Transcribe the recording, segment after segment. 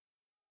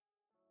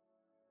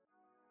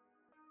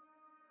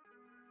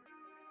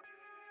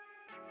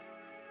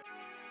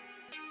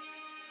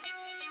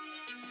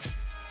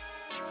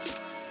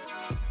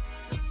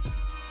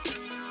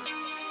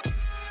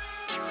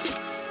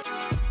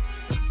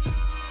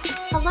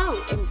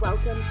Hello, and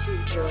welcome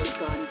to Heroes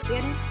Gone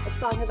Canon, A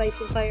Song of Ice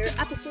and Fire,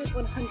 episode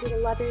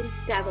 111,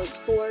 Davos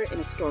 4 in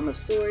a Storm of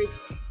Swords,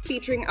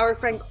 featuring our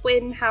friend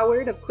Quinn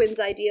Howard of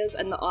Quinn's Ideas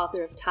and the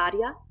author of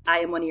Tadia. I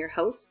am one of your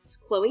hosts,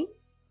 Chloe.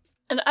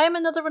 And I am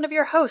another one of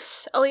your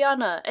hosts,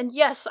 Eliana. And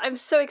yes, I'm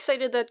so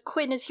excited that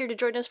Quinn is here to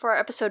join us for our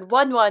episode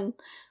 111.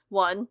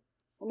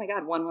 Oh my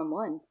god,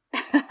 111.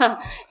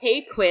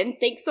 Hey Quinn,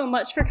 thanks so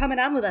much for coming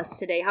on with us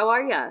today. How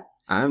are ya?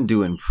 I'm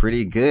doing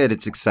pretty good.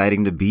 It's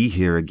exciting to be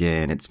here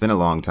again. It's been a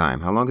long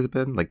time. How long has it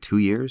been? Like 2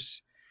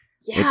 years?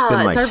 Yeah, it's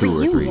been like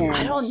 2 or 3 years.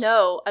 I don't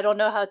know. I don't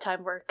know how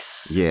time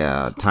works.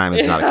 Yeah, time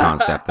is not a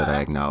concept that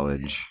I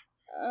acknowledge.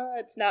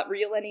 It's not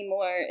real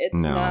anymore. It's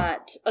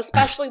not.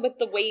 Especially with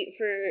the wait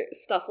for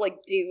stuff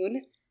like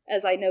Dune,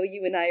 as I know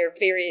you and I are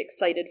very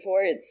excited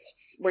for.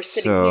 We're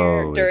sitting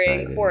here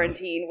during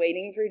quarantine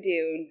waiting for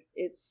Dune.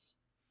 It's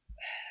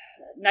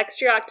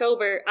next year,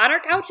 October. On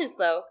our couches,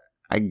 though.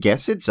 I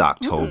guess it's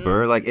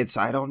October.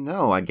 I don't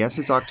know. I guess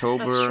it's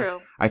October. That's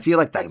true. I feel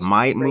like they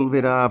might move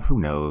it up.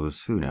 Who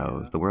knows?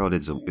 The world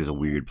is a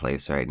weird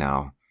place right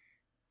now.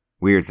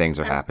 Weird things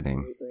are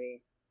happening.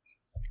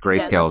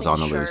 Grayscale's on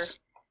the loose.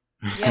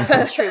 Yeah,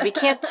 that's true. We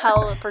can't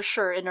tell for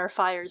sure in our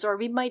fires, or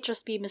we might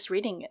just be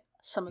misreading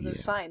some of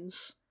those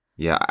signs.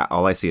 Yeah,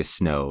 all I see is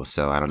snow,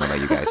 so I don't know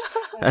about you guys.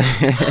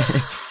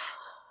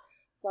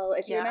 Well,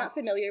 if you're not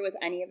familiar with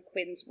any of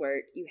Quinn's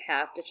work, you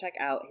have to check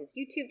out his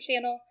YouTube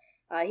channel.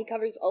 He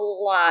covers a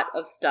lot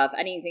of stuff,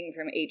 anything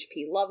from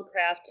H.P.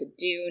 Lovecraft to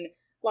Dune,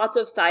 lots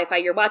of sci-fi.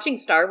 You're watching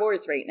Star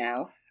Wars right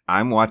now.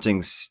 I'm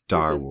watching Star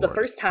Wars. This is the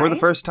first time? For the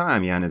first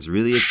time, yeah, and it's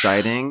really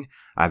exciting.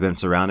 I've been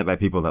surrounded by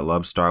people that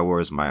love Star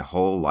Wars my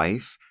whole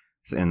life,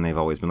 and they've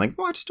always been like,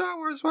 watch Star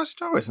Wars,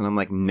 and I'm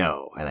like,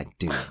 no, I like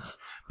Dune.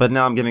 But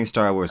now I'm giving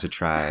Star Wars a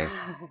try,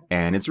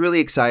 and it's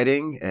really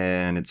exciting,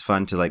 and it's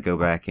fun to go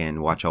back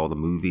and watch all the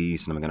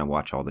movies, and I'm going to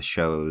watch all the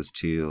shows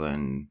too,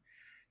 and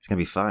it's going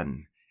to be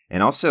fun.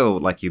 And also,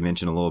 like you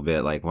mentioned a little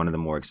bit, one of the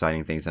more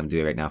exciting things I'm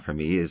doing right now for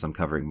me is I'm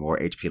covering more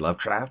H.P.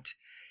 Lovecraft.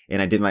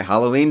 And I did my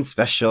Halloween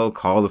special,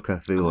 Call of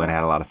Cthulhu, and I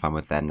had a lot of fun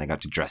with that. And I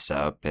got to dress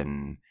up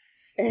and,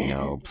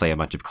 play a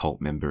bunch of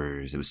cult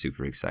members. It was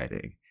super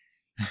exciting.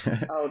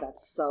 Oh,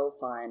 that's so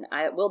fun.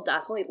 I will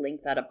definitely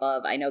link that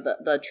above. I know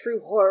the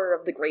true horror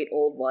of the great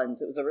old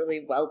ones. It was a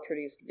really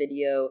well-produced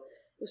video.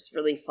 It was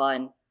really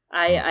fun.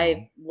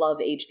 I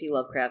love H.P.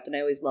 Lovecraft, and I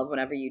always love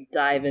whenever you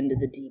dive into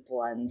the deep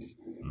ones.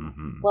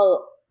 Mm-hmm.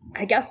 Well,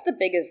 I guess the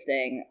biggest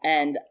thing,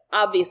 and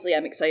obviously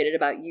I'm excited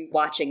about you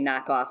watching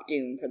Knockoff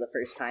Dune for the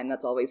first time.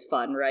 That's always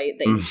fun, right?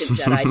 The Ancient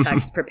Jedi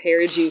text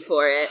prepared you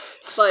for it.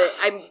 But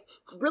I'm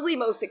really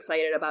most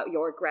excited about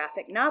your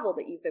graphic novel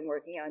that you've been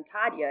working on,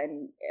 Tadia,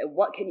 and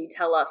what can you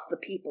tell us, the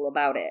people,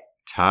 about it?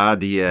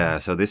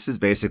 Tadia. So this is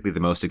basically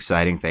the most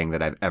exciting thing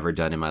that I've ever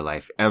done in my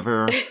life,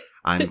 ever.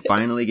 I'm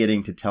finally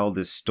getting to tell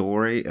this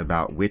story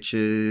about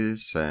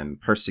witches and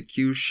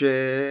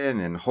persecution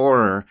and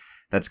horror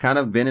that's kind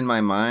of been in my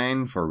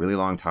mind for a really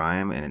long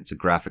time, and it's a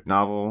graphic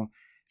novel.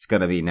 It's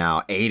going to be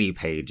now 80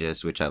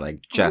 pages, which I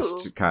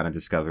just kind of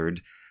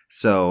discovered.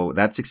 So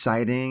that's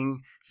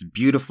exciting. It's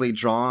beautifully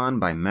drawn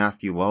by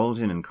Matthew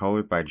Walden and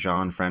colored by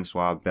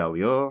Jean-Francois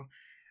Belliot.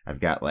 I've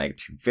got 2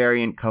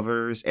 variant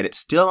covers, and it's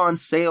still on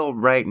sale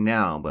right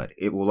now, but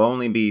it will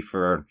only be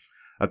for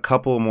a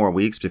couple more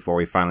weeks before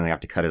we finally have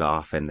to cut it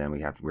off, and then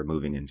we're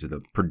moving into the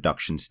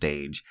production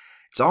stage.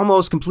 It's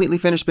almost completely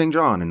finished being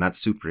drawn, and that's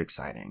super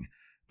exciting.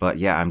 But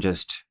yeah, I'm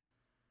just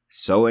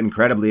so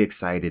incredibly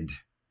excited.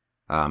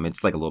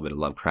 It's a little bit of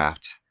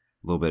Lovecraft,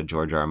 a little bit of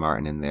George R.R.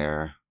 Martin in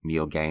there,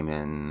 Neil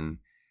Gaiman,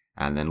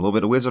 and then a little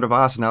bit of Wizard of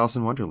Oz and Alice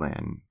in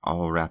Wonderland,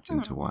 all wrapped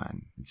into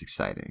one. It's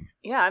exciting.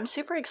 Yeah, I'm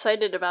super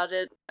excited about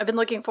it. I've been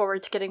looking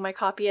forward to getting my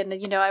copy, and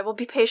I will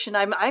be patient.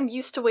 I'm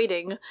used to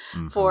waiting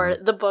for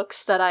the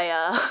books that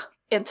I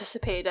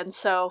anticipate, and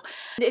so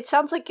it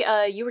sounds like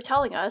you were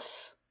telling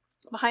us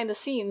behind the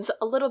scenes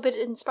a little bit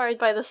inspired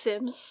by The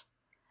Sims.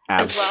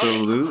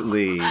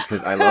 Absolutely,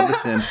 because I love The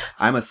Sims.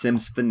 I'm a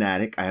Sims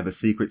fanatic. I have a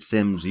secret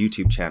Sims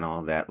YouTube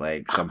channel that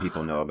some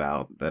people know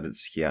about.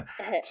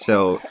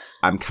 So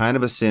I'm kind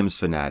of a Sims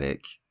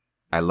fanatic.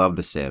 I love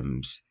The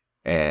Sims,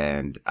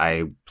 and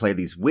I play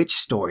these witch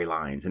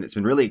storylines, and it's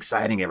been really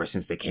exciting ever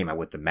since they came out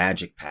with the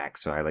Magic Pack.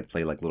 So I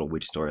play little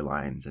witch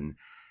storylines, and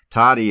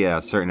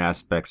Tadia, certain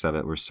aspects of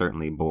it were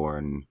certainly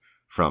born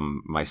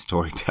from my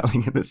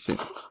storytelling in The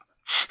Sims,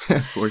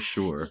 for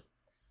sure.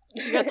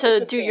 You got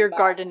to do your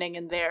gardening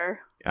in there.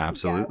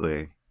 Absolutely.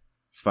 Yeah.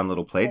 It's a fun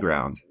little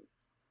playground.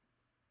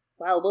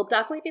 Well, we'll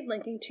definitely be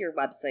linking to your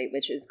website,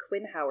 which is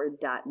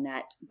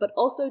quinnhoward.net, but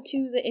also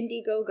to the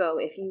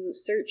Indiegogo. If you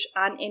search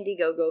on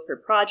Indiegogo for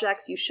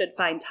projects, you should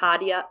find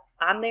Tadia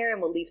on there,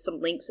 and we'll leave some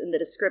links in the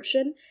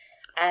description.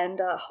 And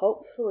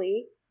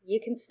hopefully you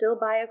can still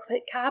buy a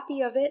quick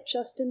copy of it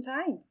just in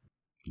time.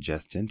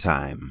 Just in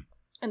time.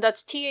 And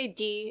that's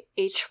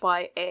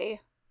TADHYA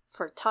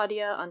for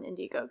Tadia on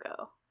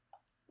Indiegogo.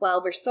 Well,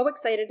 we're so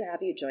excited to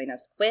have you join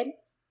us, Quinn.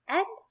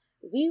 And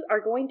we are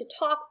going to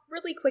talk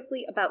really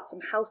quickly about some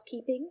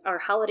housekeeping, our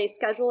holiday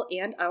schedule,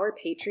 and our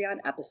Patreon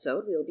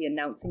episode. We'll be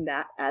announcing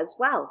that as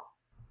well.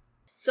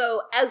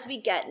 So, as we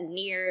get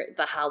near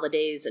the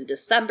holidays in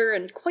December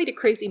and quite a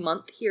crazy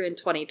month here in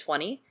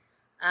 2020,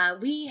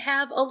 we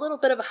have a little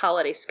bit of a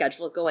holiday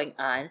schedule going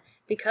on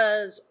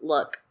because,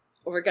 look,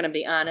 we're going to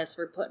be honest,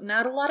 we're putting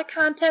out a lot of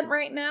content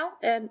right now,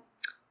 and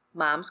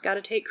Mom's got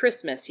to take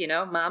Christmas,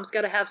 Mom's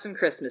got to have some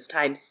Christmas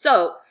time.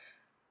 So,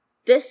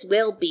 this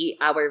will be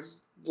our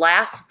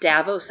last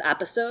Davos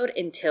episode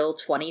until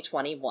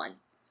 2021.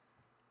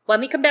 When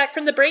we come back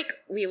from the break,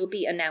 we will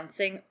be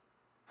announcing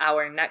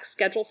our next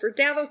schedule for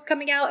Davos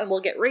coming out, and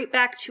we'll get right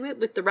back to it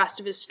with the rest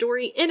of his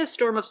story in A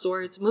Storm of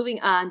Swords, moving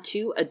on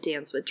to A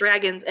Dance with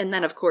Dragons, and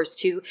then, of course,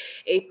 to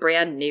a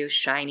brand new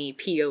shiny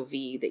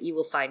POV that you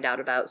will find out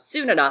about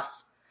soon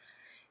enough.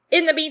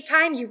 In the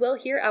meantime, you will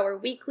hear our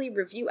weekly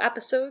review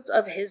episodes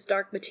of His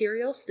Dark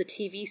Materials, the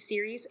TV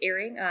series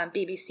airing on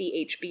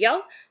BBC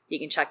HBO. You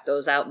can check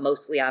those out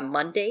mostly on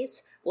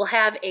Mondays. We'll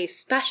have a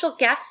special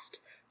guest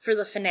for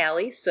the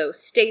finale, so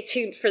stay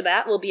tuned for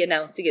that. We'll be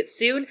announcing it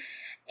soon.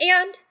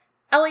 And,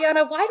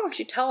 Eliana, why don't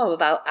you tell them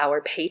about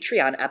our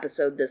Patreon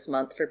episode this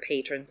month for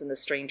patrons in the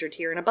Stranger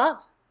tier and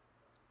above?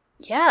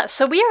 Yeah,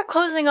 so we are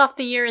closing off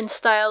the year in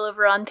style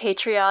over on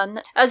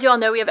Patreon. As you all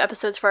know, we have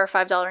episodes for our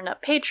 $5 and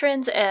up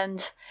patrons,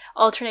 and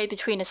alternate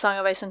between A Song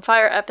of Ice and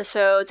Fire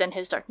episodes and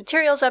His Dark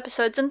Materials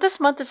episodes, and this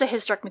month is a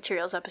His Dark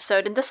Materials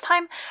episode, and this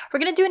time we're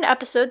going to do an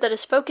episode that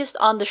is focused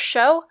on the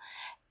show,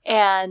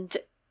 and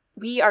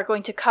we are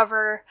going to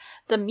cover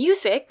the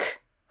music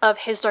of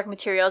His Dark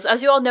Materials.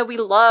 As you all know, we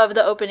love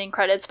the opening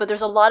credits, but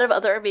there's a lot of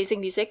other amazing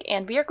music,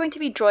 and we are going to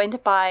be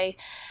joined by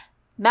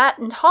Matt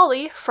and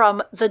Holly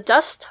from the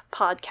Dust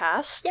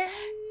podcast.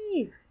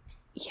 Yay!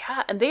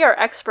 Yeah, and they are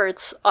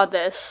experts on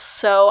this,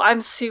 so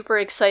I'm super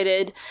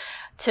excited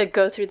to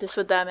go through this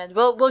with them, and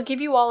we'll give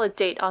you all a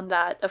date on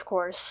that, of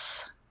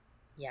course.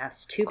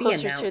 Yes, to be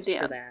announced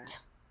for that.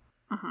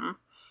 Mm-hmm.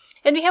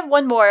 And we have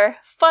one more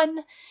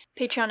fun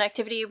Patreon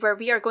activity where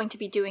we are going to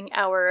be doing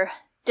our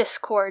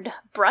Discord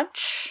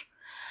brunch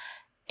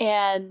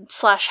and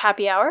 /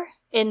 happy hour,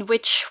 in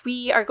which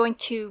we are going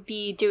to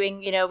be doing,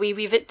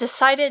 we've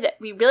decided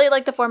we really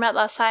liked the format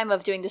last time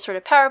of doing this sort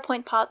of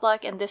PowerPoint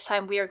potluck, and this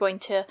time we are going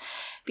to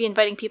be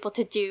inviting people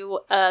to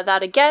do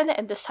that again,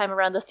 and this time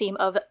around the theme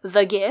of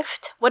the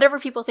gift. Whatever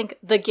people think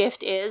the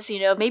gift is,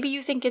 maybe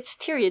you think it's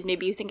Tyrion,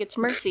 maybe you think it's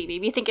Mercy,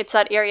 maybe you think it's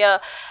that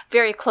area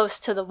very close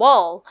to the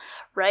wall,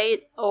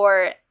 right?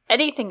 Or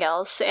anything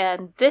else,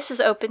 and this is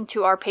open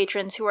to our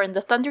patrons who are in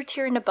the Thunder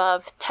tier and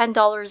above.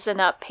 $10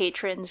 and up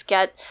patrons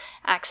get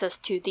access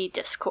to the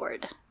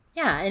Discord.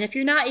 Yeah, and if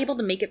you're not able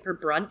to make it for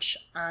brunch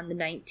on the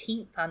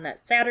 19th, on that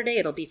Saturday,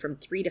 it'll be from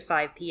 3 to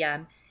 5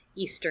 p.m.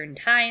 Eastern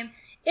Time.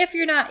 If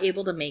you're not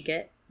able to make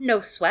it, no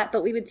sweat,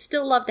 but we would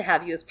still love to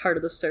have you as part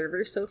of the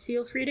server, so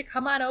feel free to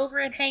come on over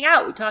and hang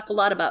out. We talk a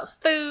lot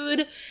about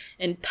food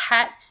and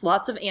pets,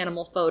 lots of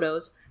animal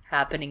photos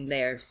happening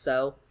there,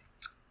 so...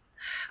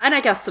 And I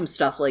guess some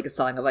stuff like A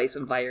Song of Ice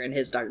and Fire and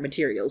His Dark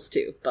Materials,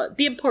 too. But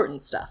the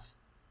important stuff.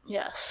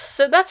 Yes.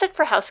 So that's it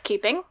for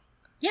housekeeping.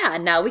 Yeah,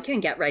 and now we can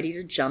get ready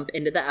to jump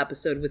into the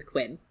episode with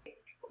Quinn.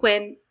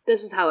 Quinn,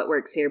 this is how it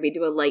works here. We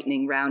do a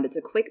lightning round. It's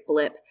a quick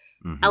blip.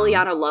 Mm-hmm.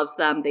 Eliana loves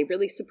them. They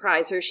really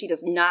surprise her. She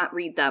does not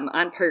read them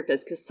on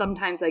purpose, because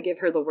sometimes I give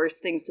her the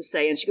worst things to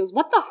say, and she goes,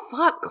 "What the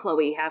fuck,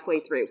 Chloe?" halfway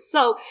through.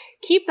 So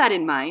keep that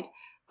in mind.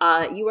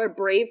 You are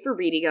brave for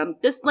reading them.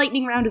 This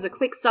lightning round is a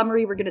quick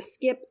summary. We're going to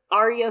skip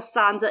Arya,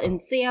 Sansa,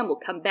 and Sam. We'll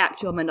come back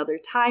to them another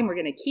time. We're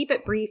going to keep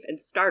it brief and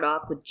start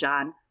off with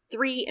Jon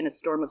 3 in A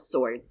Storm of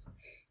Swords.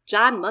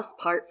 Jon must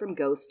part from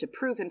Ghost to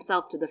prove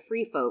himself to the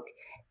free folk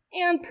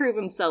and prove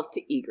himself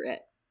to Ygritte.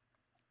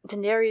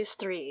 Daenerys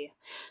 3.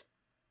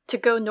 To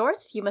go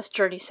north, you must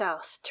journey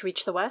south. To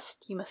reach the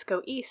west, you must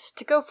go east.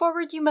 To go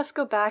forward, you must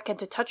go back. And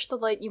to touch the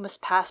light, you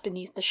must pass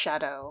beneath the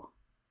shadow.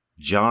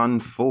 Jon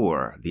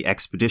 4. The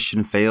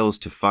expedition fails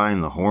to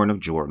find the Horn of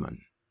Jormungand.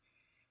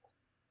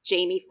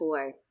 Jaime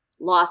 4.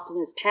 Lost in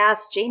his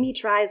past, Jaime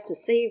tries to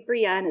save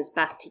Brienne as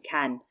best he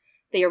can.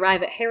 They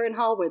arrive at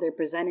Harrenhal, where they're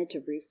presented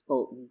to Roose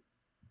Bolton.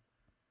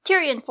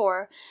 Tyrion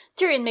 4.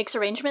 Tyrion makes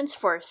arrangements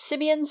for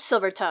Simeon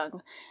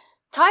Silvertongue.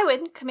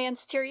 Tywin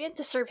commands Tyrion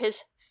to serve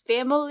his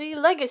family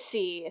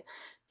legacy.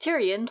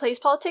 Tyrion plays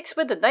politics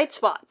with the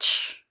Night's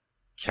Watch.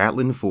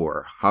 Catelyn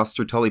 4.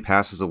 Hoster Tully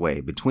passes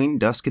away. Between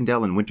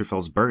Duskendel and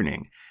Winterfell's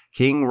burning,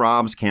 King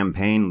Robb's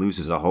campaign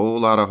loses a whole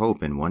lot of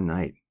hope in one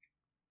night.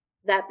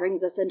 That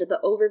brings us into the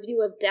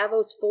overview of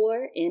Davos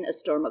 4 in A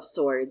Storm of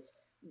Swords.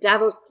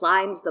 Davos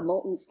climbs the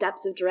molten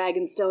steps of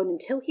Dragonstone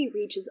until he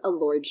reaches a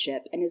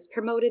lordship and is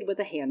promoted with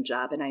a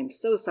handjob, and I am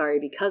so sorry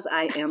because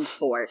I am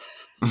 4.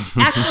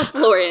 Axel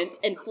Florent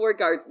and 4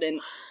 guardsmen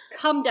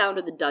come down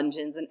to the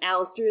dungeons, and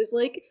Alistair is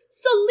like,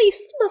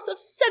 "Selyste must have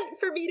sent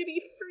for me to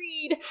be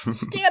freed.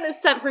 Stan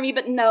has sent for me,"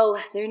 but no,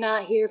 they're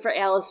not here for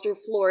Alistair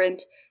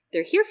Florent.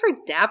 They're here for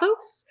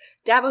Davos.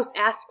 Davos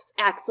asks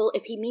Axel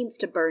if he means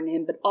to burn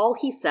him, but all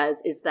he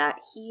says is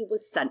that he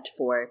was sent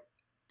for.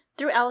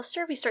 Through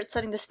Alistair, we start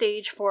setting the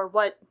stage for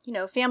what,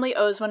 family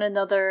owes one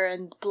another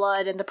and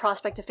blood and the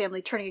prospect of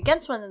family turning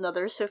against one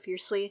another so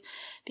fiercely.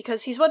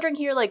 Because he's wondering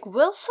here,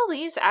 will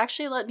Celise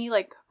actually let me,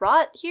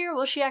 rot here?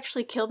 Will she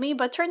actually kill me?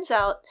 But turns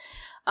out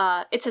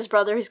it's his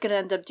brother who's going to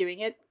end up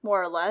doing it,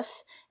 more or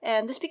less.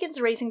 And this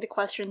begins raising the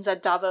questions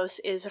that Davos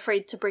is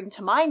afraid to bring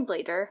to mind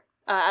later,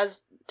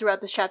 as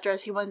throughout this chapter,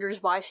 as he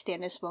wonders why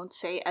Stannis won't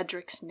say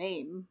Edric's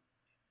name.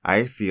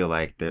 I feel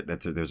like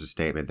there's a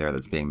statement there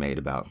that's being made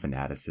about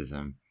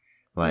fanaticism.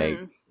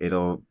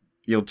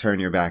 You'll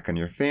turn your back on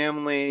your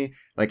family.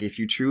 If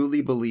you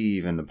truly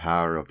believe in the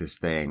power of this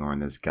thing or in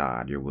this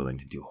god, you're willing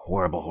to do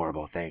horrible,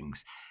 horrible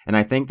things. And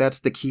I think that's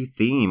the key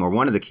theme, or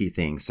one of the key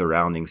things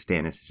surrounding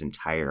Stannis'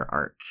 entire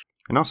arc.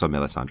 And also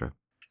Melisandre.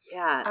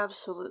 Yeah.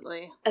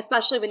 Absolutely.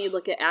 Especially when you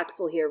look at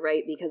Axel here,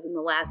 right? Because in the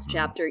last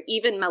chapter,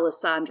 even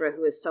Melisandre,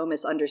 who is so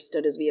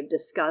misunderstood, as we have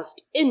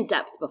discussed in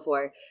depth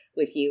before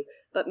with you,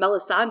 but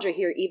Melisandre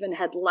here even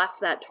had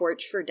left that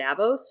torch for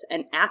Davos,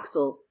 and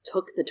Axel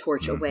took the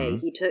torch away.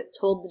 He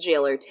told the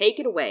jailer, take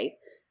it away,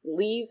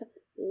 leave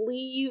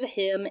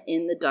him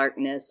in the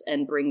darkness,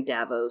 and bring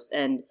Davos.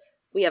 And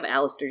we have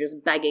Alistair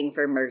just begging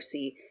for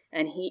mercy,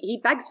 and he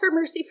begs for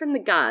mercy from the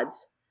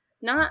gods.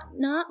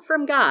 Not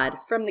from God,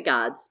 from the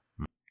gods.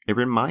 It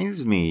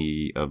reminds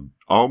me of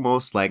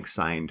almost like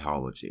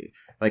Scientology.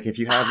 If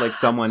you have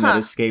someone that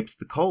escapes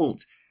the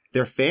cult,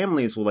 their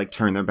families will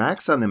turn their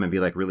backs on them and be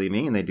really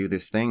mean. They do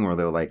this thing where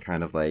they'll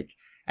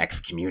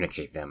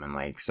excommunicate them.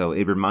 And so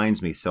it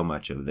reminds me so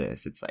much of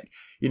this. It's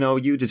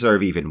you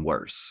deserve even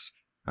worse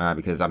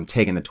because I'm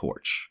taking the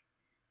torch.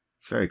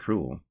 It's very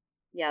cruel.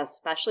 Yeah,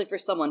 especially for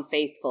someone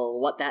faithful,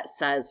 what that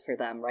says for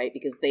them, right?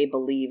 Because they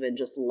believe in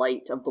just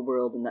light of the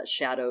world and that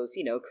shadows,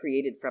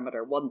 created from it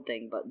are one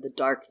thing, but the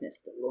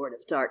darkness, the Lord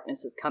of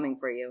Darkness is coming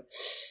for you.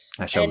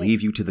 I shall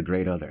leave you to the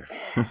great other.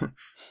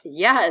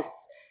 Yes.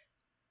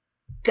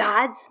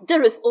 Gods,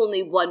 there is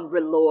only one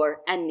R'hllor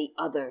and the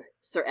other.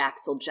 Sir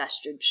Axel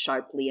gestured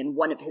sharply, and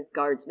one of his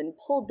guardsmen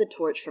pulled the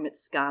torch from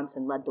its sconce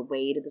and led the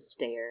way to the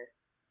stair.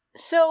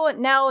 So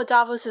now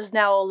Davos is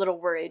now a little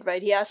worried,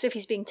 right? He asks if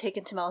he's being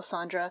taken to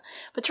Melisandre,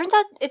 but turns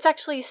out it's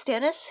actually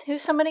Stannis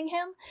who's summoning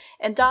him,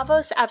 and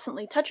Davos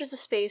absently touches the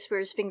space where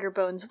his finger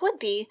bones would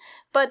be,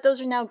 but those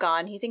are now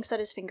gone. He thinks that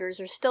his fingers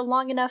are still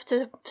long enough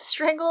to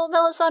strangle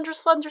Melisandre's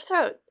slender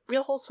throat.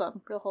 Real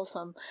wholesome.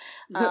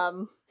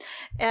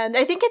 And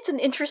I think it's an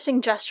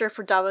interesting gesture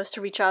for Davos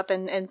to reach up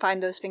and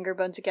find those finger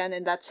bones again,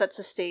 and that sets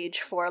the stage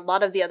for a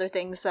lot of the other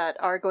things that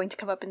are going to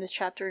come up in this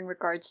chapter in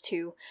regards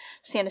to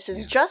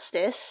Stannis'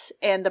 justice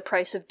and the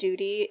price of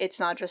duty. It's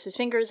not just his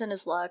fingers and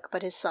his luck,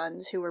 but his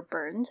sons who were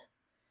burned.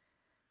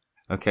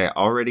 Okay,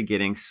 already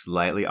getting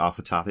slightly off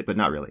the topic, but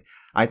not really.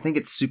 I think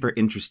it's super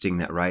interesting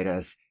that right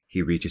as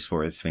he reaches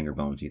for his finger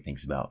bones, he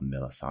thinks about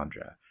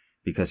Melisandre.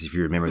 Because if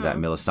you remember that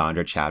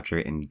Melisandre chapter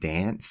in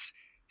Dance,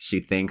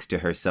 she thinks to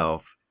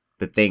herself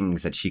the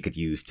things that she could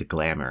use to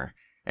glamour.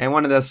 And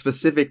one of the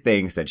specific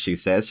things that she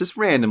says, just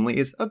randomly,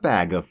 is a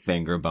bag of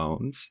finger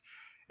bones.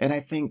 And I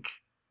think,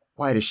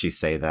 why does she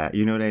say that?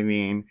 You know what I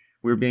mean?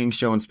 We're being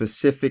shown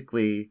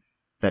specifically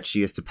that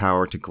she has the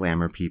power to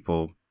glamour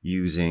people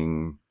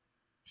using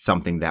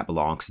something that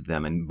belongs to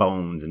them, and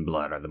bones and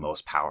blood are the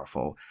most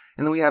powerful.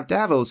 And then we have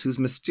Davos, who's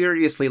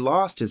mysteriously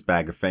lost his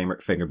bag of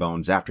finger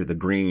bones after the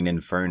Green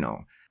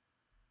Inferno.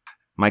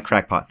 My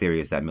crackpot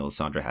theory is that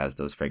Melisandre has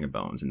those finger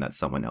bones and that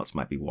someone else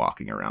might be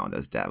walking around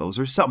as Davos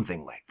or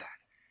something like that.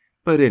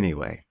 But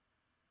anyway.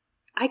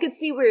 I could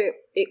see where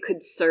it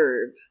could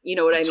serve, you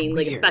know what I mean?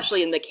 Weird.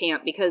 Especially in the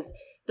camp, because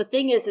the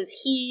thing is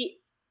he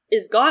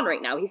is gone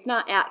right now. He's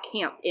not at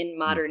camp in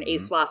modern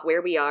Aswath,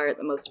 where we are at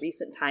the most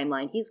recent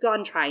timeline. He's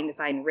gone trying to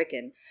find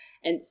Rickon.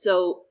 And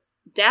so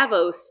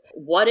Davos,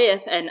 what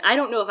if, and I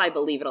don't know if I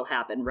believe it'll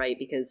happen, right?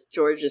 Because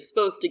George is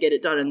supposed to get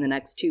it done in the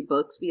next 2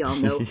 books. We all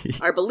know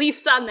our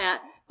beliefs on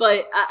that.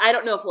 But I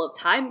don't know if we'll have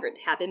time for it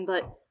to happen,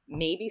 but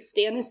maybe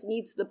Stannis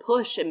needs the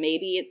push, and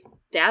maybe it's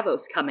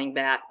Davos coming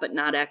back, but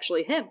not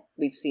actually him.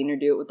 We've seen her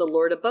do it with the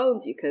Lord of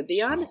Bones. You could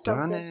be onto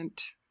something. Done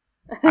it.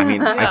 I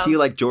mean, I feel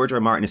like George R.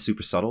 R. Martin is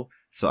super subtle,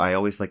 so I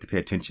always like to pay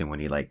attention when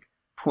he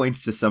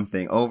points to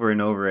something over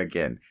and over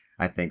again.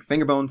 I think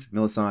finger bones,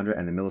 Melisandre,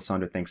 and then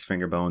Melisandre thinks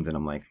finger bones, and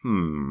I'm like,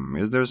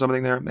 is there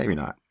something there? Maybe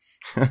not.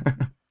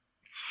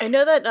 I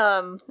know that,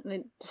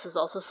 this is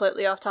also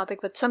slightly off topic,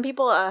 but some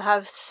people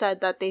have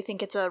said that they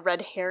think it's a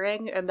red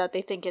herring and that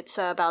they think it's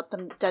about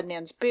the dead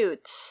man's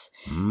boots,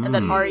 and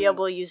that Arya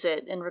will use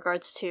it in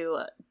regards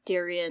to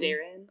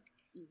Darren.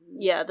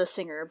 Yeah, the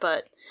singer,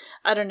 but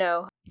I don't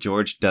know.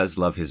 George does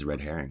love his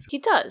red herrings. He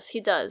does.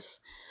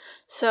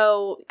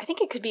 So I think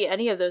it could be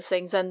any of those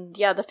things, and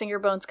yeah, the finger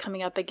bones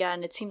coming up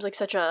again. It seems like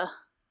such a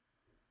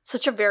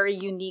very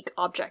unique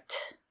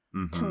object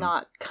to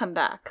not come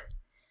back.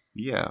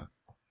 Yeah,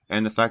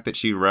 and the fact that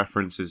she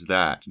references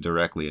that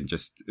directly, and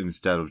just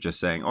instead of just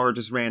saying or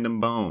just random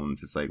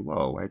bones, it's like,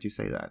 whoa, why'd you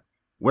say that?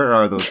 Where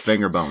are those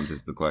finger bones?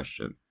 Is the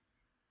question.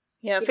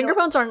 Yeah, finger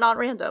bones are not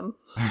random.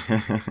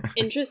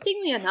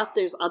 Interestingly enough,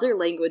 there's other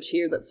language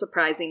here that's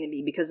surprising to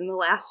me, because in the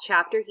last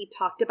chapter he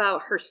talked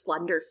about her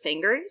slender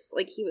fingers,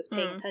 like he was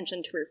paying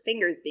attention to her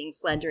fingers being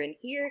slender, and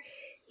here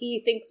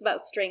he thinks about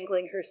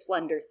strangling her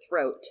slender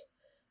throat,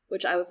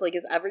 which I was like,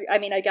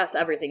 I guess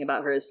everything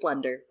about her is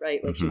slender, right?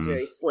 Like she's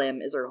very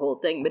slim is her whole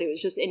thing, but it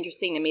was just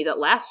interesting to me that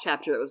last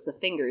chapter it was the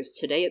fingers,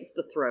 today it's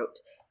the throat.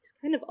 He's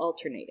kind of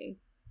alternating.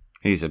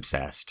 He's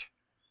obsessed.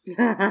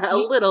 A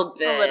little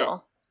bit. A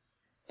little.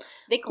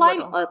 They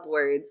climb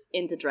upwards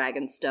into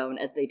Dragonstone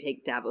as they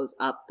take Davos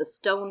up. The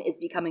stone is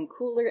becoming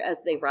cooler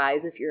as they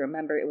rise. If you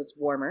remember, it was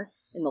warmer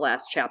in the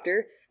last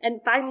chapter. And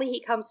finally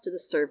he comes to the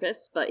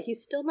surface, but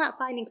he's still not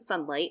finding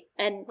sunlight.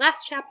 And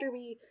last chapter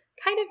we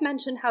kind of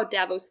mentioned how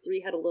Davos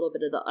 3 had a little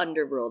bit of the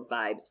underworld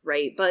vibes,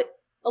 right? But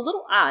a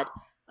little odd.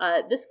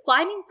 This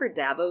climbing for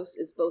Davos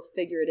is both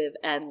figurative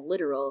and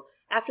literal.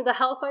 After the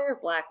Hellfire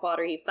of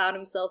Blackwater, he found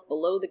himself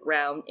below the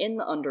ground in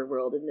the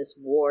underworld in this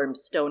warm,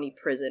 stony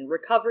prison,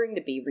 recovering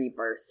to be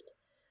rebirthed.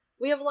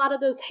 We have a lot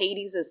of those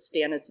Hades as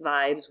Stannis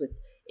vibes with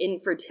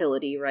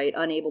infertility, right?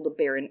 Unable to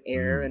bear an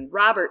heir, and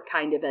Robert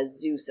kind of as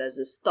Zeus as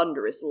this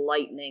thunderous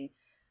lightning,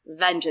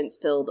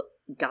 vengeance-filled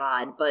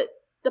god. But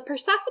the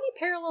Persephone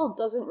parallel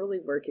doesn't really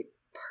work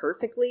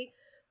perfectly.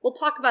 We'll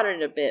talk about it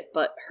in a bit,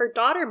 but her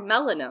daughter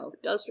Melano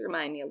does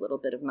remind me a little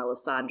bit of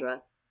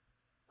Melisandre.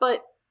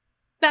 But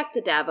back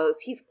to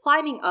Davos, he's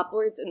climbing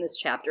upwards in this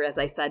chapter, as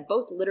I said,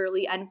 both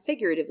literally and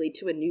figuratively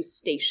to a new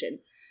station.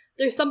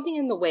 There's something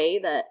in the way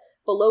that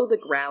below the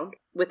ground,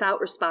 without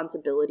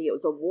responsibility, it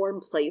was a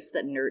warm place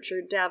that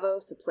nurtured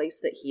Davos, a place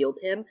that healed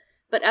him.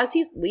 But as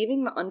he's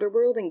leaving the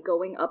underworld and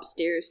going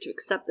upstairs to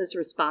accept this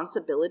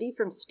responsibility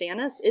from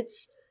Stannis,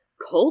 it's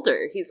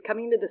colder. He's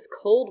coming to this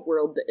cold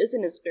world that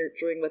isn't as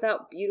nurturing,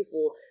 without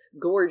beautiful,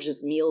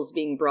 gorgeous meals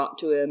being brought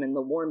to him and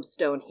the warm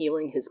stone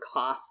healing his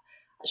cough.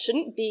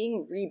 Shouldn't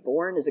being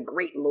reborn as a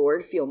great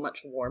lord feel much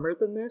warmer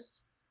than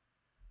this?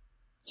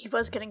 He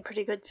was getting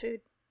pretty good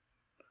food.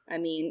 I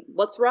mean,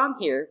 what's wrong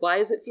here? Why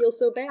does it feel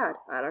so bad?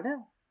 I don't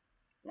know.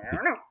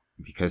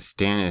 Because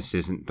Stannis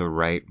isn't the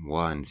right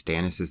one.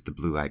 Stannis is the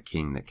blue-eyed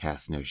king that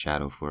casts no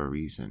shadow for a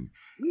reason.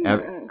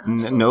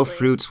 No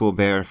fruits will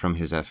bear from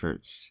his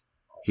efforts.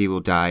 He will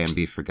die and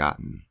be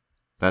forgotten.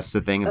 That's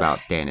the thing about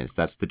Stannis.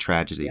 That's the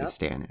tragedy of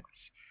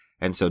Stannis.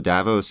 And so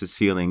Davos is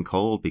feeling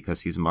cold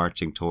because he's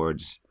marching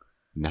towards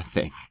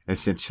nothing,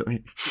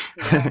 essentially.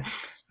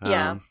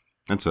 Yeah.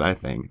 That's what I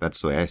think.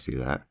 That's the way I see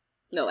that.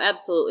 No,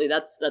 absolutely.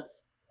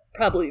 That's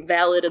probably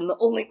valid and the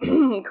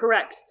only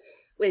correct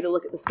way to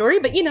look at the story,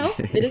 but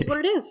it is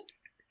what it is.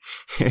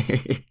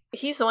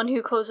 He's the one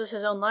who closes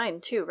his own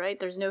line too, right?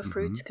 There's no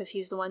fruits because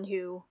he's the one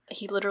who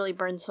he literally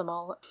burns them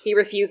all. He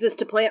refuses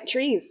to plant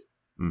trees.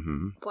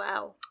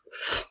 Wow.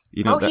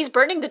 He's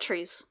burning the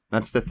trees.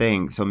 That's the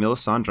thing. So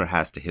Melisandre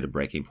has to hit a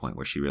breaking point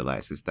where she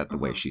realizes that the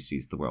way she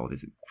sees the world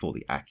isn't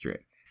fully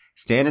accurate.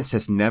 Stannis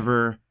has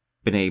never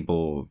been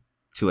able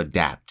to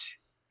adapt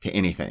to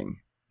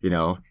anything.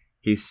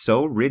 He's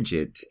so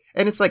rigid.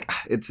 And it's like,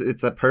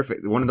 it's a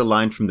perfect, one of the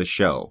lines from the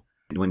show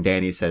when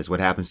Dany says,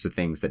 what happens to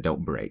things that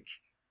don't break?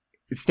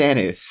 It's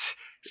Stannis.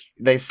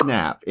 They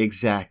snap.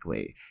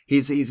 Exactly.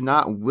 He's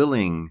not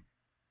willing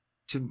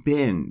to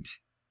bend.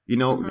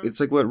 It's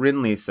like what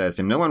Renly says,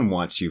 and no one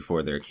wants you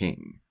for their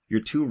king.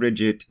 You're too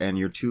rigid and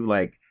you're too,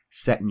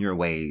 set in your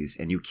ways,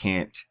 and you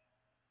can't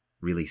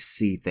really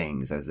see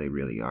things as they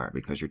really are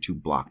because you're too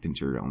blocked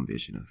into your own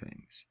vision of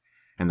things.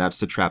 And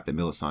that's the trap that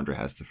Melisandre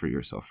has to free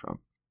herself from.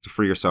 To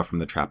free herself from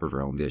the trap of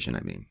her own vision,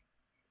 I mean.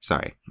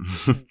 Sorry.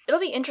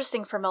 It'll be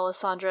interesting for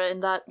Melisandre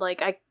in that,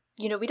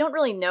 we don't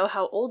really know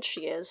how old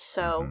she is,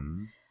 so...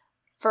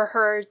 For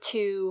her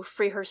to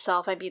free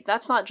herself, I mean,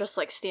 that's not just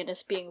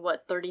Stannis being,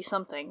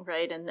 30-something,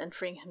 right? And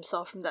freeing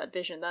himself from that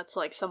vision. That's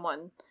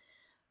someone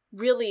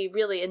really,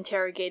 really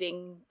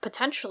interrogating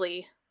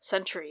potentially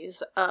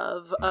centuries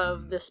of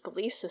this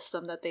belief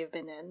system that they've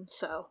been in,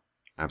 so.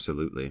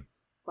 Absolutely.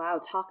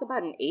 Wow, talk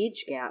about an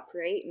age gap,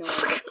 right? No,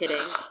 I'm just kidding.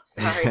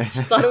 Sorry, I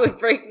just thought it would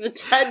break the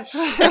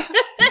tension.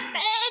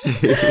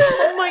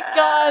 Oh my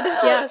god,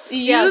 yes. Do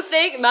you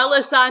think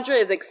Melisandre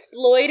is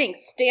exploiting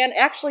Stan?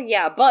 Actually,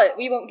 yeah, but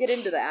we won't get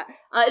into that.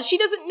 She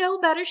doesn't know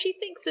better. She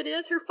thinks it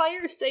is. Her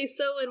fires say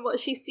so, and what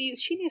she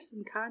sees, she needs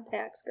some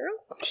contacts,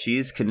 girl.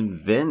 She's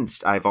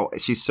convinced.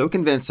 She's so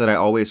convinced that I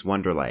always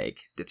wonder,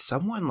 did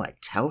someone,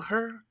 tell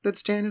her that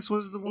Stannis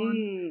was the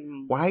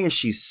one? Why is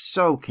she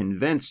so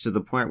convinced to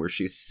the point where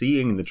she's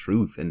seeing the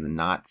truth and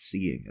not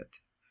seeing it?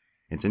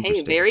 It's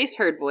interesting. Hey, Varys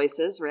heard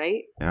voices,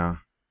 right? Yeah.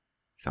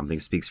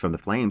 Something speaks from the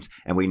flames.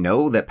 And we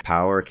know that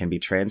power can be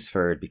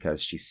transferred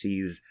because she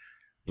sees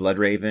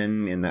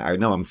Bloodraven in the... I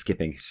know I'm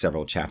skipping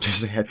several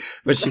chapters ahead,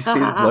 but she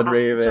sees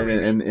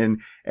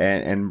Bloodraven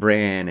and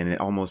Bran, and it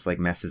almost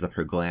messes up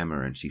her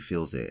glamour, and she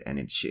feels it,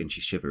 and she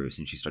shivers,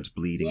 and she starts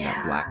bleeding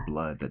that black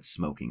blood that's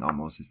smoking,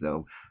 almost as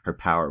though her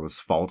power was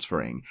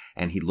faltering.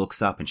 And he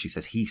looks up, and she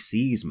says, he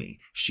sees me.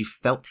 She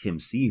felt him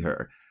see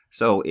her.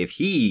 So if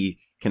he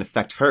can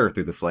affect her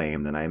through the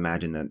flame, then I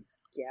imagine that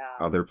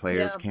other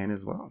players can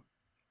as well.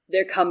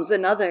 There comes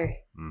another.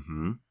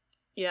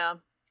 Yeah.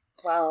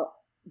 Well,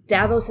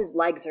 Davos's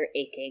legs are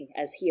aching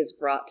as he is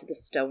brought to the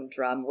stone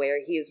drum, where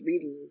he is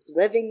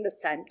reliving the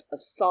scent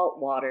of salt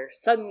water,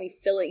 suddenly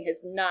filling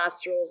his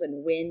nostrils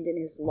and wind in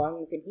his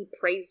lungs, and he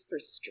prays for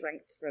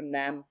strength from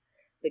them,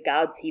 the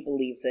gods he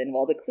believes in,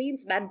 while the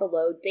queen's men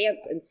below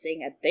dance and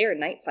sing at their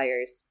night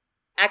fires.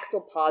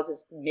 Axel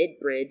pauses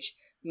mid-bridge,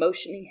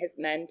 motioning his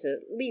men to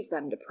leave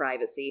them to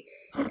privacy,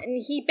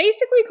 and he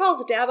basically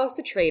calls Davos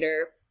a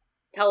traitor,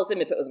 tells him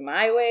if it was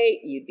my way,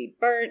 you'd be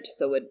burnt,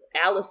 so would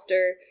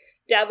Alistair.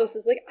 Davos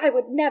is like, I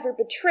would never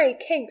betray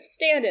King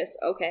Stannis.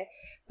 Okay.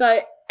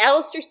 But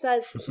Alistair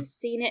says he's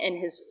seen it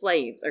in his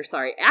flames. Or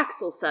sorry,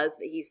 Axel says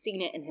that he's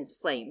seen it in his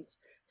flames.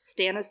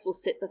 Stannis will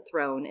sit the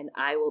throne and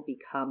I will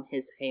become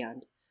his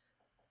hand.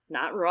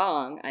 Not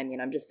wrong. I mean,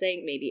 I'm just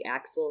saying maybe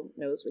Axel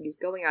knows what he's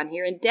going on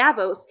here. And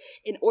Davos,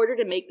 in order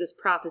to make this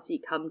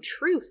prophecy come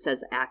true,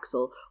 says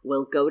Axel,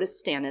 will go to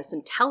Stannis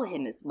and tell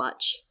him as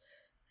much.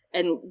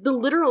 And the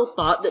literal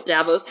thought that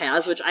Davos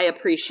has, which I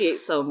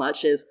appreciate so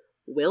much, is,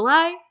 will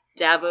I?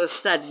 Davos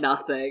said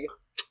nothing.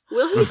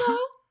 Will he though?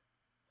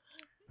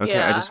 Okay,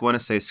 Yeah. I just want to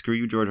say screw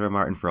you, George R. R.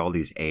 Martin, for all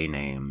these A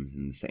names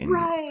and saying,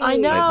 Right. I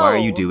know. like, why are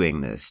you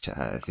doing this to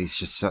us? He's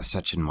just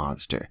such a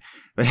monster.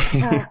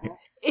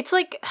 It's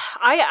like,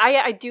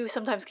 I do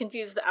sometimes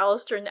confuse the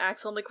Alistair and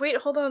Axel. I'm like, wait,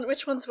 hold on,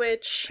 which one's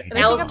which? And I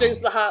think Alistair's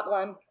the hot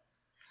one.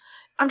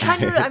 I'm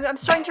trying to, I'm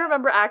starting to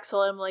remember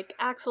Axel. I'm like,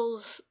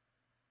 Axel's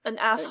an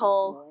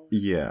asshole.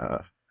 Yeah.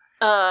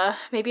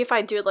 Maybe if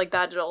I do it like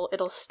that,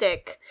 it'll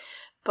stick.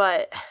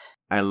 But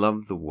I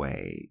love the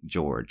way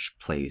George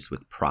plays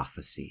with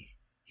prophecy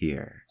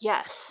here.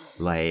 yes,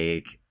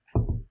 Like,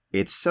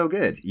 it's so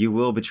good. You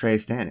will betray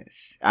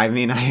Stannis.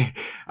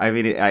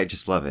 I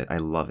just love it. I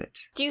love it.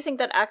 do you think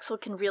that Axel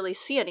can really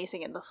see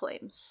anything in the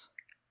flames?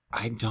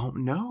 I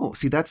don't know.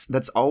 See, that's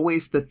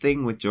always the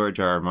thing with George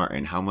R. R.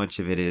 Martin. How much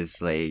of it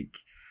is like,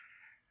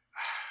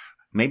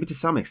 maybe to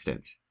some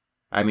extent.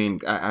 I mean,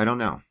 I don't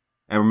know.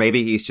 Or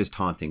maybe he's just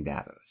taunting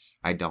Davos.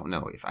 I don't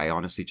know. If I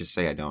honestly just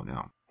say I don't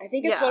know. I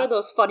think it's Yeah. one of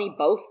those funny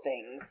both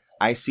things.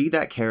 I see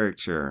that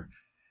character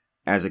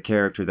as a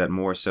character that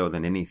more so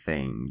than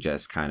anything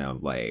just kind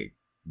of like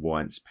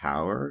wants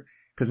power.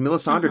 Because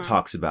Melisandre Mhm.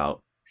 talks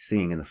about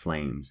seeing in the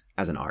flames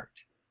as an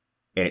art.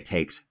 And it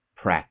takes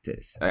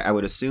practice. I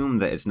would assume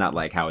that it's not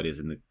like how it is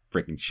in the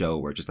freaking show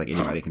where just like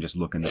anybody can just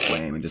look in the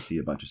flame and just see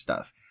a bunch of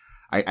stuff.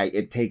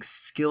 It takes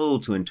skill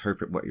to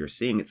interpret what you're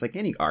seeing. It's like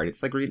any art.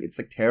 It's like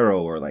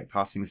tarot or like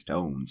tossing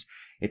stones.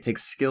 It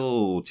takes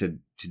skill to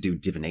do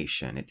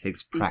divination. It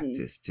takes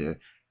practice to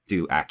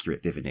do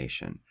accurate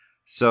divination.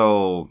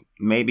 So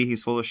maybe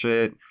he's full of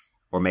shit,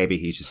 or maybe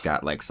he's just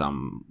got like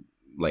some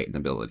latent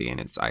ability, and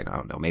I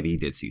don't know. Maybe he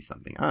did see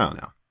something. I don't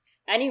know.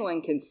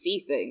 Anyone can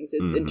see things.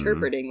 It's Mhm.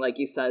 interpreting, like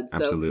you said. So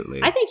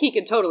Absolutely. I think he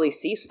can totally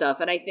see stuff.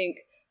 And I think,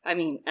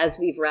 as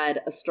we've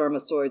read, A Storm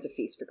of Swords, A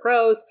Feast for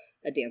Crows,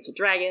 A Dance with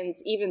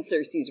Dragons, even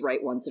Cersei's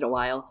right once in a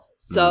while.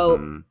 So,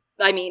 Mhm.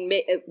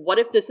 what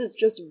if this is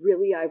just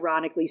really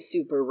ironically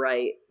super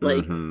right?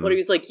 Like, Mhm. what if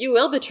he's like, you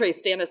will betray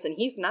Stannis, and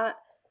he's not.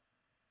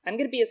 I'm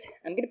gonna be his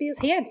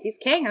hand. He's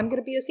king. I'm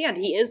gonna be his hand.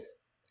 He is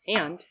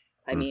hand.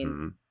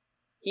 Mhm.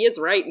 He is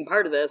right in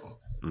part of this.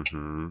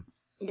 Mhm.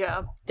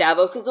 Yeah,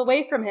 Davos is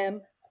away from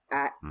him.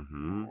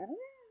 Mhm.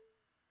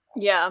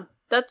 yeah.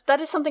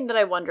 That is something that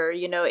I wonder.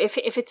 You know, if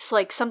it's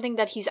like something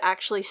that he's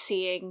actually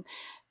seeing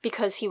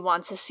because he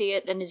wants to see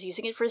it and is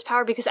using it for his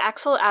power. Because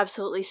Axel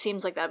absolutely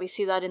seems like that. We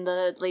see that in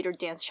the later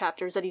dance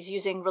chapters that he's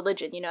using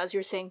religion. You know, as you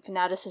were saying,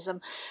 fanaticism,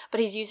 but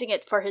he's using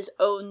it for his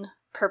own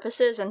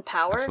purposes and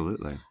power.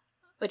 Absolutely.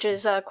 Which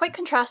is quite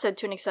contrasted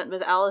to an extent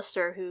with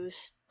Alistair,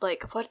 who's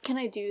like, what can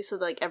I do so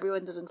like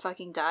everyone doesn't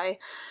fucking die?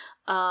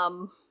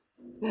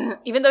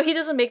 Even though he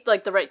doesn't make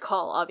like the right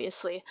call,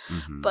 obviously.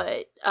 Mhm.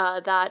 But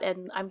that,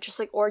 and I'm just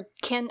like,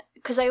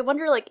 because I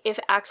wonder like if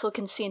Axel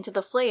can see into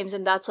the flames,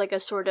 and that's like a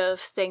sort of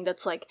thing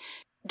that's like,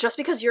 just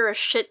because you're a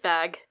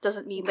shitbag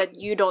doesn't mean that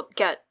you don't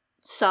get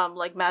some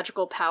like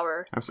magical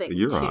power. Absolutely.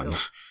 thing, You're too.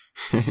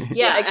 on.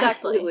 Yeah, exactly.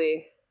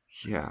 Absolutely.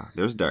 Yeah,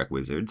 there's dark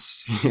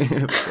wizards.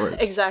 Of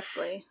course.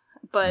 Exactly.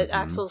 But Mhm.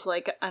 Axel's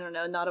like, I don't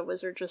know, not a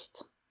wizard,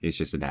 just He's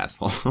just an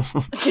asshole.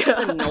 It's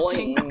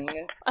annoying.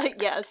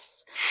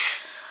 Yes.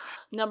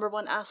 Number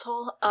one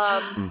asshole.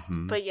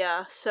 Mhm. But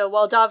yeah, so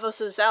while Davos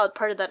is out,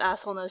 part of that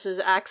assholeness is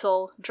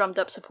Axel drummed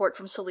up support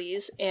from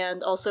Selyse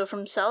and also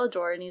from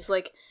Salador, and he's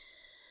like,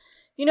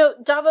 you know,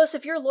 Davos,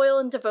 if you're loyal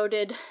and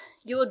devoted,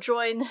 you will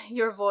join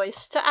your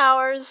voice to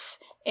ours,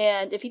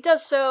 and if he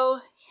does so,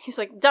 he's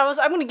like, Davos,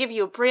 I'm gonna give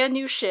you a brand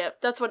new ship.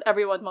 That's what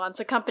everyone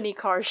wants, a company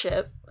car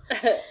ship.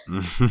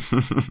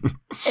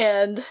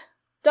 And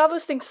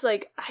Davos thinks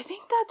like, I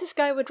think that this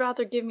guy would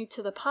rather give me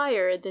to the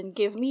pyre than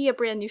give me a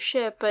brand new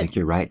ship, I but think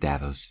you're right,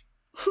 Davos.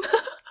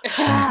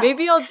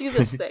 maybe I'll do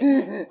this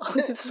thing. I'll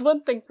do this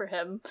one thing for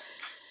him.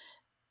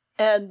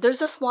 And there's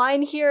this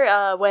line here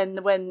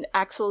when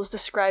Axel is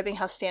describing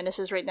how Stannis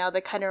is right now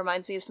that kind of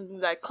reminds me of something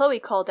that Chloe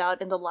called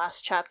out in the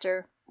last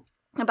chapter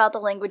about the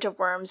language of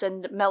worms,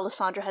 and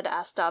Melisandre had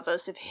asked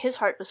Davos if his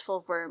heart was full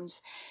of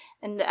worms,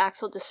 And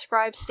Axel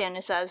describes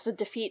Stannis as the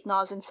defeat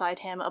gnaws inside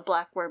him, a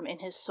black worm in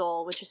his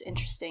soul, which is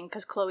interesting,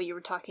 because Chloe, you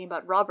were talking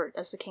about Robert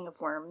as the king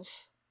of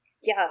worms.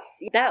 Yes,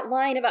 that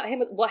line about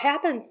him, what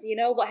happens,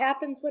 what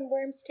happens when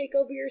worms take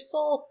over your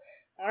soul?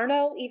 I don't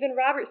know, even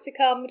Robert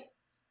succumbed.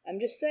 I'm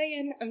just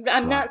saying.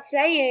 I'm not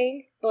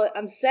saying, but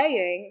I'm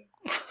saying.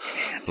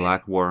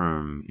 Black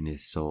worm in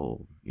his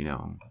soul,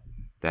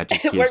 that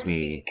just gives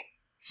me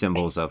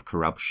symbols of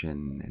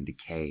corruption and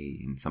decay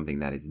and something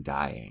that is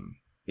dying.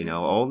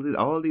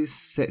 All of these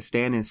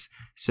Stannis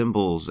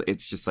symbols,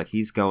 it's just like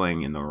he's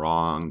going in the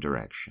wrong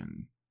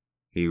direction.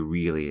 He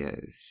really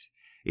is.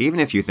 Even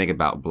if you think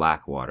about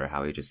Blackwater,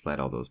 how he just led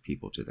all those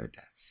people to their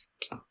deaths.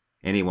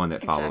 Anyone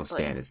that follows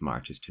Stannis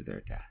marches to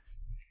their death.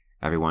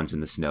 Everyone's in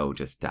the snow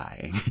just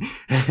dying.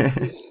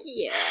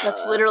 Yeah.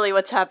 That's literally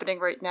what's happening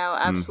right now,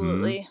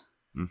 absolutely.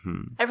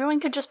 Mm-hmm. Everyone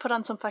could just put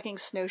on some fucking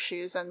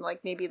snowshoes and,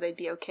 maybe they'd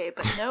be okay,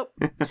 but nope.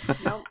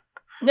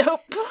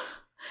 Nope.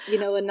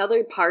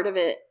 Another part of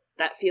it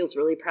that feels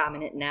really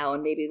prominent now,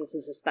 and maybe this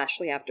is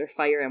especially after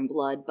Fire and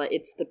Blood, but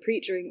it's the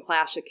preacher in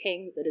Clash of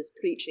Kings that is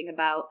preaching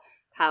about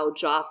how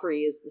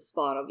Joffrey is the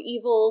spawn of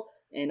evil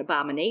and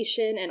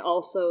abomination, and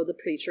also the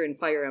preacher in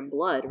Fire and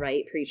Blood,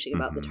 right? Preaching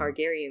about the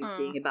Targaryens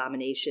being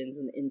abominations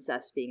and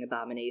incest being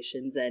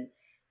abominations. And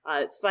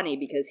it's funny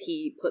because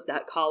he put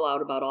that call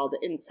out about all the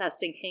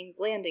incest in King's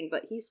Landing,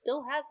 but he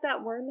still has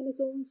that worm in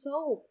his own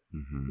soul.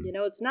 Mm-hmm.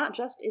 It's not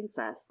just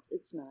incest.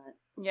 It's not.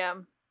 Yeah.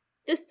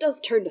 This does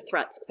turn to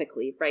threats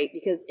quickly, right?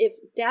 Because if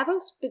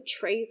Davos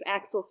betrays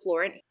Axel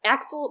Florent,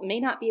 Axel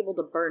may not be able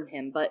to burn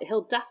him, but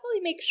he'll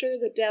definitely make sure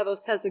that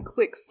Davos has a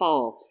quick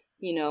fall.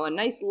 A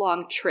nice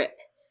long trip,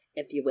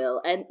 if you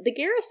will. And the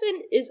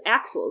garrison is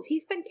Axel's.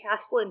 He's been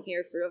castling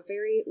here for a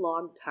very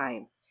long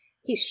time.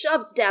 He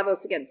shoves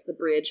Davos against the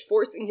bridge,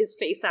 forcing his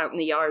face out in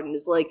the yard, and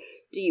is like,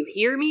 "Do you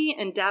hear me?"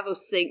 And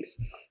Davos thinks,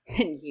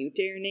 "And you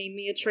dare name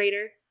me a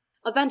traitor?"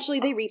 Eventually,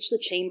 they reach the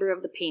chamber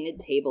of the painted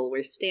table,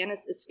 where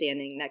Stannis is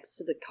standing next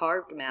to the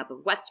carved map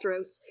of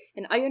Westeros,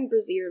 an iron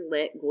brazier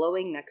lit,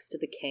 glowing next to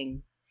the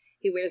king.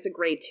 He wears a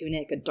gray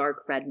tunic, a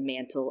dark red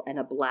mantle, and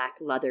a black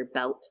leather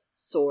belt,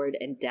 sword,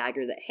 and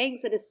dagger that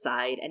hangs at his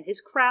side, and his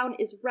crown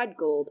is red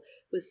gold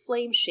with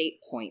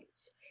flame-shaped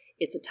points.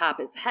 It's atop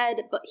his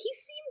head, but he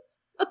seems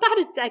about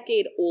a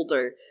decade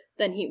older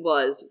than he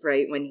was,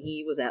 right, when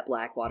he was at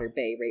Blackwater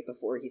Bay, right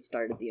before he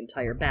started the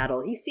entire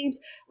battle. He seems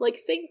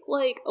think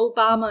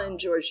Obama and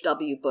George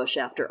W. Bush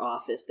after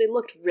office. They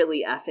looked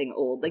really effing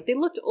old. They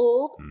looked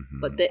old,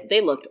 but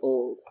they looked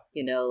old,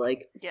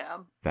 Yeah.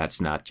 That's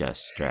not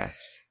just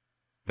stress.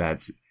 That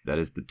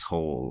is the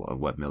toll of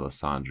what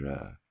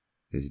Melisandre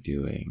is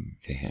doing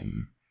to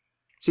him.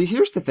 See,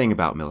 here's the thing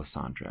about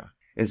Melisandre,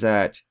 is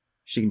that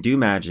she can do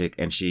magic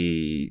and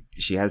she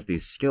has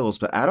these skills,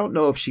 but I don't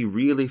know if she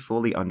really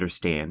fully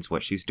understands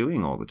what she's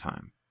doing all the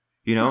time.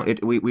 We know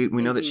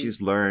that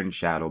she's learned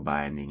shadow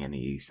binding in the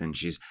East, and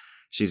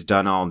she's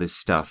done all this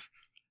stuff.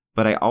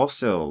 But I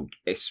also,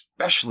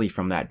 especially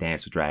from that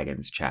Dance with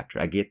Dragons chapter,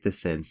 I get the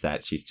sense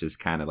that she's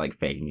just kind of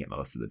faking it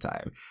most of the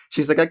time.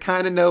 She's like, I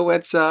kind of know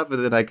what's up,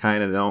 and then I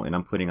kind of don't, and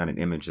I'm putting on an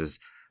image as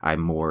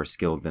I'm more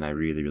skilled than I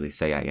really, really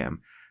say I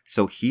am.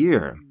 So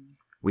here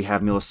we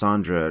have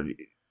Melisandre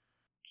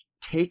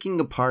taking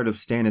a part of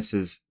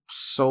Stannis'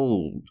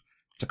 soul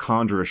to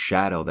conjure a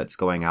shadow that's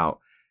going out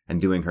and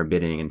doing her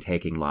bidding and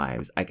taking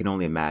lives. I can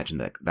only imagine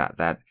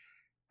that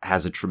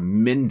has a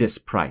tremendous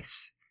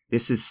price.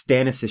 This is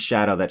Stannis'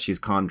 shadow that she's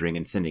conjuring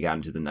and sending out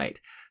into the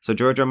night. So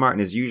George R. Martin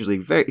is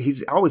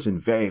he's always been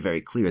very, very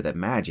clear that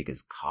magic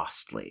is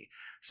costly.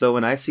 So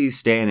when I see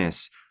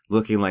Stannis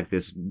looking like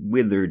this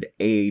withered,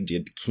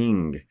 aged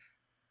king,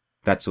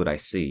 that's what I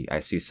see. I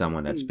see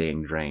someone that's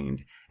being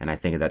drained. And I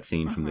think of that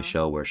scene from the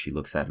show where she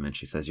looks at him and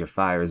she says, "Your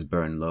fires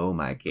burn low,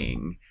 my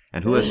king.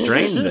 And who has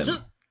drained them?"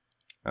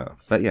 Oh,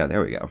 but yeah,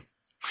 there we go.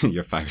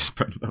 Your fires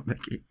burn low, my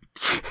king.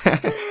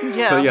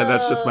 Yeah. But yeah,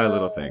 that's just my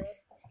little thing.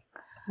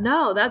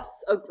 No,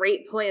 that's a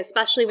great point,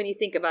 especially when you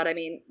think about,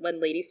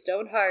 when Lady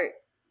Stoneheart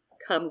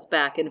comes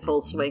back in full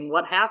swing,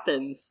 what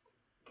happens?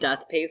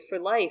 Death pays for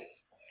life.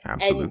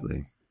 Absolutely.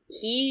 And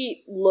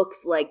he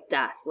looks like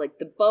death.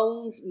 The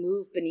bones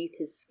move beneath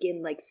his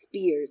skin like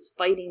spears,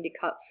 fighting to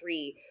cut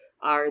free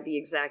are the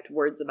exact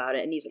words about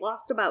it. And he's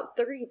lost about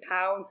 30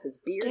 pounds. His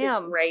beard is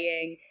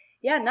graying.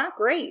 Yeah, not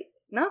great.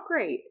 Not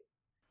great.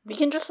 We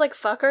can just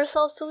fuck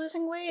ourselves to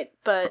losing weight,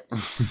 but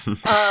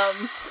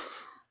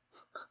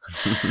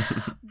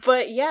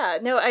but yeah,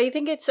 no, I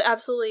think it's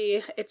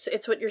absolutely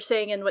it's what you're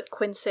saying and what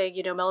Quinn's saying.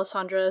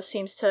 Melisandre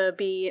seems to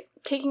be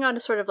taking on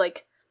a sort of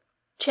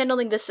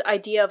channeling this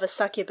idea of a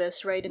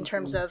succubus, right, in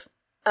terms of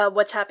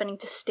what's happening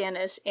to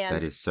Stannis. And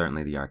that is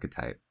certainly the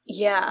archetype.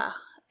 Yeah,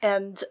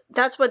 and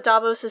that's what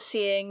Davos is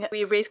seeing.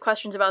 We raise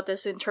questions about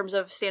this in terms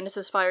of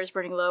Stannis' fires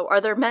burning low.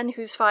 Are there men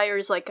whose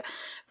fires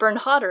burn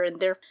hotter,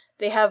 and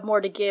they have more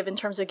to give in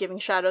terms of giving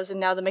shadows, and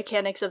now the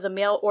mechanics of the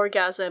male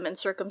orgasm and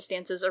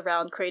circumstances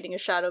around creating a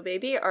shadow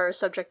baby are a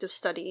subject of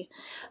study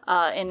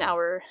in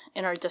our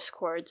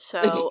Discord.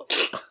 So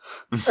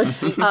a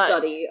deep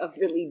study, a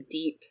really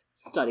deep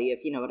study,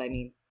 if you know what I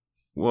mean.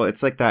 Well,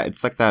 it's like that.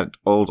 It's like that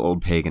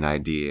old pagan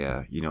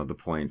idea. You know, the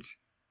point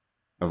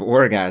of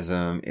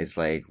orgasm is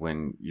like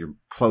when you're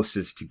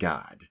closest to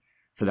God.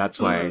 So that's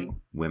why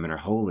women are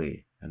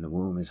holy and the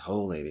womb is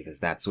holy, because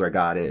that's where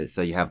God is.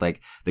 So you have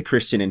like the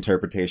Christian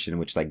interpretation,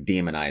 which like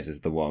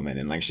demonizes the woman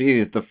and like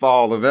she's the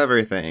fall of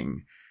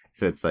everything.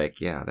 So it's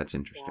like, yeah, that's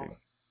interesting.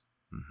 Yes.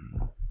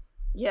 Mm-hmm.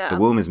 Yeah. The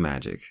womb is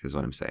magic, is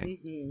what I'm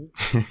saying.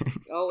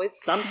 Oh,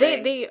 it's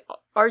something. They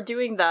are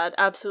doing that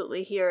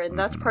absolutely here, and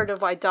that's part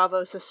of why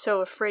Davos is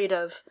so afraid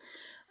of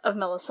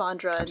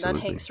Melisandre, and that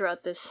hangs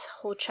throughout this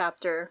whole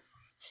chapter.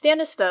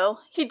 Stannis, though,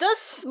 he does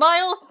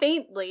smile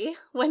faintly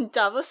when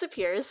Davos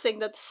appears, saying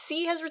that the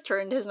sea has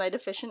returned his night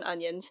of fish and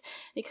onions.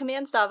 He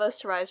commands Davos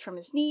to rise from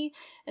his knee,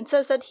 and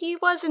says that he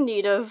was in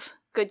need of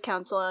good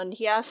counsel, and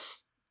he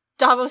asks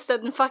Davos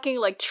then fucking,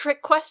 like,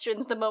 trick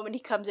questions the moment he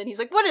comes in. He's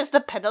like, what is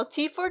the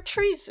penalty for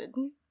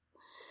treason?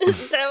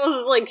 Davos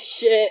is like,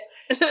 shit.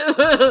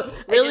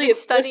 Really,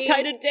 it's this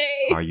kind of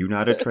day. Are you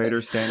not a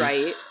traitor, Stannis?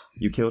 Right.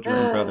 You killed your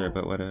own brother,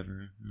 but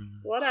whatever.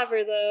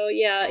 Whatever, though.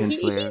 Yeah,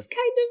 he's kind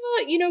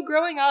of,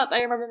 growing up,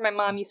 I remember my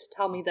mom used to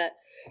tell me that,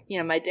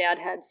 my dad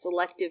had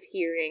selective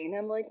hearing, and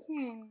I'm like,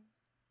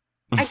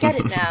 I get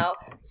it now.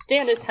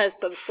 Stannis has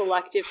some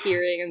selective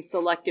hearing and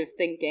selective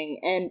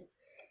thinking, and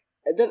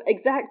the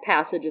exact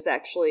passage is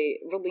actually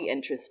really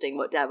interesting,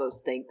 what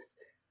Davos thinks.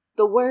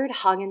 The word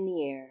hung in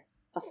the air.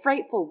 A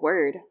frightful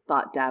word,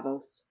 thought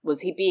Davos. Was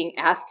he being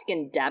asked to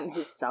condemn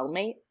his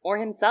cellmate? Or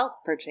himself,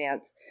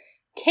 perchance?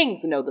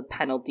 Kings know the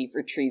penalty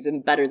for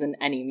treason better than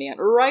any man,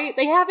 right?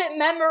 They have it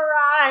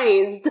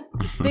memorized!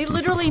 They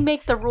literally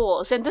make the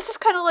rules. And this is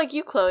kind of like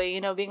you, Chloe,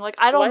 being like,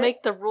 I don't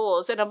make the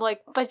rules. And I'm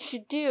like, but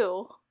you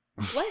do.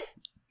 What?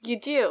 You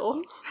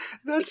do.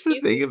 That's the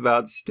thing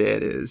about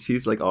Stannis.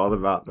 He's like all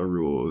about the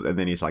rules, and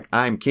then he's like,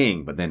 I'm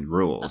king, but then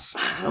rules.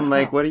 I'm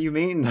like, what do you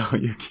mean, though?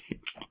 You're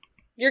king.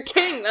 You're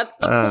king, that's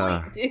the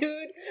point,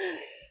 dude.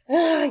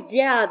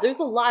 Yeah, there's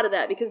a lot of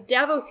that, because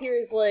Davos here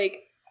is like,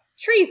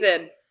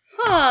 treason.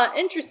 Huh,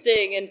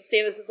 interesting. And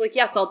Stannis is like,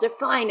 yes, I'll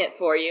define it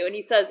for you. And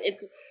he says,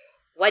 it's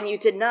when you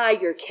deny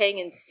your king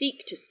and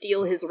seek to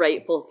steal his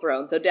rightful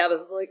throne. So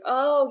Davos is like,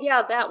 oh,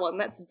 yeah, that one,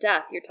 that's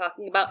death. You're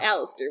talking about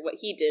Alistair, what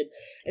he did.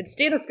 And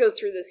Stannis goes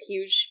through this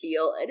huge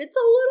spiel, and it's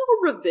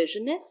a little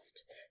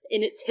revisionist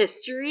in its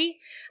history.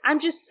 I'm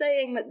just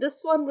saying that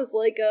this one was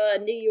like a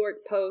New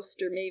York Post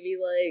or maybe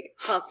like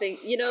Huffing,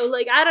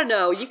 I don't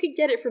know. You could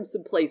get it from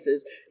some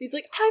places. He's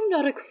like, I'm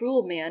not a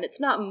cruel man. It's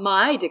not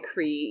my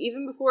decree,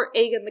 even before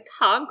Aegon the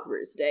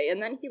Conqueror's day.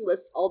 And then he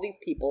lists all these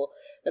people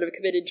that have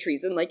committed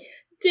treason, like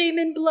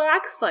Daemon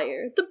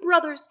Blackfire, the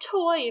brothers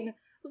Toyne,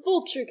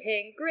 Vulture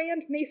King,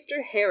 Grand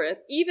Maester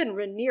Harith, even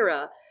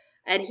Rhaenyra.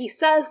 And he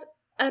says,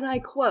 and I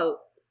quote,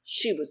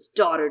 she was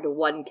daughter to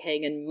one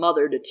king and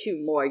mother to two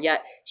more,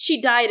 yet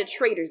she died a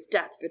traitor's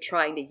death for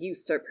trying to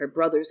usurp her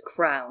brother's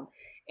crown.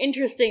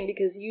 Interesting,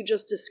 because you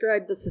just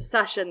described the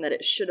secession that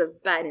it should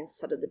have been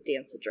instead of the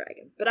Dance of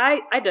Dragons. But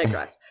I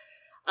digress.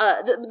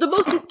 The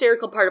most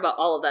hysterical part about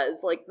all of that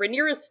is, like,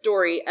 Rhaenyra's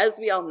story, as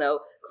we all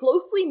know,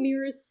 closely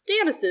mirrors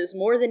Stannis's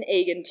more than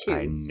Aegon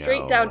too.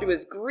 Straight down to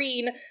his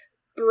green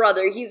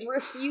brother. He's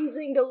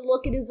refusing to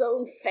look at his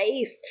own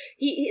face.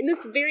 He in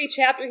this very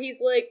chapter, he's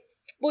like,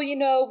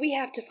 well, we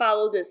have to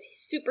follow this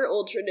super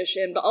old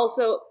tradition, but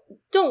also,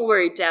 don't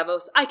worry,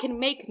 Davos, I can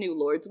make new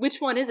lords.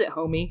 Which one is it,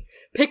 homie?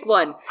 Pick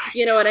one.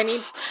 You know what I mean?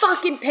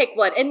 Fucking pick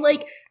one. And,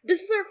 like,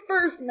 this is our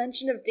first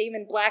mention of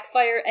Daemon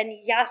Blackfire, and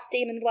yes,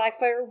 Daemon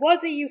Blackfire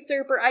was a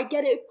usurper, I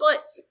get it,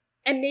 but,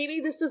 and maybe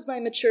this is my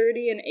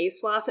maturity and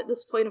ASWAF at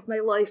this point of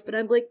my life, but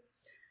I'm like,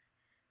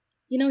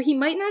 he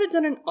might not have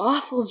done an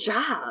awful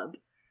job.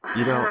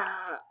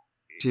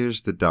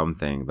 Here's the dumb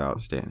thing about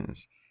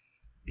Stannis.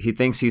 He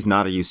thinks he's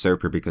not a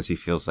usurper because he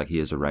feels like he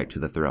has a right to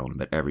the throne,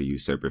 but every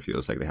usurper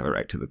feels like they have a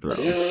right to the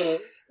throne.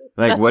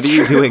 Like, what are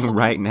you doing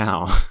right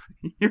now?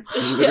 You're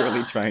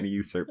literally trying to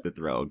usurp the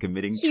throne,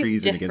 committing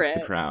treason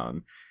against the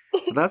crown.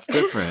 So that's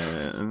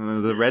different.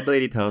 The red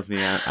lady tells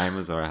me I'm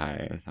Azor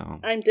Ahai, so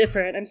I'm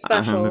different. I'm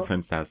special. I'm the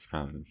princess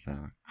from, so.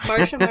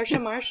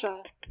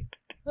 Marsha.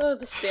 Oh,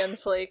 the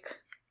Stanflake.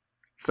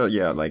 So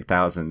yeah, like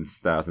thousands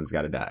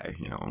gotta die,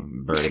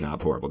 burning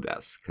up horrible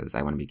deaths, because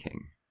I want to be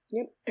king.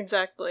 Yep.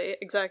 Exactly.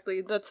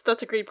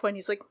 That's a great point.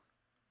 He's like,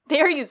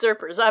 they are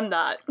usurpers. I'm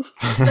not.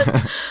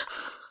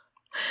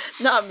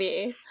 Not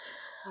me.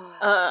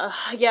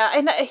 Yeah,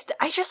 and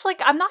I just, like,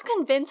 I'm not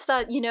convinced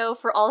that,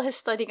 for all his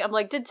studying, I'm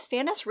like, did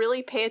Stannis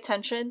really pay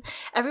attention?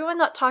 Everyone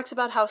that talks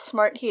about how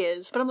smart he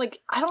is, but I'm like,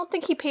 I don't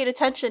think he paid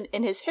attention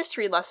in his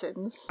history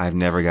lessons. I've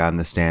never gotten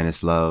the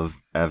Stannis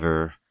love,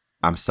 ever.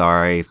 I'm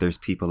sorry if there's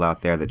people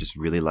out there that just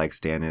really like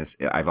Stannis.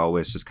 I've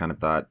always just kind of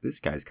thought, this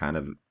guy's kind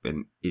of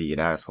an idiot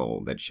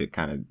asshole that should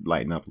kind of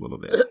lighten up a little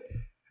bit.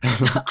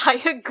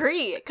 I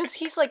agree, because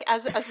he's like,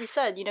 as we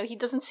said, he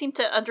doesn't seem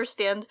to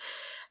understand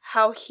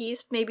how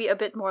he's maybe a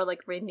bit more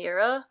like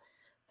Rhaenyra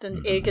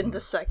than Aegon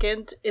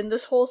II in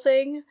this whole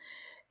thing.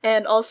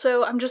 And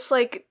also, I'm just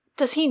like,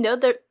 does he know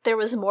that there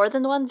was more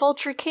than one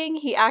Vulture King?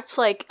 He acts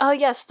like, oh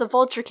yes, the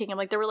Vulture King. I'm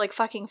like, there were like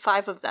fucking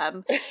 5 of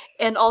them.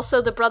 And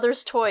also the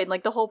Brothers Toy. And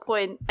like the whole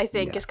point, I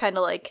think, is kind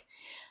of like,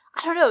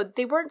 I don't know,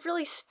 they weren't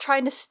really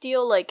trying to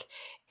steal like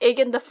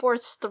Aegon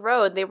IV's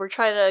throne. They were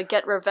trying to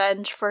get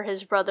revenge for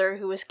his brother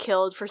who was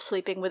killed for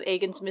sleeping with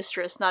Aegon's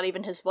mistress, not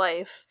even his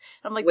wife.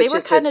 I'm like, they were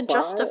kind of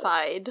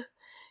justified.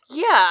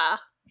 Yeah.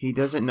 He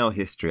doesn't know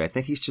history. I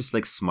think he's just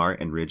like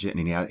smart and rigid,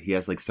 and he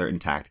has like certain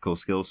tactical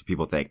skills. So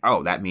people think,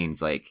 oh, that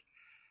means like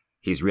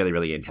he's really,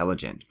 really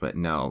intelligent. But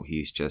no,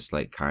 he's just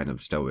like kind of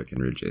stoic and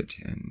rigid,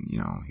 and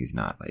he's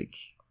not like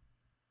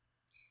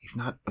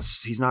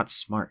he's not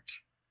smart.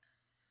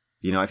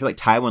 I feel like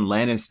Tywin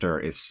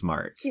Lannister is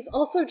smart. He's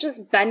also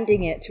just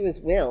bending it to his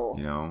will.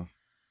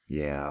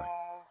 Yeah.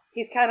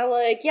 He's kind of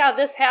like, yeah,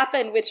 this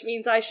happened, which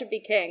means I should be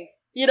king.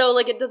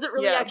 Like, it doesn't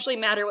really actually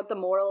matter what the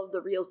moral of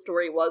the real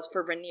story was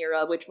for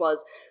Rhaenyra, which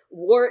was,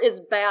 war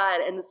is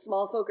bad, and the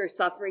small folk are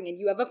suffering, and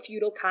you have a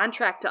feudal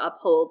contract to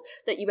uphold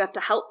that you have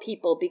to help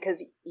people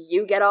because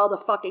you get all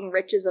the fucking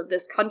riches of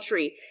this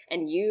country,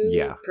 and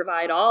you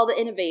provide all the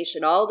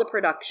innovation, all the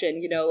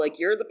production, like,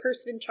 you're the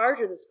person in charge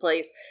of this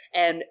place,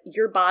 and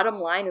your bottom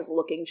line is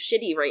looking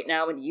shitty right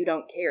now, and you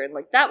don't care. And,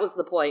 like, that was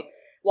the point.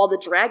 While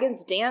the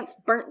Dragon's Dance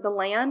burnt the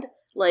land,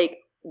 like,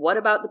 what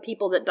about the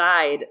people that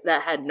died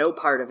that had no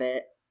part of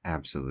it?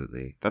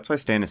 Absolutely. That's why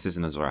Stannis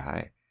isn't Azor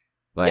Ahai.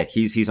 Like,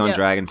 he's on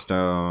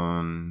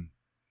Dragonstone,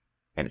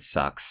 and it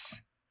sucks.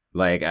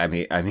 Like, I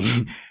mean,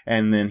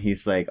 and then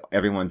he's like,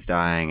 everyone's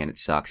dying, and it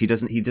sucks. He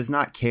does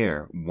not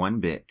care one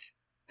bit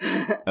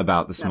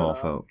about the small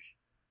folk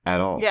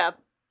at all. Yeah,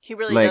 he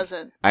really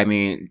doesn't. I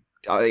mean,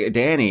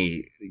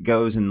 Dany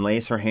goes and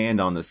lays her hand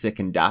on the sick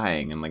and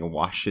dying and like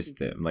washes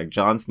them. Like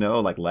Jon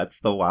Snow like lets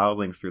the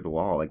wildlings through the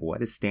wall. Like,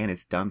 what has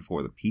Stannis done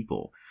for the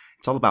people?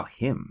 It's all about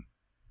him.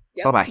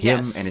 It's all about him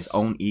and his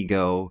own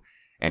ego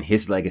and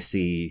his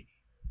legacy.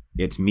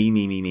 It's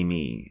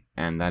me,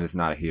 and that is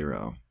not a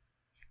hero.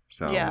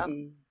 So yeah,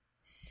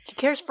 he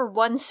cares for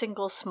one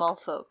single small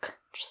folk,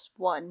 just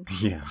one.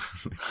 Yeah.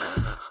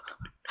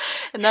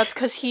 And that's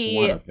because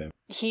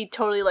he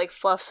totally like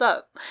fluffs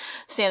up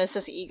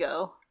Stannis'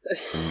 ego.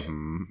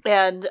 Mm-hmm.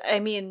 And I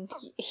mean,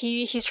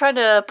 he's trying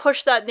to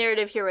push that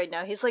narrative here right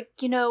now. He's like,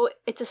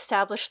 it's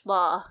established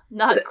law,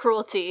 not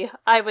cruelty.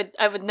 I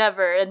would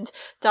never. And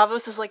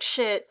Davos is like,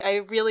 shit, I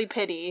really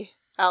pity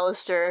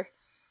Alistair,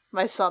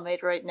 my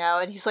cellmate right now.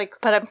 And he's like,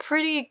 but I'm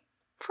pretty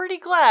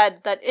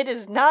glad that it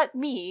is not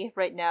me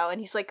right now.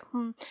 And he's like,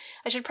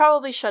 I should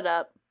probably shut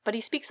up. But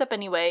he speaks up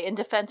anyway in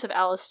defense of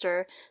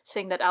Alistair,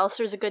 saying that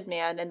Alistair's a good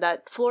man and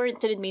that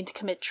Florent didn't mean to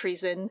commit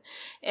treason.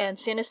 And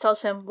Stannis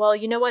tells him, well,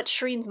 you know what?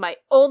 Shireen's my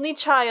only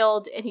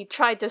child, and he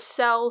tried to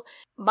sell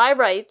my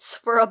rights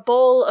for a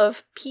bowl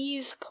of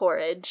peas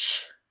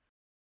porridge.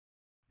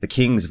 The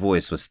king's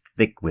voice was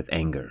thick with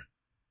anger.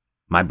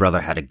 My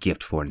brother had a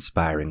gift for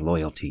inspiring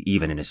loyalty,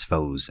 even in his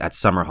foes. At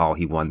Summerhall,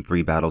 he won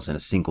 3 battles in a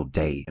single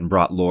day, and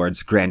brought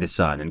Lords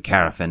Grandison and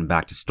Carafen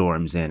back to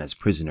Storm's Inn as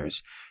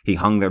prisoners. He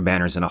hung their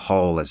banners in a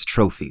hall as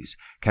trophies.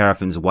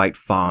 Carafen's white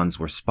fawns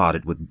were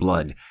spotted with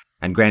blood,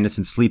 and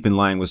Grandison's sleeping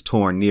lion was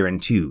torn near in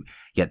two.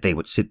 Yet they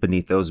would sit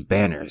beneath those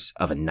banners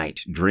of a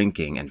night,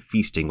 drinking and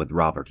feasting with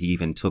Robert. He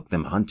even took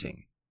them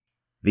hunting.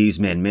 These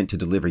men meant to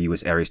deliver you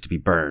as Aerys to be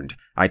burned.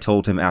 I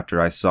told him after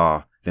I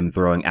saw them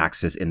throwing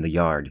axes in the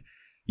yard.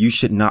 You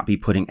should not be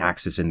putting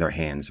axes in their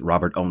hands.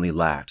 Robert only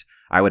laughed.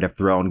 I would have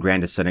thrown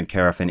Grandison and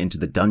Carafen into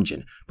the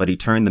dungeon, but he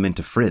turned them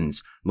into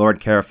friends. Lord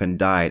Carafen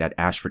died at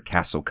Ashford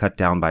Castle, cut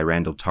down by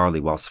Randall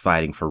Tarley whilst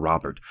fighting for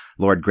Robert.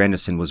 Lord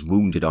Grandison was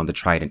wounded on the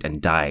trident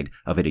and died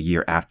of it a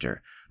year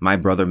after. My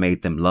brother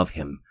made them love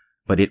him,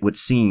 but it would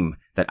seem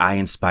that I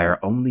inspire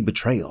only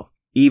betrayal,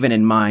 even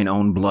in mine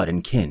own blood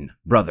and kin,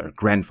 brother,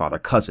 grandfather,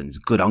 cousins,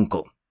 good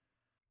uncle.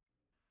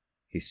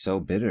 He's so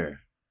bitter.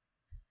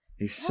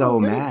 He's so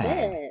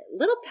mad.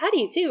 Little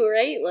petty too,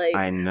 right? Like,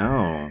 I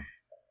know.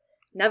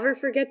 Never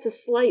forget to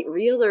slight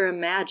real or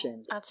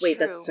imagined. Wait,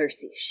 true. That's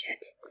Cersei.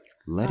 Shit.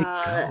 Let it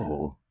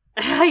go.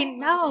 I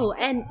know,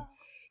 and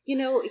he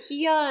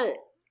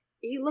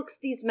looks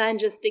at these men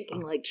just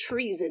thinking like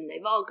treason.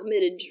 They've all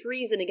committed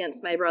treason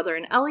against my brother.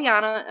 And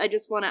Eliana, I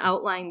just want to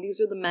outline, these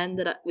are the men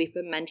that we've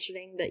been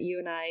mentioning that you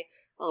and I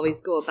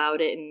always go about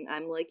it, and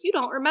I'm like, you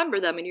don't remember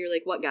them, and you're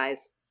like, what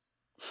guys?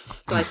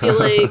 So I feel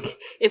like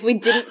if we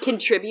didn't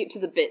contribute to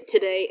the bit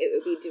today, it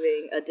would be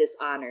doing a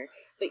dishonor.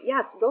 But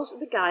yes, those are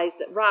the guys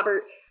that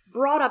Robert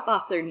brought up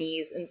off their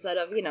knees instead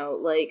of,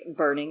 like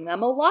burning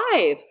them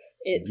alive.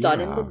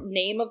 Done in the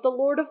name of the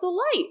Lord of the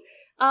Light.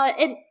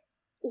 And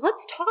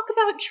let's talk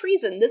about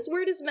treason. This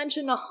word is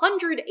mentioned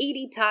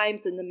 180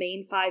 times in the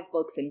main 5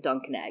 books in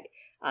Dunk and Egg.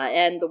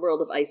 And the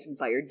World of Ice and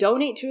Fire.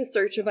 Donate to a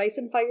Search of Ice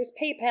and Fire's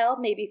PayPal.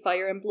 Maybe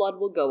Fire and Blood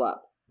will go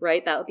up.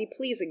 Right? That would be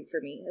pleasing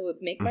for me. It would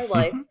make my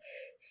life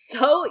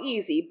so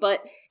easy.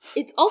 But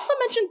it's also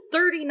mentioned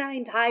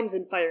 39 times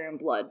in Fire and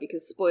Blood,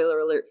 because, spoiler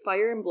alert,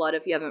 Fire and Blood,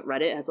 if you haven't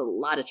read it, has a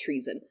lot of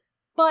treason.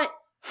 But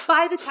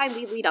by the time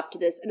we lead up to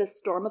this, in A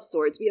Storm of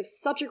Swords, we have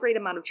such a great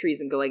amount of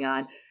treason going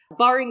on.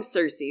 Barring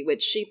Cersei,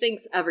 which she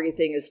thinks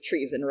everything is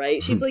treason,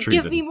 right? She's like,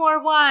 Treason. give me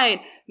more wine.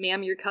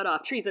 Ma'am, you're cut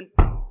off. Treason.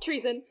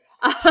 Treason.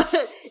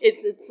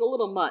 It's a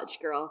little much,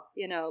 girl,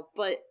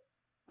 but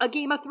a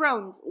Game of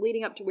Thrones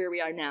leading up to where we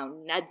are now.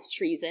 Ned's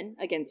treason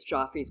against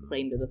Joffrey's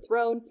claim to the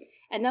throne.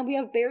 And then we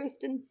have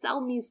Barristan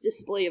Selmy's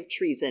display of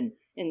treason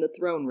in the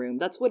throne room.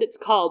 That's what it's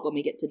called when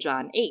we get to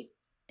Jon 8.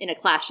 In A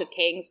Clash of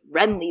Kings,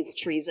 Renly's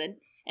treason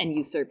and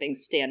usurping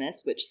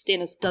Stannis, which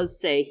Stannis does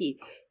say he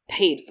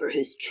paid for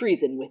his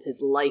treason with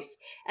his life.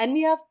 And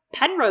we have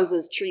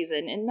Penrose's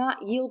treason in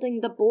not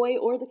yielding the boy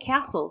or the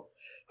castle.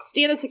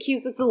 Stannis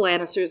accuses the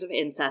Lannisters of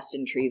incest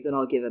and treason,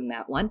 I'll give him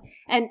that one.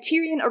 And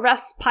Tyrion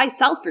arrests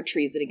Pycelle for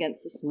treason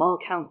against the small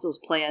council's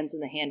plans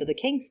and the Hand of the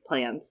King's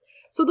plans.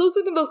 So those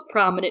are the most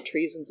prominent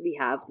treasons we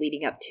have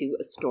leading up to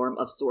A Storm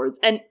of Swords.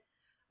 And,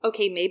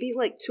 okay, maybe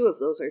like 2 of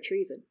those are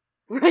treason,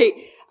 right?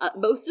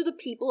 Most of the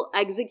people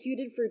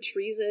executed for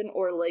treason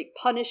or like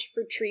punished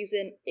for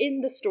treason in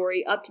the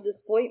story up to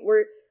this point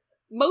were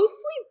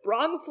mostly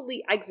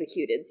wrongfully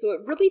executed. So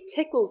it really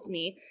tickles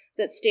me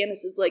that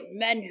Stannis is like,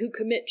 men who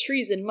commit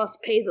treason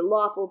must pay the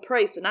lawful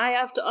price, and I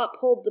have to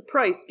uphold the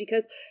price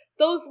because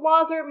those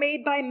laws are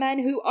made by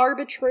men who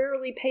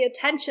arbitrarily pay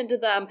attention to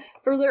them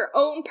for their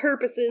own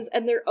purposes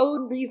and their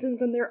own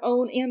reasons and their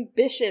own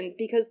ambitions,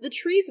 because the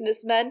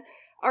treasonous men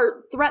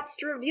are threats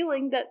to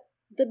revealing that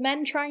the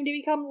men trying to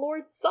become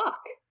lords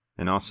suck.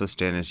 And also,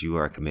 Stannis, you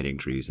are committing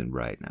treason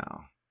right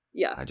now.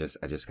 Yeah. I just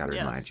gotta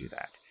remind you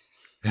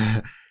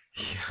that.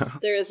 Yeah.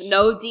 There is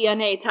no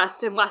DNA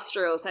test in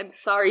Westeros. I'm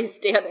sorry,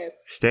 Stannis.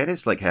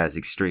 Stannis has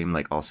extreme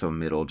also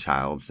middle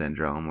child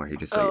syndrome where he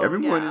just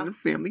everyone in the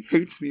family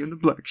hates me and the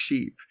black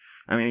sheep.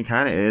 I mean, he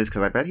kind of is,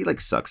 because I bet he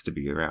sucks to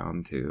be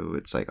around too.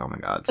 It's like, oh my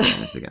god,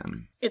 Stannis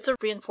again. It's a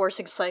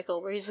reinforcing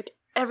cycle where he's like,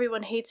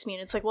 everyone hates me,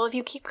 and it's like, well, if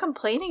you keep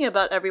complaining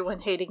about everyone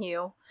hating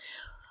you,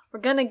 we're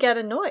gonna get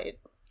annoyed.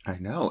 I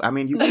know. I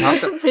mean, you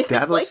chopped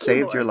Davos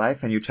saved your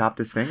life and you chopped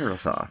his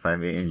fingers off. I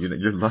mean,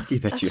 you're lucky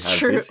that you have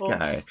this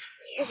guy.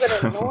 He's an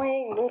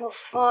annoying little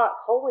fuck.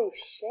 Holy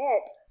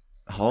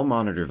shit. Hall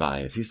monitor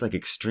vibes. He's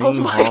extreme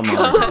hall monitor.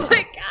 Oh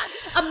my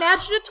god.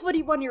 Imagine a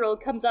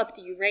 21-year-old comes up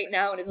to you right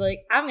now and is like,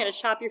 I'm going to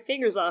chop your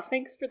fingers off.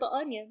 Thanks for the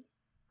onions.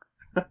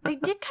 They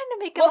did kind of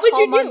make him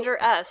hall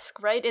monitor-esque,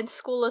 right? In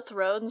School of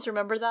Thrones,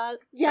 remember that?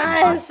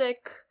 Yes!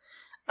 Classic.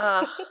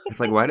 It's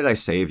why did I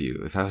save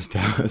you? If I was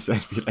Davos,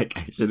 I'd be I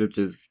should have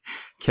just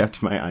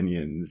kept my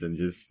onions and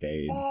just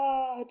stayed.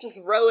 Oh, just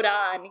rode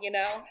on,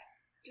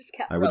 Just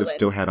kept I would have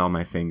still had all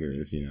my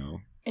fingers,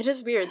 It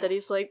is weird that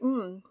he's like,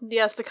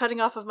 yes, the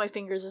cutting off of my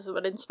fingers is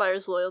what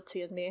inspires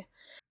loyalty in me.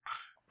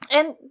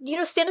 And,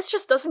 Stannis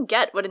just doesn't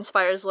get what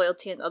inspires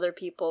loyalty in other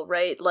people,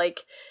 right?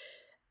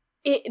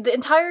 The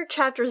entire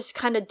chapter is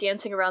kind of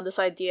dancing around this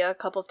idea a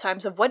couple of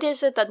times of what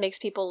is it that makes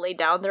people lay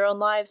down their own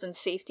lives and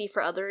safety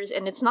for others,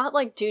 and it's not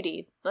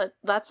duty.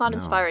 That's not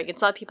inspiring.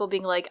 It's not people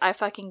being like, I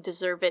fucking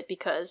deserve it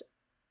because...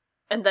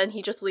 And then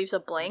he just leaves a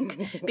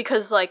blank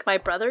because, my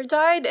brother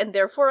died and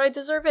therefore I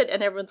deserve it.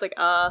 And everyone's like,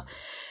 And,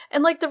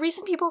 the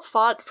reason people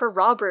fought for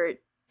Robert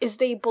is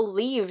they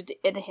believed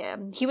in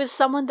him. He was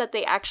someone that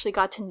they actually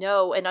got to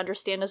know and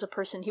understand as a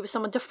person. He was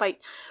someone to fight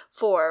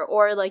for.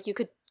 Or, you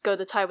could go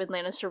the Tywin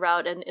Lannister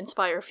route and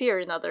inspire fear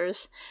in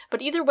others.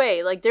 But either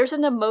way, there's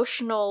an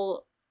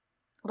emotional,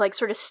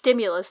 sort of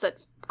stimulus that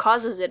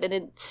causes it.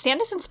 And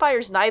Stannis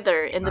inspires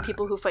neither in the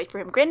people who fight for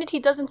him. Granted, he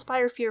does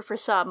inspire fear for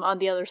some on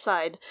the other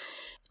side.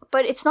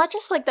 But it's not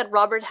just that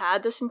Robert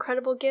had this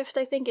incredible gift,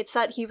 I think. It's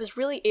that he was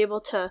really able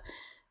to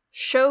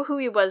show who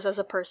he was as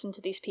a person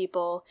to these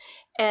people,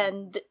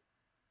 and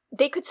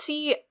they could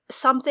see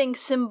something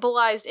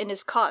symbolized in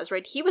his cause,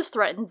 right? He was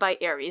threatened by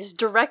Aerys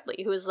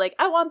directly, who was like,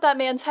 I want that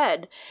man's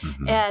head.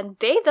 Mm-hmm. And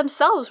they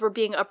themselves were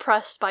being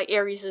oppressed by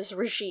Aerys'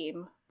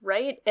 regime,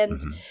 right?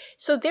 And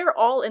so they're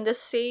all in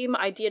this same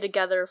idea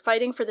together,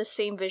 fighting for the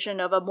same vision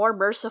of a more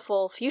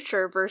merciful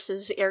future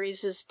versus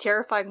Aerys'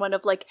 terrifying one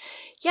of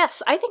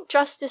yes, I think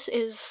justice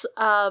is,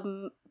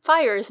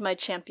 fire is my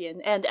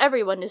champion, and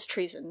everyone is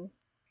treason.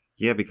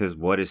 Yeah, because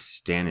what is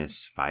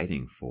Stannis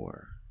fighting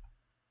for?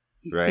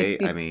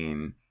 Right? I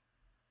mean,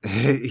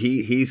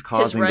 he's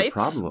causing the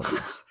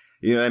problems.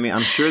 You know what I mean?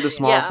 I'm sure the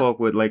small folk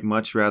would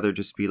much rather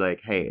just be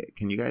hey,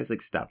 can you guys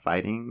stop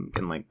fighting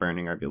and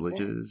burning our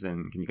villages,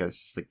 and can you guys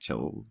just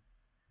chill?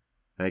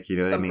 You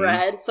know what I mean? Some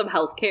bread, some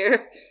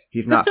healthcare.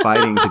 He's not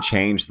fighting to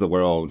change the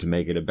world to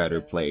make it a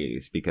better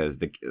place because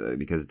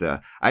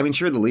I mean,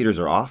 sure, the leaders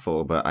are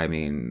awful, but I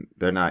mean,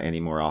 they're not any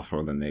more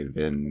awful than they've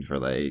been for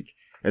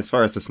as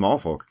far as the small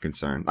folk are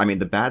concerned. I mean,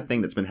 the bad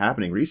thing that's been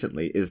happening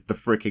recently is the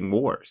freaking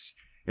wars.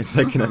 It's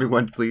can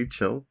everyone please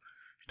chill?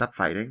 Stop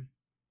fighting.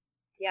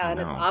 Yeah, and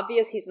it's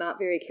obvious he's not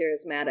very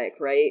charismatic,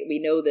 right? We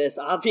know this.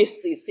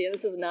 Obviously,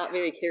 Stannis is not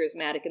very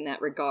charismatic in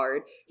that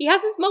regard. He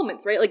has his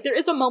moments, right? There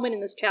is a moment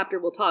in this chapter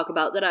we'll talk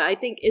about that I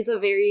think is a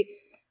very,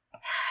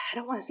 I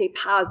don't want to say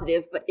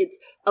positive, but it's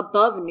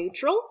above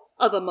neutral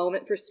of a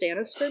moment for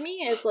Stannis for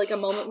me. It's like a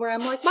moment where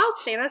I'm like, wow,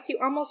 Stannis, you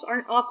almost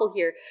aren't awful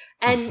here.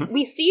 And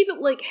we see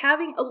that, like,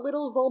 having a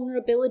little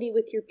vulnerability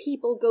with your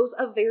people goes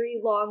a very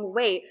long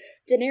way.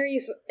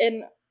 Daenerys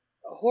and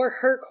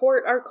her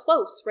court are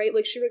close, right?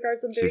 Like, she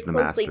regards them very She's the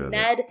closely. master of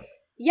Ned... it.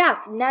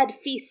 Yes, Ned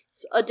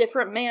feasts a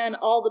different man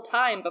all the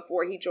time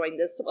before he joined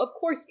this, so of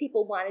course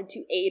people wanted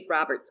to aid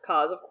Robert's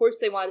cause. Of course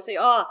they wanted to say,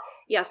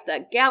 yes,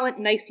 that gallant,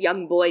 nice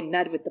young boy,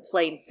 Ned with the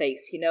plain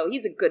face,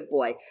 he's a good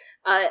boy.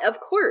 Of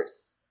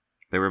course.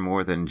 They were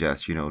more than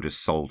just,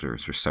 just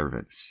soldiers or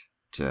servants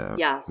to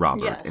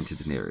Robert and to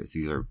Daenerys.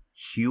 These are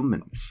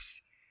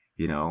humans,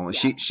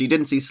 Yes. She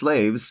didn't see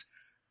slaves.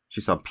 She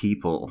saw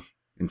people,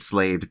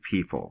 enslaved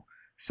people.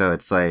 So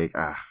it's like,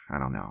 I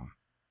don't know.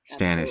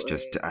 Stannis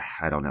just,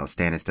 I don't know.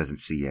 Stannis doesn't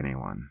see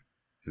anyone.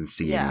 Doesn't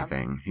see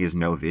anything. He has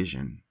no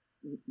vision.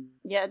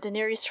 Yeah,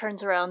 Daenerys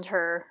turns around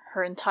her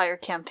entire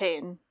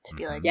campaign to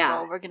be like,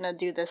 well, we're going to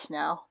do this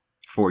now.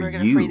 We're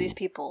going to free these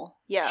people.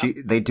 Yeah.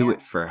 They do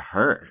it for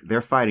her.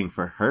 They're fighting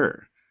for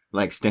her.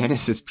 Like,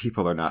 Stannis'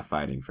 people are not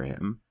fighting for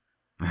him.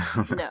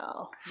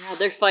 No. Yeah,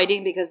 they're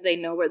fighting because they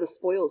know where the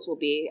spoils will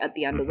be at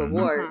the end of the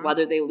war,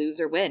 whether they lose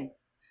or win.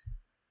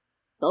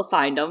 They'll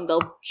find them.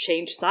 They'll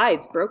change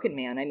sides. Broken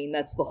Man. I mean,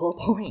 that's the whole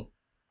point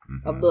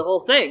of the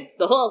whole thing.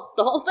 The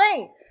whole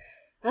thing.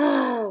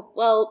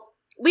 Well,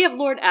 we have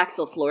Lord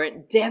Axel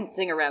Florent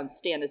dancing around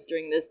Stannis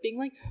during this, being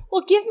like,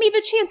 well, give me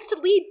the chance to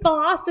lead,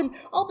 boss, and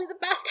I'll be the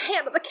best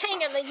hand of the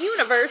king in the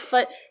universe.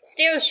 But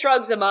Stannis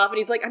shrugs him off, and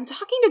he's like, I'm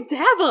talking to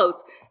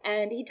Davos.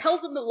 And he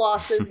tells him the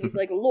losses, and he's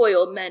like,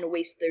 loyal men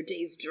waste their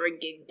days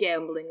drinking,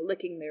 gambling,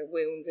 licking their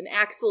wounds. And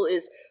Axel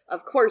is,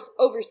 of course,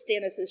 over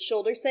Stannis'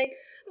 shoulder, saying,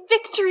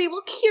 victory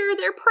will cure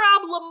their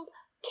problem,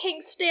 King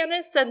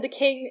Stannis. And the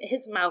king,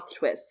 his mouth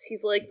twists.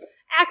 He's like,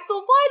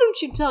 Axel, why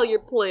don't you tell your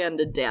plan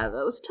to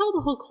Davos? Tell the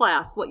whole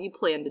class what you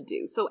plan to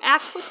do. So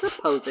Axel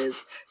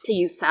proposes to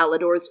use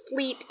Salador's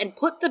fleet and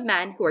put the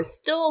men who are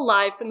still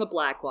alive from the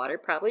Blackwater,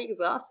 probably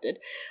exhausted,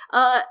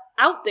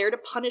 out there to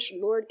punish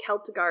Lord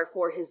Celtigar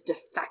for his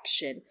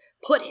defection,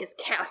 put his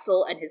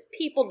castle and his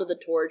people to the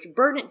torch,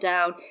 burn it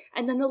down,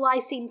 and then the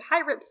Lysine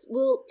pirates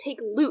will take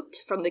loot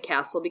from the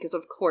castle because,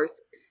 of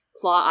course,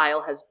 Claw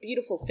Isle has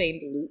beautiful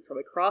famed loot from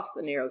across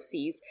the narrow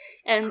seas,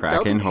 and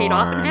they'll be paid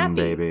off and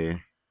happy.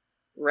 Baby.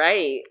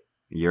 Right.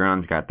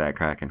 Euron's got that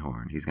Kraken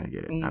horn. He's gonna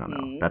get it. I don't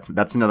know.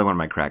 That's another one of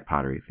my crack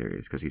pottery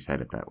theories because he's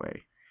headed that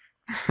way.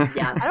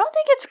 Yes. I don't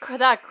think it's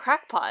that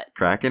crackpot.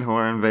 Kraken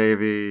horn,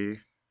 baby.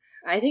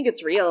 I think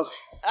it's real.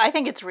 I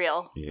think it's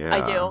real. Yeah,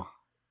 I do.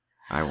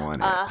 I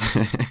want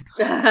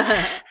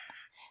it.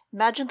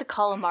 Imagine the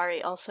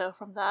calamari also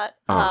from that.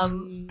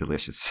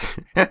 Delicious.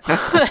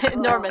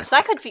 Enormous.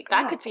 That could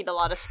feed a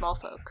lot of small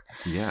folk.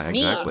 Yeah,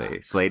 exactly.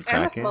 Me. Slade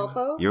Kraken. I'm a small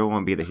folk. You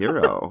won't be the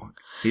hero.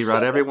 He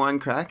brought everyone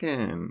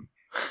Kraken.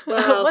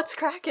 Well, what's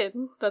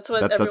Kraken? That's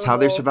how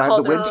they survive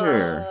the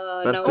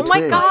winter. That's the oh my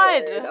twist.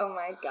 god! Oh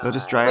my god! They'll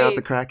just dry out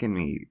the Kraken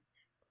meat.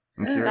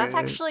 That's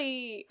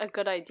actually a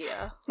good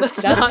idea.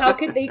 That's how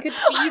they could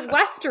feed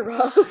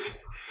Westeros.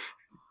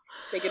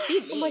 They could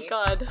feed me. Oh my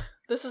god.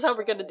 This is how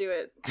we're gonna do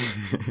it.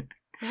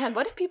 Man,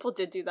 what if people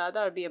did do that?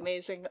 That would be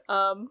amazing.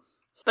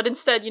 But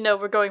instead,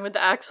 we're going with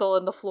the Axel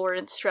and the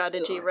Florent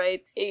strategy,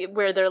 right?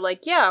 Where they're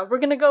like, yeah, we're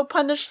gonna go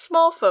punish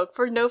small folk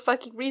for no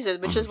fucking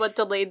reason, which is what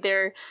delayed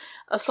their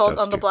assault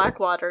on the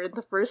Blackwater in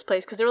the first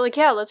place. Because they were like,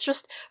 yeah, let's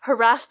just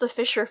harass the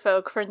fisher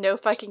folk for no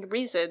fucking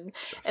reason.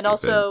 And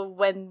also,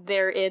 when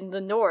they're in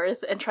the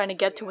north and trying to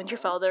get to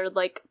Winterfell, they're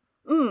like,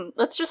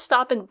 let's just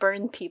stop and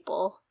burn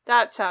people.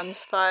 That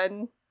sounds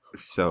fun.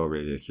 So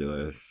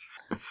ridiculous.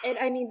 And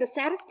I mean, the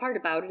saddest part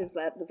about it is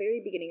that at the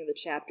very beginning of the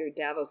chapter,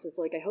 Davos is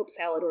like, I hope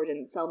Salador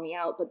didn't sell me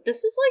out, but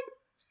this is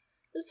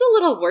a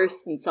little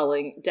worse than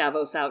selling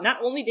Davos out.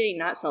 Not only did he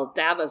not sell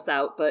Davos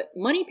out, but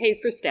money pays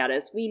for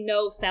status. We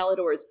know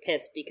Salador is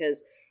pissed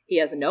because he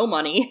has no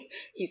money.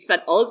 He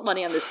spent all his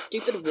money on this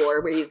stupid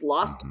war where he's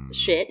lost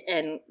shit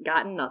and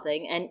gotten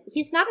nothing. And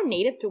he's not a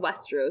native to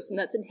Westeros, and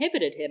that's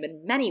inhibited him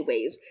in many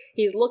ways.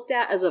 He's looked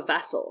at as a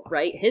vessel,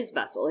 right? His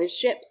vessel, his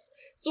ships.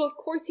 So of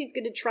course he's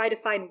going to try to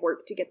find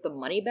work to get the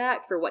money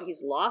back for what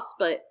he's lost.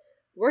 But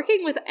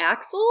working with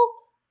Axel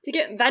to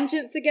get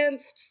vengeance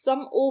against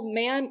some old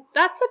man,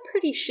 that's a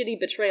pretty shitty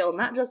betrayal.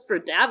 Not just for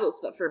Davos,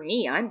 but for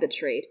me. I'm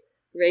betrayed,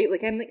 right?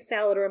 Like, I'm like,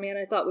 Salador, man,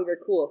 I thought we were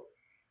cool.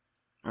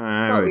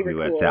 I always knew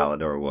what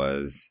Salador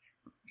was.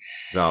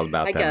 It's all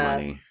about that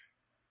money.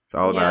 It's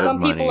all about his money.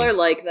 Some people are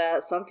like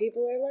that. Some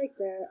people are like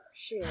that.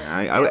 Shit.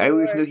 I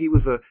always knew he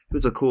was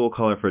a cool,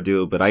 colorful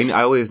dude, but I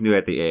always knew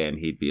at the end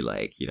he'd be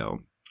like,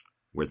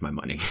 where's my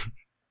money?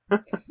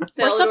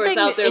 Salador's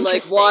out there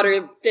like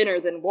water thinner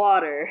than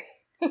water.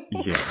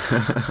 Yeah.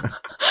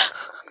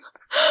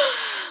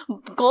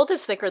 Gold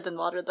is thicker than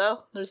water,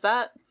 though. There's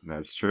that.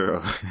 That's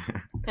true.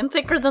 And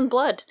thicker than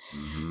blood.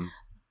 Mm-hmm.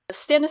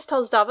 Stannis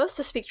tells Davos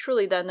to speak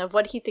truly then of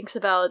what he thinks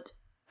about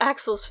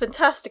Axel's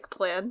fantastic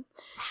plan,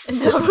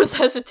 and Davos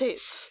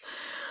hesitates,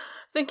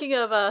 thinking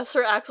of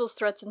Sir Axel's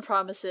threats and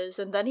promises,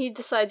 and then he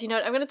decides, I'm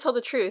going to tell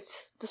the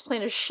truth. This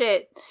plan is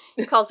shit.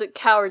 He calls it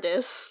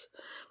cowardice.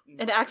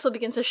 And Axel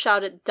begins to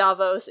shout at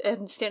Davos,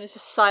 and Stannis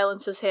just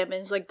silences him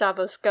and is like,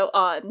 Davos, go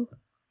on.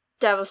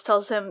 Davos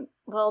tells him,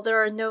 well,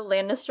 there are no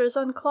Lannisters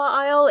on Claw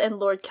Isle, and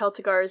Lord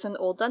Celtigar is an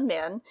old done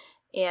man,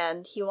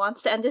 and he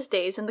wants to end his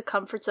days in the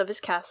comforts of his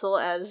castle,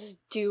 as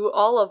do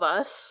all of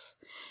us.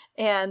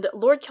 And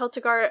Lord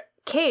Celtigar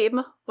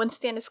came when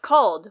Stannis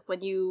called,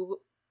 when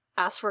you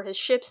asked for his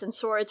ships and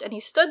swords, and he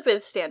stood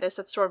with Stannis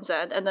at Storm's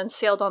End, and then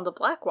sailed on the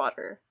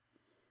Blackwater.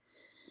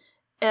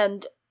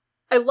 And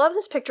I love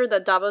this picture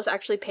that Davos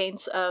actually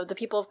paints of the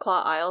people of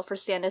Claw Isle for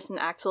Stannis and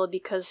Axel,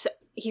 because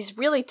he's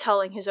really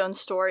telling his own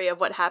story of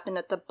what happened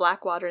at the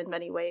Blackwater in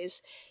many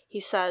ways. He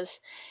says,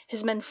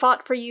 his men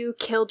fought for you,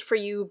 killed for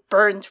you,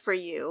 burned for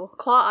you.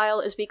 Claw Isle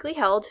is weakly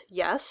held,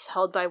 yes,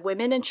 held by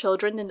women and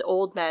children and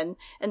old men.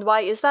 And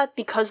why is that?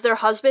 Because their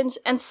husbands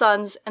and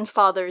sons and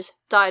fathers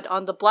died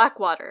on the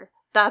Blackwater.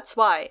 That's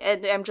why.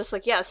 And I'm just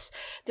like, yes,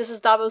 this is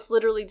Davos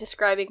literally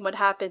describing what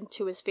happened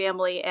to his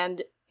family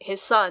and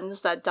his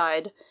sons that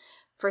died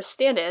for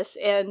Stannis.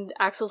 And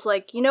Axel's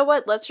like, you know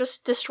what? Let's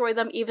just destroy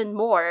them even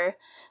more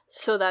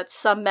so that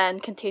some men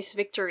can taste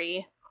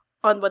victory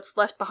on what's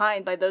left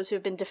behind by those who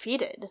have been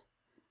defeated.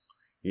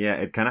 Yeah,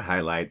 it kind of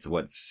highlights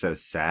what's so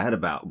sad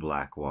about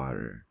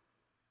Blackwater.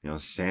 You know,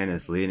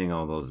 Stannis leading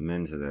all those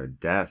men to their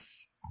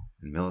deaths.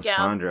 And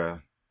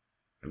Melisandre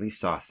at least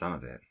saw some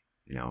of it.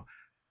 You know,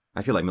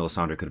 I feel like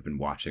Melisandre could have been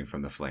watching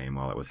from the flame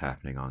while it was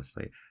happening,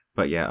 honestly.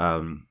 But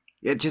yeah,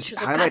 it just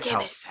highlights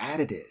how sad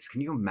it is.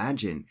 Can you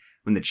imagine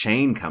when the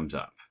chain comes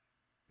up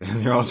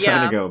and they're all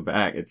trying to go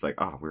back? It's like,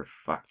 oh, we're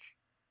fucked.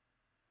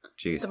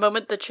 Jesus. The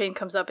moment the chain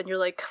comes up and you're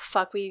like,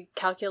 fuck, we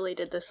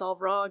calculated this all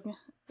wrong.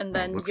 And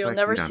then you'll like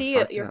never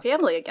see your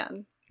family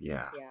again.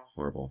 Yeah,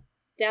 horrible.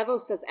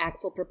 Davos says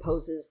Axel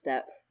proposes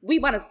that we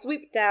want to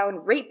sweep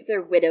down, rape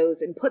their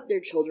widows, and put their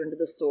children to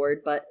the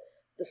sword, but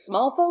the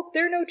small folk,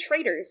 they're no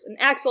traitors. And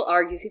Axel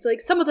argues, he's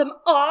like, some of them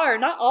are,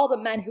 not all the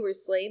men who were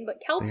slain,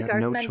 but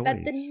Celtigar's men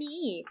bent the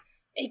knee.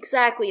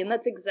 Exactly, and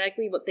that's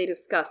exactly what they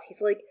discuss.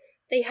 He's like,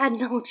 they had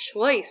no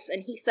choice.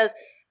 And he says,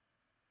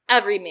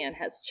 every man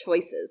has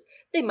choices.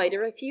 They might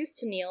have refused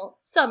to kneel.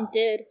 Some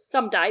did.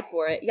 Some died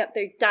for it. Yet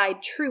there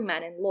died true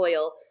men and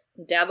loyal.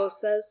 And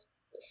Davos says,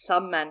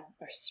 some men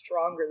are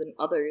stronger than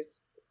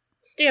others.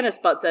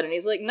 Stannis butts in and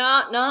he's like,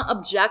 nah,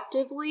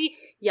 objectively,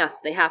 yes,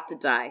 they have to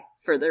die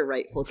for their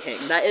rightful king.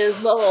 That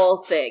is the whole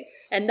thing.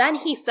 And then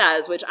he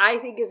says, which I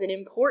think is an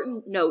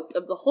important note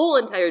of the whole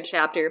entire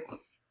chapter,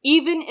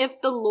 even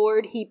if the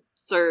lord he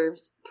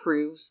serves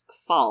proves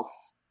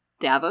false.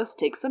 Davos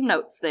takes some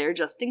notes there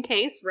just in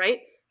case, right?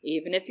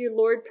 Even if your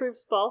lord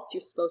proves false, you're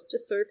supposed to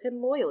serve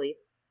him loyally.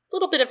 A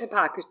little bit of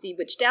hypocrisy,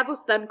 which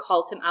Davos then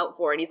calls him out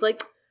for, and he's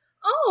like,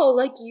 oh,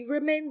 like you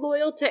remained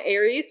loyal to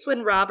Aerys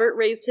when Robert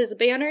raised his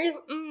banners?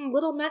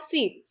 Little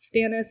messy.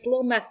 Stannis,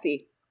 little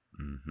messy.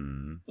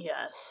 Mm-hmm.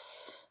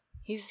 Yes.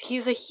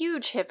 He's a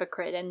huge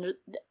hypocrite, and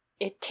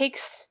it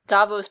takes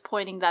Davos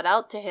pointing that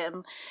out to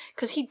him,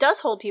 because he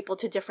does hold people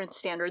to different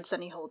standards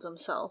than he holds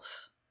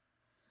himself.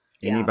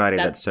 Anybody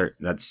that's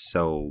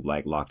so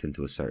like locked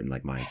into a certain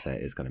like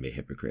mindset is going to be a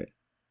hypocrite,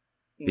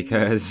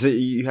 because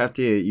you have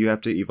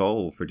to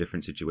evolve for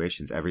different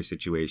situations. Every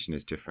situation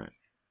is different,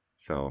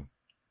 so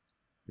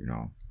you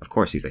know. Of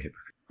course, he's a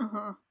hypocrite.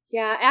 Mm-hmm.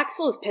 Yeah,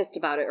 Axel is pissed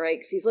about it, right?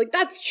 Because he's like,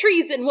 "That's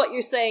treason! What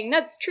you're saying?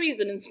 That's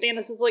treason!" And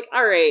Stannis is like,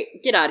 "All right,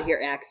 get out of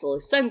here, Axel." He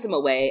sends him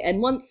away,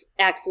 and once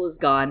Axel is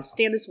gone,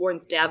 Stannis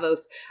warns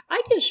Davos,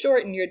 "I can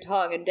shorten your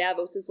tongue." And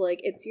Davos is like,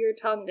 "It's your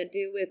tongue to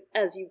do with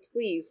as you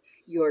please,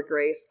 Your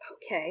Grace."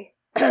 Okay.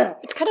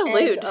 It's kind of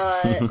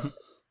lewd.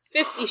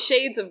 50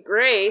 Shades of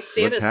Grey,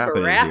 Stannis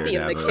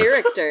Baratheon, the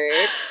character.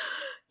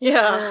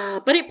 Yeah.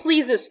 But it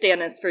pleases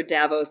Stannis for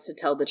Davos to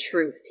tell the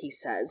truth, he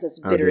says, as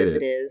bitter as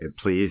it is.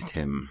 It pleased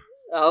him.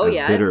 Oh, as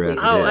yeah. Bitter as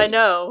I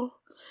know.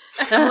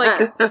 I'm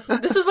like,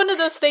 this is one of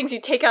those things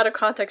you take out of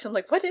context. I'm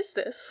like, what is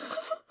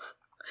this?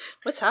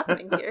 What's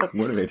happening here?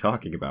 What are they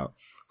talking about?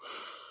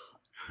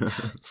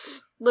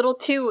 It's little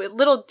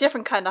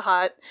different kind of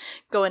hot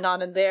going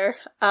on in there.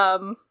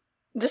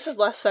 This is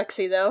less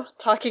sexy though.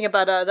 Talking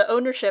about the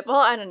ownership. Well,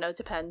 I don't know. It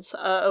depends.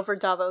 Over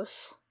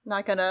Davos.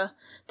 Not gonna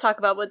talk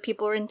about what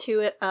people are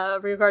into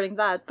regarding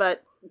that,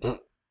 but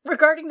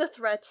regarding the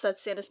threats that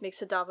Stannis makes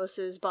to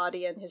Davos's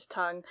body and his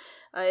tongue,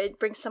 it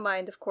brings to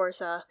mind, of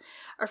course, our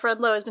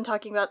friend Lo has been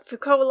talking about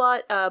Foucault a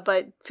lot,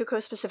 but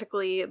Foucault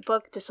specifically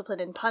book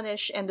Discipline and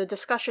Punish, and the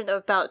discussion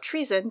about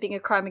treason being a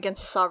crime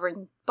against the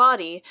sovereign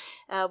body,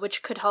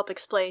 which could help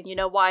explain,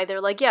 why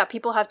they're like, yeah,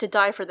 people have to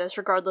die for this,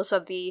 regardless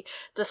of the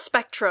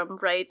spectrum,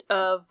 right,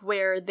 of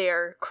where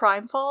their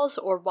crime falls,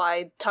 or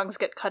why tongues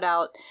get cut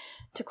out.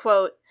 To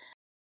quote,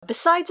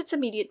 "Besides its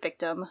immediate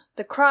victim,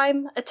 the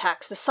crime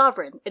attacks the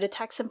sovereign. It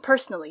attacks him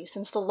personally,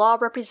 since the law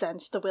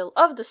represents the will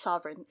of the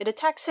sovereign. It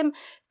attacks him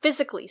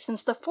physically,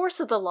 since the force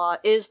of the law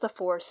is the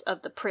force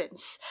of the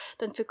prince."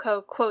 Then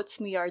Foucault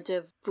quotes Muillard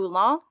de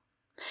Voulant,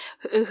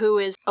 who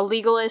is a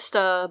legalist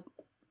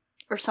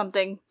or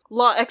something,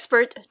 law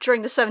expert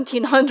during the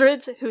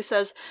 1700s who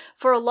says,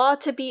 for a law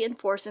to be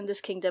enforced in this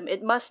kingdom,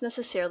 it must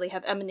necessarily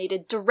have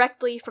emanated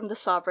directly from the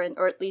sovereign,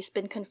 or at least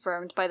been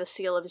confirmed by the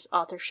seal of his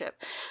authorship.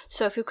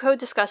 So Foucault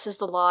discusses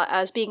the law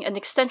as being an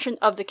extension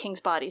of the king's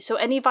body. So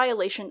any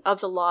violation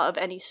of the law of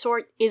any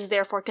sort is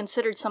therefore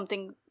considered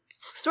something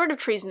sort of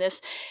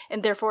treasonous,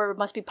 and therefore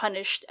must be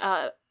punished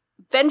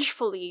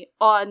vengefully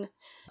on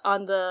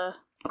the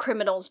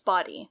criminal's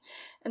body.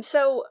 And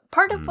so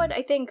part of what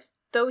I think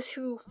those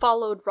who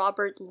followed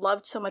Robert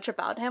loved so much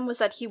about him was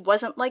that he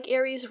wasn't like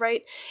Ares,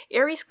 right?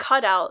 Ares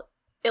cut out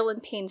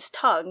Ilan Payne's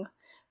tongue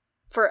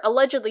for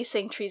allegedly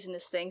saying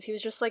treasonous things. He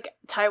was just like,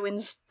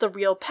 Tywin's the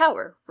real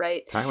power,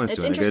 right? Tywin's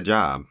doing a good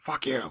job.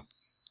 Fuck you.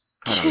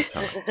 Cut out his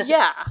tongue.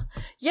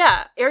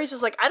 Yeah. Ares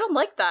was like, I don't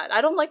like that.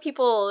 I don't like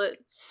people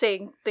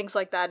saying things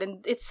like that.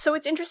 And it's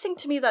interesting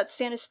to me that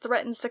Stannis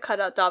threatens to cut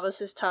out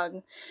Davos's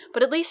tongue.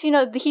 But at least,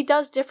 he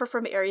does differ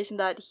from Ares in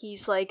that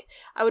he's like,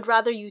 I would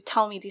rather you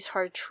tell me these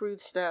hard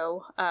truths,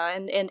 though.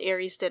 And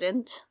Ares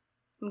didn't.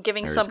 I'm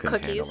giving Ares some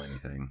couldn't cookies.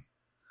 handle anything.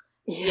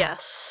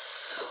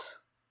 Yes.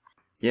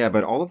 Yeah,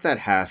 but all of that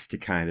has to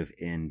kind of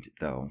end,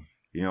 though.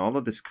 All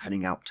of this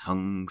cutting out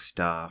tongue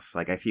stuff.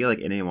 Like, I feel like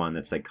anyone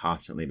that's, like,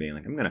 constantly being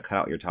like, I'm going to cut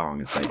out your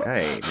tongue. It's like,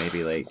 hey,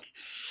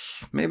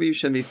 maybe you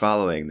shouldn't be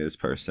following this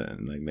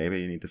person. Like,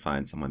 maybe you need to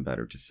find someone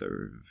better to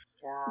serve.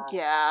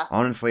 Yeah.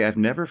 Honestly, I've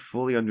never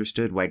fully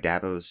understood why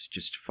Davos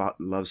just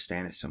loves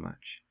Stannis so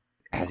much.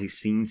 Has he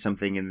seen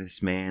something in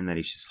this man that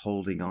he's just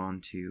holding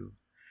on to?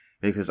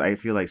 Because I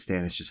feel like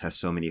Stannis just has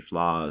so many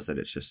flaws that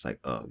it's just like,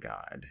 oh,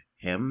 God,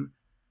 him?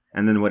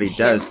 And then what he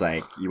does,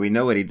 like, we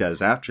know what he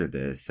does after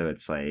this, so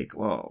it's like,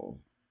 whoa.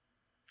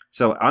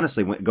 So,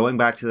 honestly, going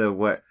back to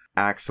what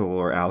Axel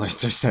or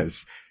Alistair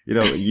says,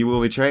 you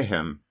will betray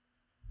him,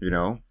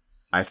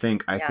 I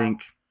think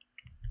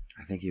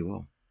you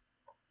will.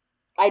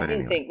 I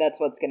think that's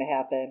what's going to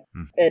happen.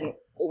 And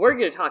we're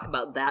going to talk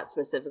about that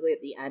specifically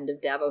at the end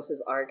of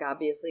Davos's arc,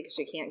 obviously, because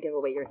you can't give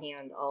away your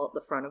hand all at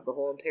the front of the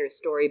whole entire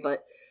story,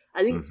 but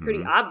I think it's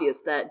pretty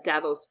obvious that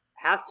Davos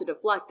has to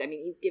deflect. I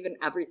mean, he's given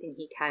everything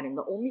he can, and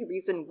the only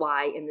reason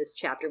why in this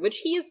chapter, which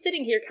he is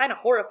sitting here kind of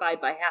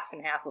horrified by half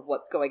and half of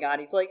what's going on,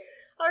 he's like,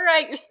 all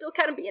right, you're still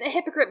kind of being a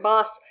hypocrite,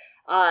 boss.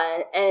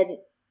 And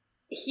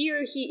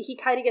here he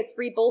kind of gets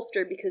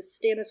rebolstered because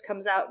Stannis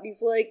comes out and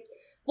he's like,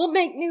 we'll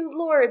make new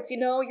lords,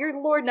 you're the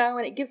lord now,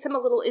 and it gives him a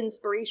little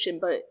inspiration.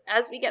 But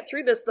as we get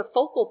through this, the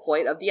focal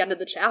point of the end of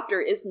the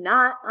chapter is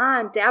not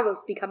on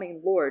Davos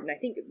becoming lord, and I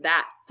think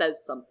that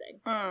says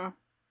something. Mm-hmm.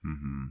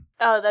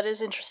 Oh, that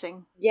is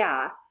interesting.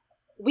 Yeah.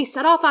 We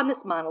set off on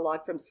this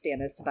monologue from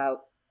Stannis about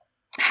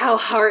how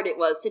hard it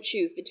was to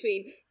choose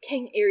between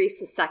King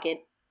Aerys II,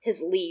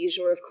 his liege,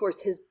 or of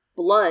course his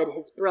blood,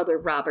 his brother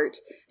Robert.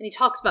 And he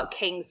talks about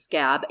King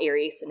Scab,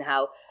 Aerys, and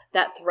how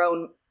that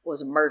throne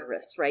was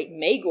murderous, right?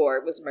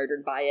 Maegor was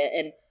murdered by it,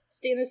 and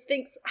Stannis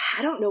thinks,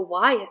 I don't know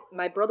why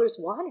my brothers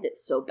wanted it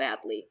so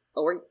badly.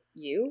 Or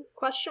you?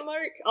 Question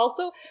mark.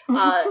 Also,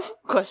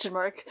 question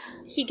mark.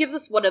 He gives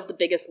us one of the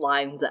biggest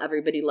lines that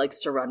everybody likes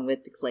to run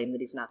with to claim that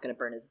he's not going to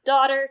burn his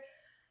daughter.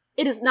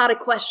 It is not a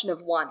question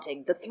of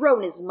wanting. The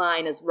throne is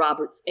mine as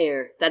Robert's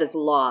heir. That is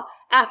law.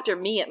 After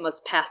me, it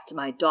must pass to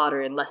my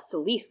daughter, unless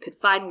Selyse could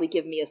finally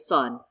give me a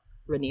son.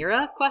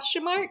 Rhaenyra?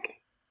 Question mark.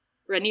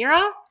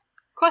 Rhaenyra?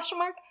 Question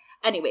mark.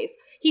 Anyways,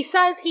 he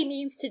says he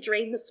means to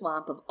drain the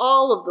swamp of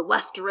all of the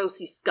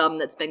Westerosi scum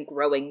that's been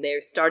growing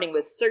there, starting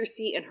with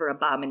Cersei and her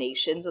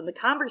abominations, and the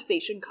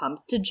conversation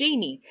comes to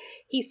Jaime.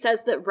 He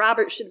says that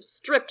Robert should have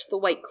stripped the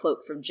white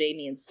cloak from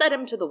Jaime and set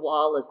him to the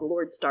wall as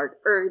Lord Stark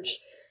urged,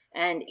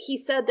 and he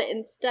said that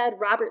instead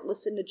Robert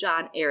listened to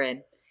Jon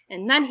Arryn.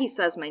 And then he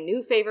says my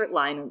new favorite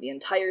line of the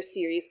entire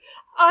series,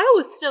 I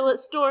was still at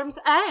Storm's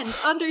End,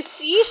 under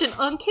siege and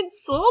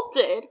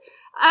unconsulted.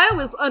 I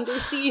was under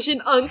siege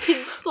and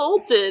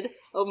unconsulted.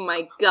 Oh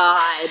my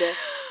god.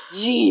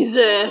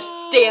 Jesus,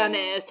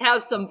 Stannis,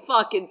 have some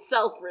fucking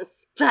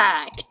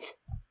self-respect.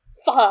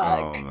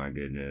 Fuck. Oh my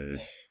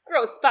goodness.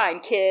 Grow spine,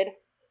 kid.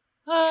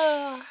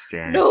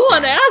 Stannis, No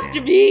one asked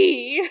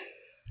me.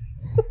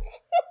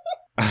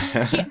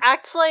 He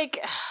acts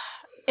like...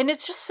 And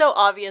it's just so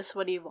obvious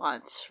what he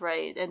wants,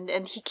 right?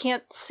 And he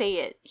can't say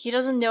it. He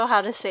doesn't know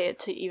how to say it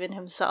to even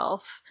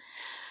himself.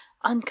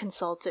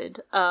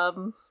 Unconsulted.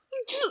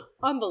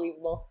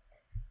 Unbelievable.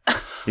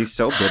 He's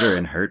so bitter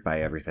and hurt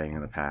by everything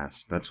in the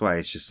past. That's why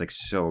it's just like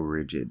so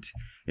rigid.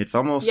 It's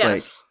almost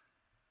like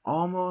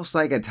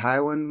a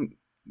Tywin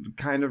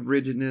kind of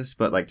rigidness,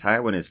 but like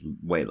Tywin is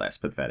way less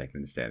pathetic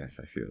than Stannis,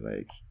 I feel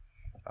like.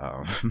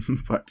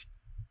 But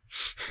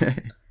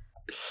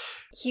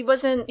he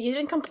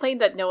didn't complain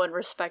that no one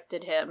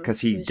respected him. Because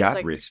he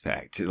got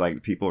respect.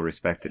 Like, people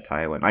respected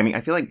Tywin. I mean,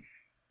 I feel like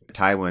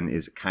Tywin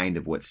is kind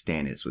of what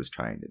Stannis was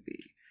trying to be.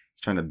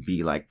 He's trying to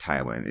be like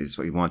Tywin.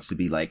 He wants to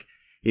be like,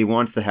 he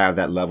wants to have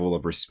that level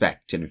of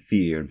respect and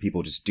fear, and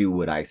people just do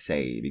what I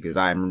say because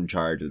I'm in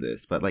charge of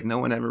this. But, like, no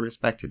one ever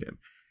respected him.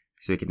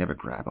 So he could never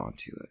grab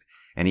onto it.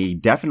 And he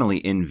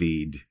definitely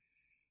envied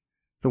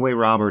the way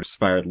Robert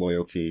inspired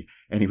loyalty.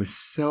 And he was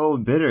so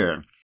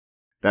bitter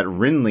that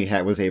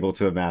Renly was able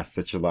to amass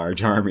such a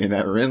large army, and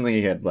that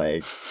Renly had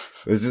like,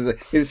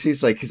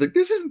 he's like,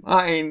 this is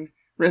mine,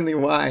 Renly,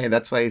 why? And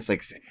that's why he's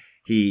like,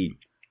 he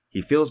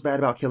feels bad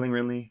about killing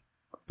Renly,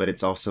 but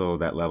it's also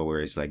that level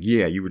where he's like,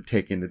 yeah, you were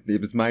taking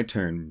it was my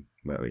turn.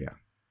 Well, yeah,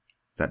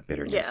 it's that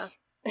bitterness.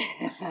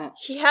 Yeah.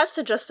 He has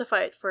to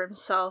justify it for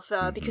himself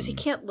because he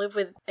can't live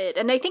with it.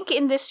 And I think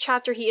in this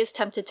chapter he is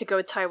tempted to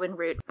go Tywin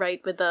route,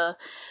 right, with the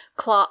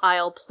Claw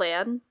Isle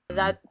plan.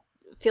 That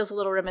feels a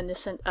little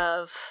reminiscent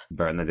of...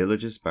 Burn the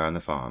villages, burn the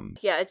farm.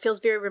 Yeah, it feels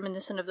very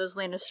reminiscent of those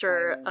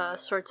Lannister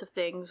sorts of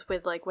things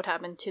with, like, what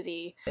happened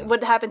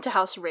to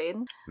House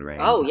Rain.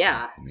 Oh,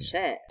 yeah.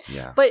 Shit.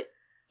 Yeah. But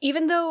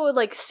even though,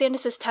 like,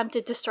 Stannis is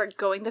tempted to start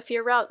going the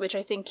fear route, which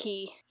I think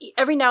he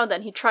every now and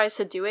then he tries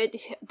to do it,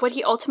 what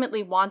he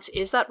ultimately wants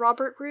is that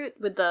Robert route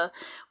with the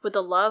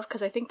love,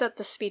 because I think that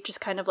the speech is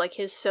kind of like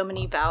his so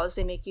many vows,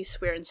 they make you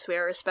swear and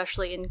swear,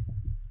 especially in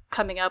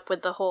coming up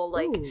with the whole,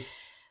 like... Ooh.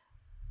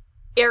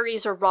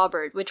 Aerys or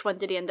Robert, which one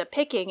did he end up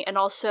picking? And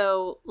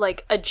also,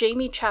 like, a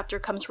Jaime chapter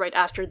comes right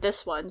after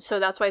this one,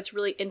 so that's why it's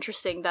really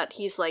interesting that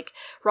he's like,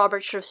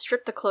 Robert should have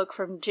stripped the cloak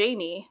from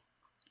Jaime,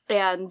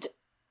 and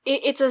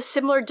it's a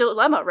similar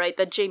dilemma, right,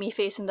 that Jaime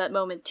faced in that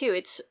moment too.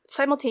 It's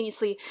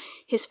simultaneously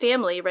his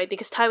family, right,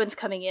 because Tywin's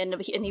coming in,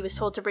 and he was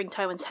told to bring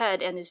Tywin's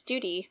head and his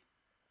duty,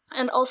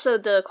 and also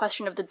the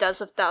question of the deaths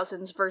of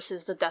thousands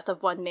versus the death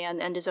of one man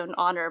and his own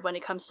honor when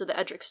it comes to the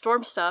Edric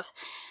Storm stuff.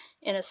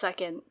 In a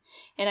second.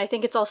 And I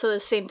think it's also the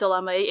same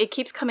dilemma. It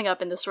keeps coming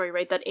up in the story,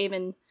 right? That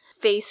Aemon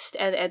faced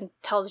and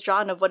tells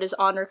Jon of what is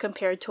honor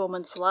compared to a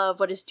woman's love,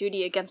 what is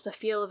duty against the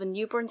feel of a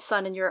newborn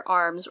son in your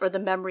arms, or the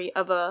memory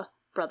of a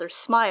brother's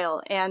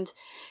smile. And,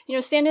 you know,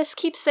 Stannis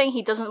keeps saying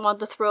he doesn't want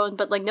the throne,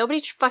 but, like, nobody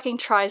fucking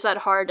tries that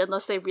hard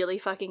unless they really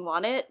fucking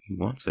want it. He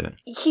wants it.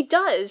 He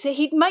does.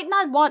 He might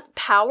not want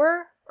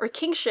power or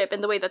kingship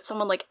in the way that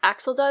someone like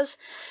Axel does,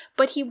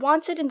 but he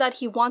wants it in that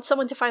he wants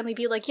someone to finally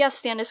be like,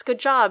 yes, Stannis, good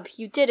job,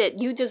 you did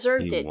it, you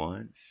deserved it. He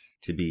wants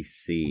to be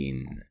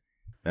seen.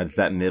 That's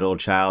that middle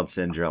child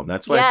syndrome.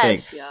 That's why I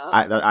think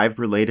I've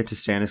related to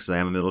Stannis.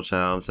 I'm a middle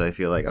child, so I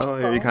feel like,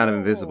 you're kind of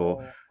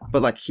invisible.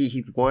 But like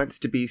he wants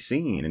to be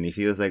seen, and he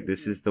feels like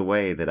this is the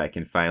way that I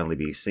can finally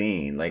be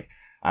seen. Like,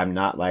 I'm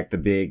not like the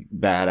big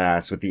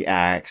badass with the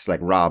axe like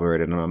Robert,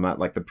 and I'm not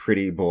like the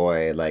pretty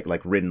boy like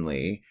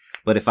Renly.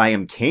 But if I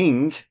am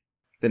king,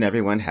 then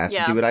everyone has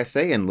to do what I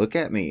say and look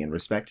at me and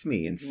respect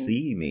me and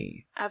see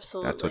me.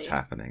 Absolutely. That's what's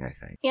happening, I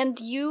think. And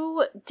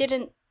you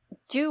didn't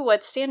do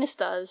what Stannis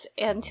does,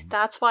 and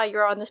that's why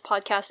you're on this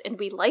podcast and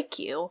we like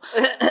you.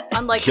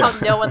 Unlike how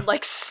no one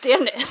likes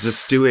Stannis. The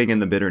stewing in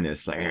the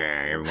bitterness, like,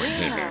 everyone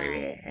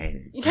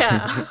hates me.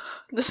 Yeah.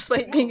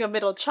 Despite being a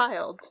middle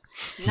child.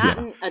 Not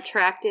an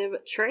attractive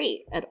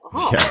trait at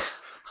all.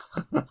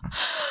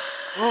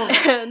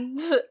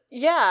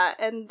 Yeah.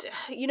 And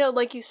you know,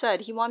 like you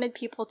said, he wanted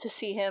people to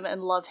see him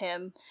and love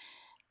him,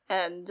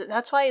 and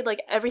that's why,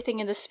 like, everything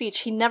in this speech,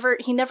 he never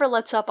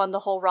lets up on the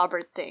whole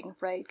Robert thing,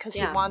 right? Because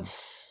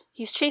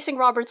he's chasing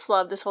Robert's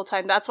love this whole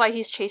time. That's why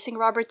he's chasing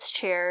Robert's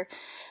chair.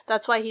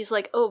 That's why he's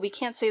like, we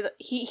can't say that.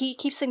 He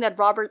keeps saying that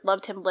Robert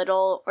loved him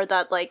little, or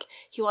that, like,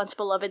 he wants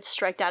beloved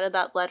striked out of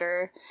that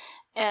letter.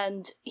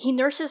 And he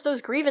nurses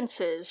those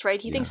grievances,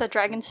 right? He thinks that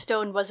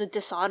Dragonstone was a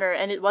dishonor,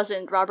 and it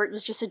wasn't. Robert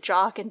was just a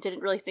jock and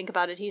didn't really think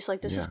about it. He's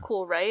like, this is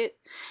cool, right?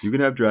 You can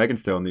have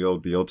Dragonstone, the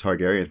old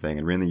Targaryen thing,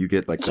 and really you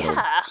get like the old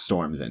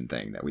Storm's End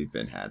thing that we've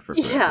had for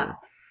forever. Yeah.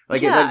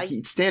 Like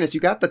Stannis,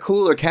 you got the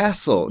cooler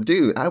castle.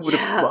 Dude, I would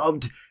have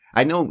loved...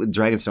 I know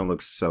Dragonstone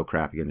looks so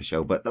crappy in the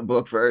show, but the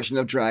book version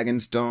of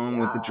Dragonstone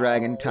with the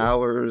dragon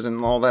towers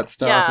and all that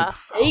stuff. Yeah. It's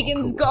so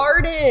Aegon's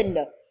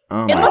Garden!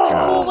 Oh it looks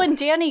God. cool when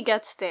Dany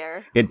gets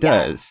there. It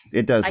does.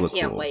 It does look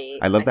can't cool. wait.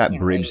 I love that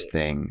bridge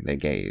thing they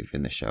gave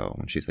in the show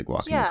when she's like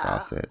walking Yeah.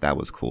 across it. That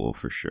was cool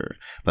for sure.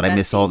 But I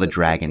miss all the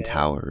dragon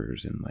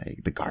towers and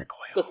like the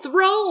gargoyles. The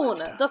throne!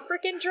 The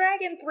freaking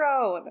dragon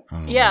throne! Oh,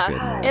 my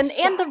Yeah, goodness.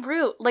 and the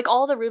room, like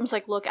all the rooms,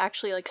 like look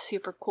actually like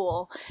super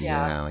cool.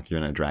 Yeah, like you're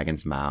in a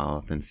dragon's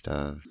mouth and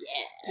stuff.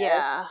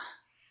 Yeah,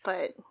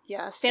 but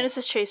yeah, Stannis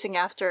is chasing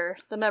after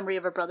the memory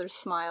of a brother's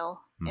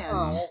smile,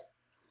 and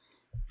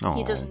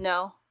he doesn't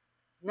know.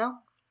 No,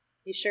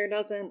 he sure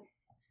doesn't.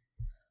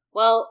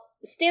 Well,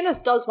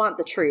 Stannis does want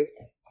the truth,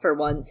 for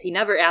once. He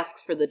never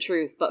asks for the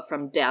truth, but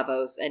from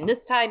Davos, and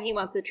this time he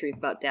wants the truth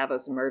about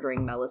Davos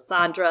murdering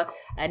Melisandre,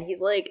 and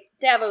he's like,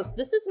 Davos,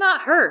 this is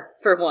not her,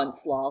 for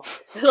once, lol.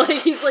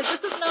 He's like,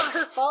 this is not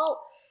her fault.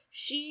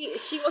 She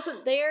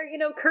wasn't there,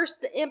 curse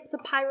the imp, the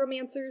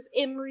pyromancers,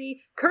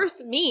 Imri,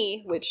 curse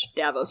me, which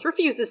Davos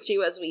refuses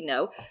to, as we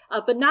know,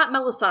 but not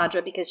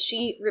Melisandre, because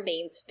she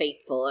remains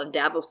faithful, and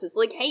Davos is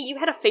like, hey, you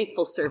had a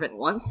faithful servant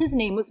once, his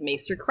name was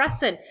Maester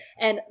Crescent,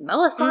 and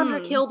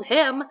Melisandre killed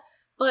him,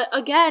 but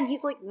again,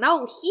 he's like,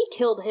 no, he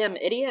killed him,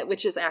 idiot,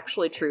 which is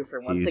actually true for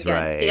once He's again.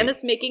 right.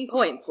 Stannis making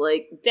points,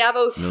 like,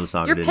 Davos,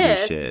 Melisandre you're didn't do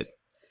pissed. shit.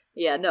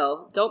 Yeah,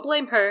 no, don't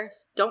blame her,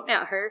 don't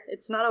at her,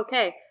 it's not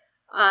okay.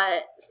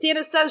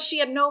 Stannis says she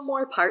had no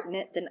more part in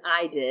it than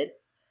I did,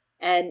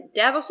 and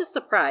Davos is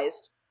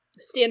surprised.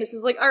 Stannis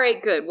is like,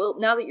 alright, good, well,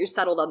 now that you're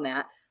settled on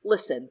that,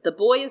 Listen, the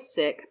boy is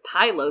sick,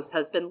 Pylos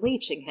has been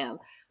leeching him,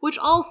 which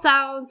all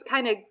sounds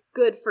kind of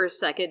good for a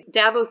second.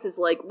 Davos is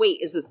like, wait,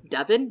 is this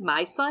Devin,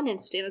 my son? And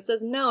Stannis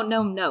says,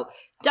 no.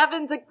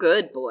 Devin's a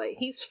good boy.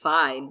 He's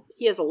fine.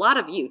 He has a lot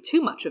of you,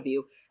 too much of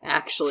you,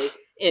 actually,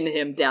 in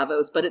him,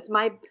 Davos, but it's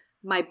my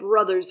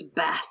brother's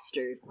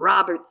bastard,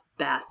 Robert's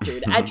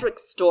bastard. Edric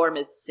Storm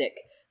is sick.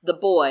 The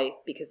boy,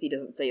 because he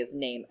doesn't say his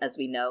name, as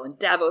we know, and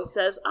Davos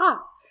says,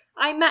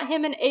 I met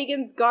him in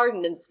Aegon's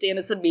garden, and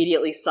Stannis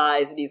immediately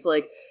sighs, and he's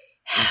like,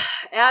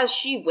 as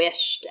she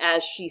wished,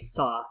 as she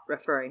saw,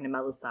 referring to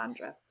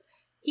Melisandre.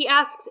 He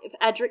asks if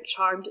Edric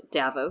charmed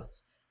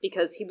Davos,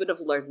 because he would have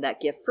learned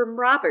that gift from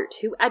Robert,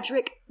 who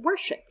Edric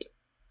worshipped.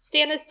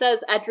 Stannis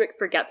says Edric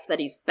forgets that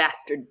he's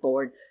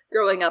bastard-born,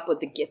 growing up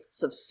with the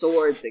gifts of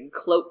swords and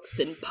cloaks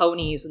and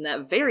ponies, and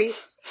that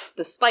Varys,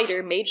 the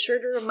spider, made sure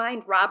to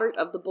remind Robert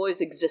of the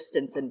boy's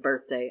existence and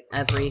birthday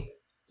every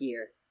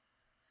year.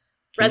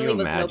 Can Renly you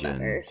was no imagine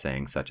better.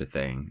 saying such a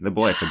thing? The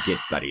boy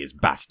forgets that he is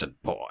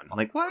bastard-born.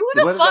 Like, what? Who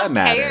the What does fuck that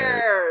matter?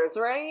 cares,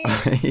 right?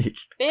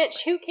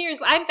 Bitch, who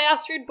cares? I'm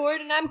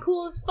bastard-born and I'm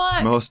cool as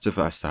fuck. Most of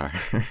us are.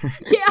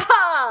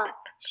 Yeah!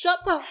 Shut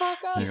the fuck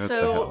up. What the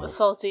So hell?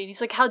 salty. He's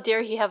like, how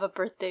dare he have a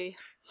birthday?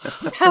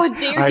 How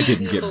dare I he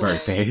didn't be get the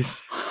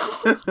birthdays.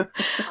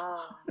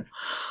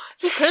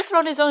 He could have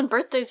thrown his own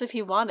birthdays if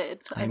he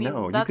wanted. I mean,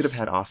 know. You could have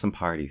had awesome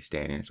parties,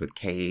 Stannis, with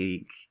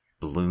cake,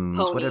 balloons,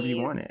 whatever you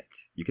Ponies. wanted.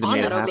 You could have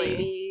made it Honestly. happen.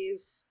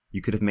 babies.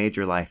 You could have made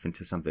your life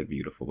into something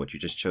beautiful, but you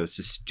just chose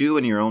to stew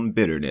in your own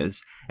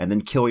bitterness and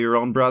then kill your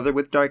own brother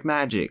with dark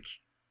magic.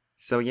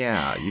 So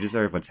yeah, you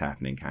deserve what's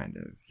happening, kind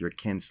of. You're a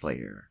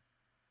kinslayer.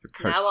 You're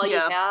cursed. Now all you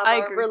Yeah, have I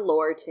are agree.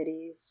 velour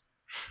titties.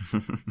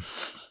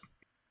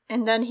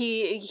 And then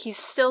he's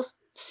still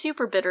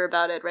super bitter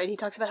about it, right? He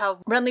talks about how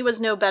Renly was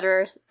no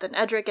better than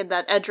Edric, and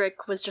that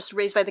Edric was just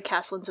raised by the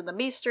Castellans and the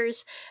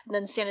Maesters. And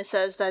then Stannis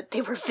says that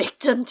they were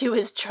victim to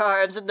his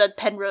charms, and that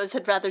Penrose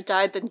had rather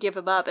died than give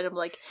him up. And I'm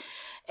like,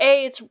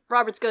 it's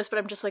Robert's ghost, but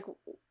I'm just like,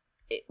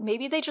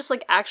 maybe they just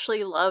like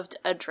actually loved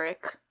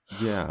Edric.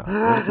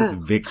 Yeah. What is his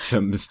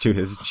victims to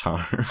his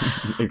charm?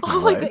 Like,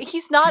 Oh what? my god,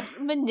 he's not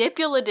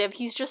manipulative.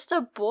 He's just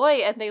a boy,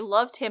 and they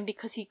loved him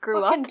because he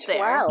grew up Fucking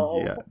there.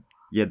 12. Yeah.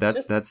 Yeah,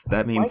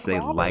 that means like they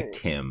Robert. liked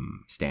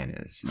him,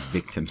 Stannis.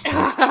 Victims to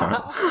his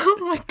charm. Oh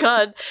my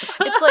god.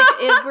 It's like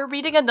if we're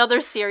reading another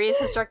series,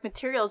 Historic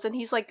Materials, and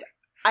he's like,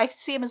 I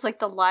see him as like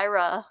the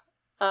Lyra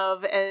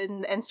of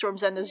and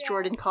Storm's End as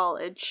Jordan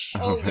College.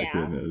 Oh, my yeah.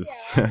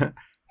 goodness.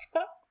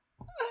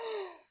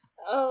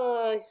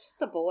 Oh, he's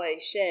just a boy.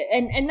 Shit.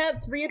 And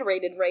that's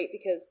reiterated, right?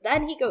 Because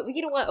then he goes,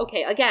 you know what?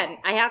 Okay, again,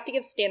 I have to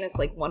give Stannis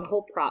like one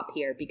whole prop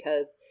here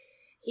because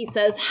he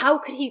says, how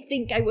could he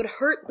think I would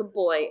hurt the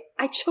boy?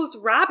 I chose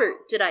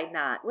Robert, did I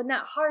not? When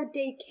that hard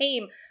day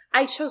came,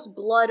 I chose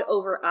blood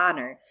over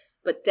honor.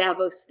 But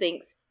Davos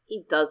thinks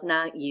he does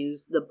not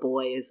use the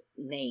boy's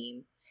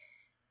name.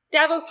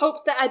 Davos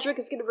hopes that Edric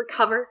is going to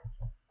recover.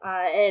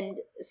 And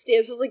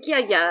Stannis is like,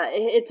 yeah,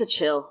 it's a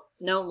chill.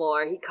 No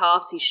more. He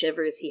coughs, he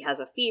shivers, he has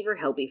a fever,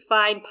 he'll be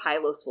fine.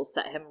 Pylos will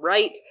set him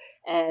right.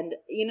 And,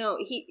 you know,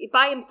 he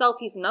by himself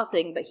he's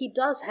nothing, but he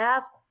does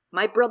have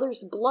my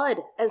brother's blood.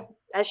 As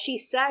she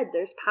said,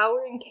 there's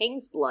power in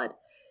King's blood.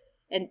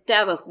 And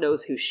Davos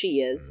knows who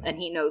she is, and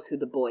he knows who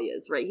the boy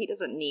is, right? He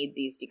doesn't need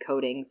these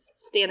decodings.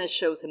 Stannis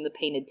shows him the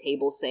painted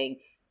table saying,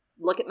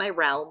 look at my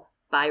realm,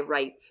 by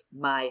rights,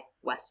 my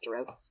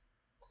Westeros.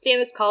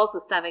 Stannis calls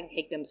the Seven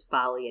Kingdoms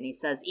folly, and he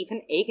says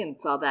even Aegon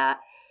saw that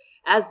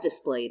as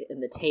displayed in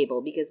the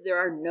table, because there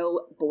are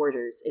no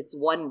borders. It's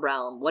one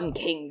realm, one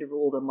king to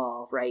rule them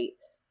all, right?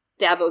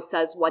 Davos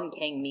says one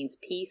king means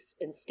peace,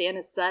 and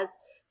Stannis says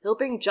he'll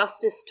bring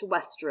justice to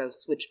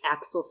Westeros, which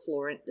Axel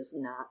Florent does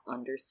not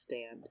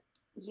understand.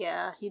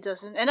 Yeah, he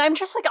doesn't. And I'm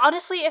just like,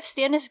 honestly, if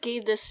Stannis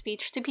gave this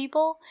speech to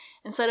people,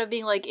 instead of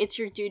being like, it's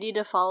your duty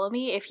to follow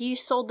me, if he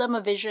sold them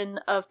a vision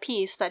of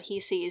peace that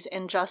he sees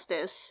in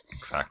justice,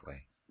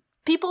 Exactly.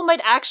 people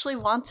might actually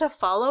want to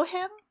follow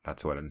him.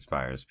 That's what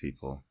inspires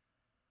people.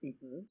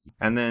 Mm-hmm.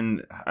 And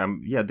then,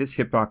 this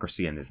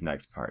hypocrisy in this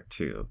next part,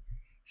 too.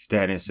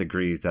 Stannis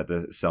agrees that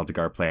the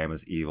Celtigar plan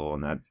was evil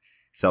and that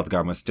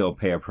Celtigar must still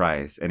pay a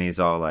price. And he's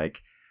all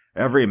like,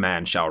 every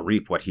man shall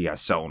reap what he has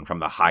sown, from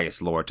the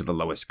highest lord to the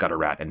lowest gutter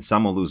rat, and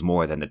some will lose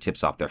more than the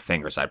tips off their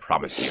fingers, I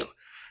promise you.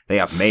 They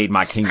have made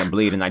my kingdom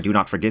bleed, and I do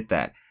not forget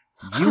that.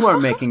 You are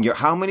making your...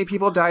 How many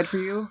people died for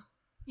you?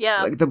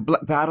 Yeah. Like, the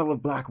Battle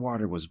of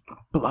Blackwater was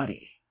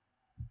bloody.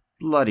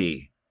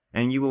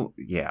 And you will...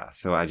 Yeah,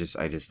 so I just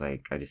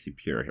see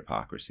pure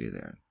hypocrisy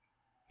there.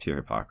 Pure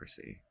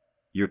hypocrisy.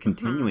 You're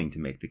continuing to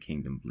make the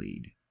kingdom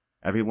bleed.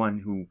 Everyone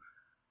who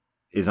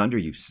is under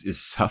you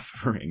is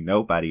suffering.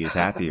 Nobody is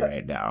happy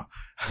right now.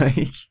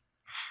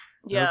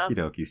 Yeah. Okie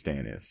dokie,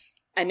 Stannis.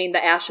 I mean, the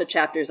Asha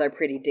chapters are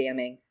pretty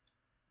damning.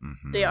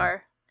 Mm-hmm. They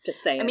are.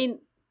 Just saying. I mean,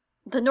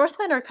 the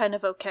Northmen are kind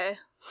of okay.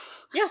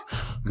 yeah.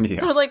 Yeah.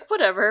 They're like,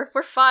 whatever,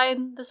 we're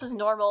fine. This is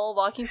normal,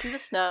 walking through the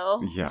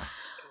snow. Yeah.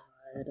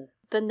 God.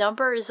 the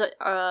numbers of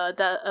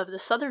the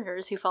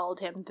Southerners who followed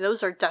him,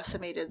 those are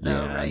decimated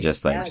though, Yeah, right?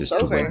 just like Yeah, just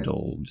it's over.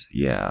 dwindled.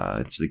 Yeah,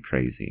 it's like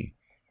crazy.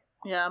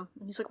 Yeah. And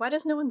he's like, why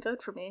does no one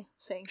vote for me?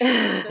 Saying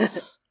shit like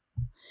this.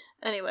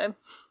 Anyway.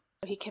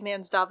 He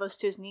commands Davos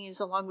to his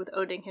knees along with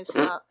owning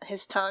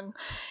his tongue,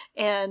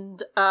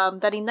 and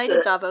that he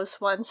knighted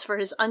Davos once for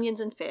his onions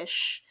and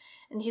fish,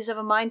 and he's of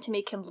a mind to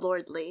make him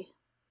lordly.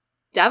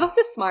 Davos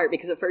is smart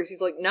because at first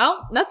he's like, no,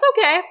 that's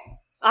okay.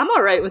 I'm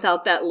alright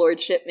without that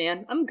lordship,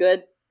 man. I'm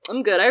good. I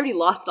already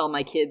lost all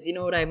my kids, you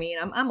know what I mean?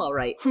 I'm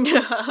alright.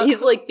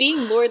 He's like,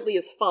 being lordly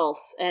is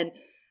false, and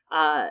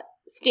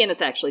Stannis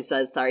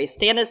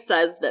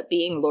says that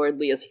being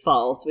lordly is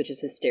false, which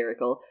is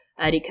hysterical.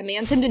 And he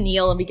commands him to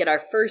kneel, and we get our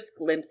first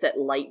glimpse at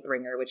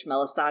Lightbringer, which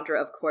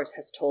Melisandre, of course,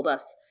 has told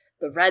us.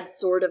 The red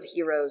sword of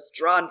heroes,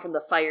 drawn from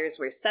the fires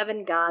where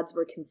 7 gods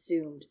were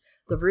consumed.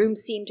 The room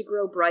seemed to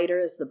grow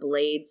brighter as the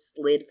blade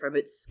slid from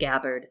its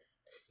scabbard.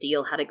 The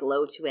steel had a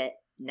glow to it,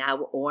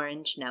 now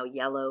orange, now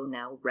yellow,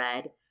 now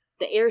red.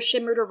 The air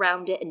shimmered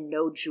around it, and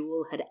no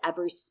jewel had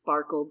ever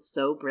sparkled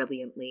so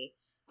brilliantly.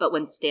 But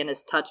when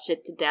Stannis touched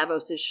it to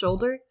Davos'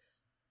 shoulder,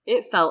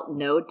 it felt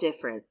no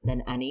different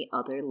than any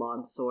other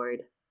longsword.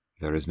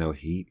 There is no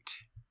heat.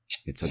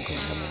 It's a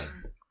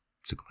glamour.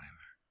 It's a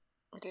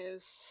glamour. It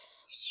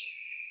is.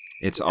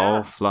 It's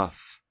all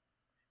fluff.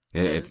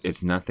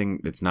 It's nothing.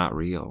 It's not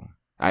real.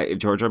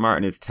 George R.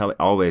 Martin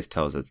always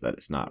tells us that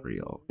it's not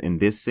real. In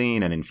this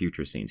scene and in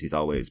future scenes, he's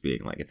always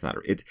being like, it's not.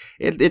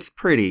 It's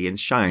pretty and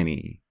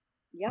shiny.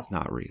 Yep. It's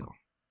not real.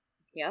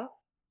 Yeah.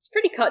 It's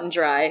pretty cut and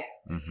dry.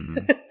 Mm-hmm.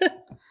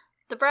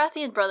 The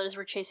Baratheon brothers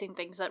were chasing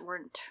things that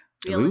weren't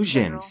real in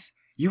general. Illusions.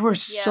 You were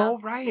so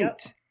right. Yep.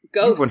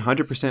 Ghosts. You're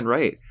 100%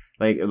 right.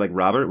 Like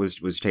Robert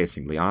was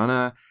chasing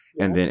Lyanna,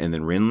 and then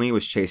Renly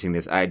was chasing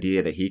this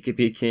idea that he could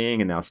be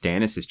king, and now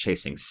Stannis is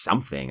chasing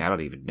something. I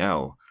don't even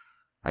know.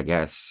 I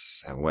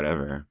guess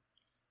whatever.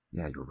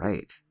 Yeah, you're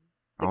right.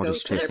 The All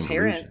ghosts just of their chasing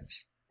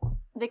parents.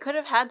 illusions. They could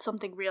have had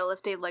something real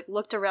if they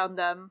looked around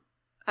them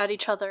at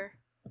each other,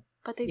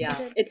 but they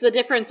didn't. It's the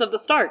difference of the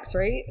Starks,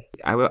 right?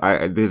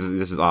 This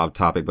is off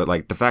topic, but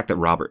like the fact that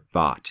Robert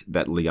thought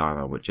that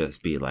Lyanna would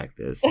just be like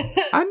this,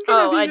 I'm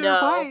gonna be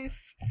your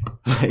wife,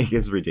 like,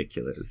 is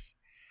ridiculous.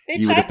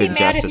 Bitch, I'd be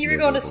mad if you were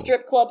going to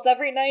strip clubs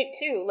every night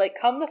too. Like,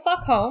 come the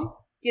fuck home.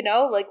 You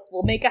know, like,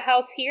 we'll make a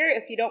house here.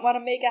 If you don't want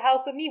to make a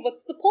house with me,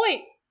 what's the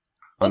point?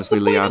 Honestly,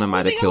 Lyanna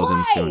might have killed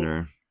him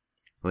sooner.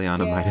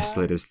 Lyanna might have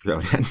slit his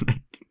throat at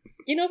night.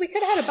 You know, we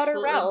could have had a better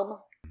realm.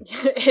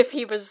 If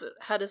he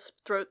had his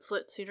throat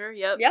slit sooner,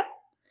 yep.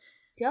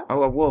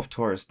 Oh, a wolf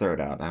tore his throat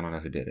out. I don't know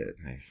who did it.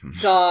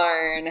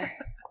 Darn.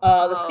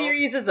 The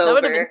series is over. That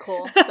would have been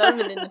cool. That would have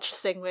been an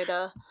interesting way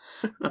for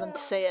them to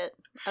say it.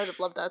 I would have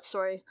loved that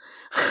story.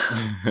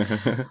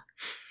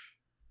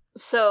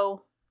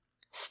 So,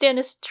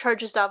 Stannis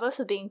charges Davos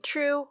with being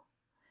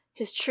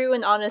his true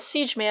and honest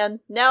siege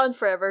man, now and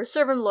forever,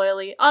 serve him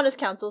loyally, honest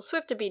counsel,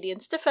 swift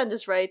obedience, defend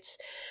his rights.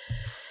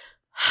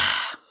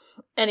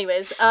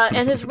 Anyways,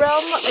 and his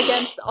realm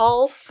against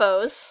all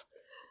foes.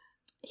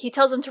 He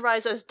tells him to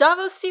rise as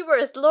Davos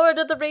Seaworth, Lord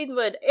of the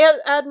Rainwood,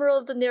 Admiral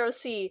of the Narrow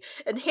Sea,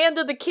 and Hand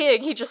of the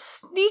King. He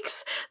just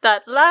sneaks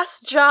that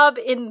last job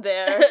in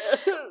there.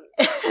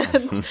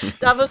 And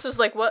Davos is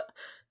like, what?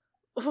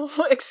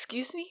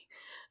 Excuse me?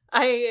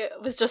 I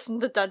was just in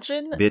the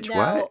dungeon. Bitch,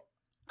 now. what?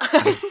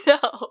 I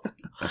know.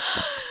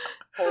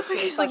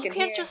 He's like, you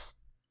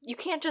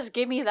can't just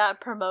give me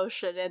that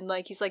promotion. And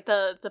like, he's like,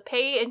 the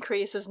pay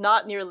increase is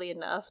not nearly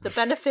enough. The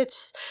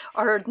benefits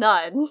are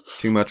none.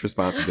 Too much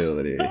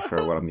responsibility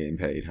for what I'm getting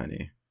paid,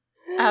 honey.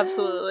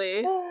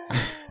 Absolutely.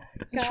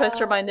 He tries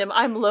to remind him,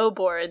 I'm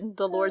lowborn.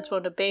 The lords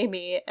won't obey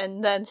me.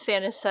 And then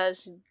Stannis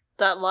says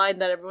that line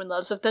that everyone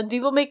loves of, then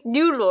we will make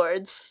new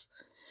lords.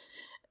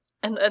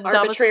 And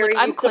Davos is like,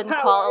 I'm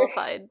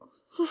unqualified.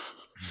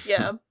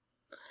 Yeah.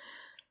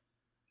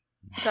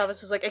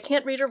 Davos is like, I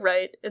can't read or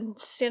write. And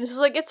Stannis is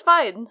like, it's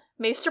fine.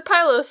 Maester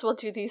Pylos will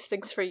do these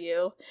things for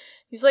you.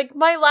 He's like,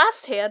 my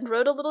last hand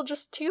wrote a little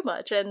just too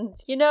much. And,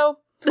 you know,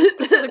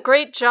 this is a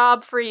great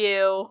job for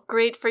you.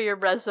 Great for your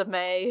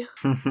resume.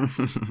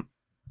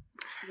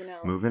 You know,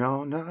 moving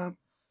on up.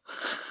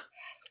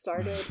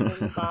 Started in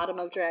the bottom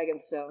of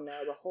Dragonstone.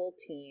 Now the whole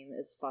team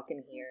is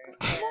fucking here.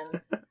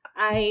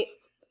 And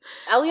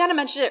Eliana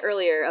mentioned it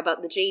earlier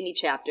about the Jaime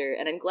chapter,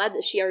 and I'm glad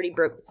that she already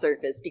broke the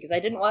surface because I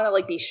didn't want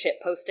to be shit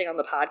posting on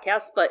the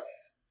podcast, but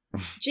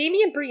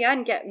Jaime and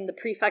Brienne get in the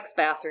prefect's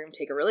bathroom,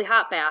 take a really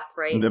hot bath,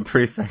 right? The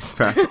prefect's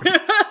bathroom.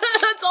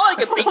 That's all I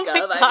could think of.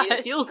 God. I mean,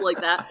 it feels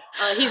like that.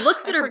 He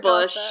looks at her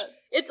bush. That.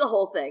 It's a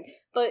whole thing.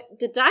 But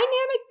the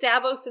dynamic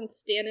Davos and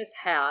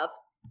Stannis have,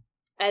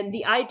 and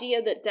the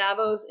idea that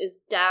Davos is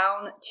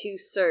down to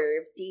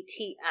serve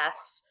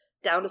DTS,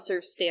 down to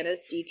serve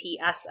Stannis,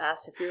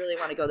 DTSS, if you really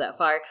want to go that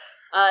far,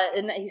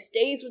 and that he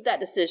stays with that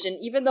decision,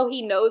 even though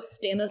he knows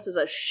Stannis is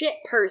a shit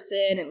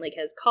person and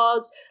has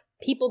caused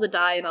people to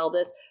die and all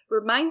this,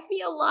 reminds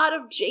me a lot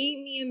of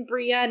Jaime and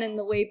Brienne and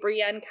the way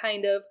Brienne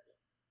kind of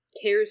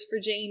cares for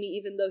Jaime,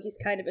 even though he's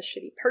kind of a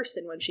shitty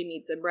person when she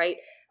meets him, right?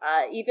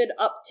 Even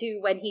up to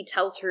when he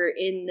tells her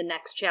in the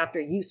next chapter,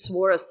 you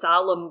swore a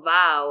solemn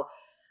vow.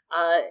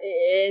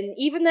 And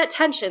even that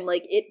tension,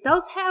 like, it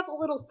does have a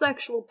little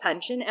sexual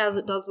tension, as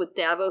it does with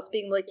Davos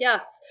being like,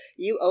 yes,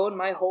 you own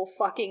my whole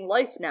fucking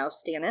life now,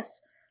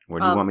 Stannis. Where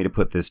do you want me to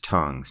put this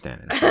tongue,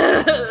 Stannis?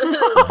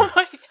 Oh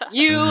my God.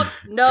 You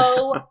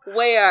know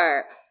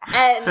where.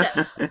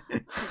 And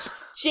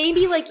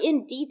Jaime, like,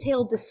 in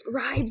detail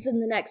describes in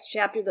the next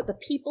chapter that the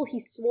people he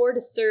swore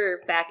to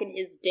serve back in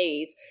his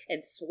days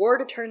and swore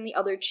to turn the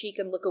other cheek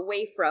and look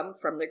away from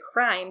their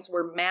crimes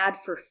were mad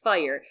for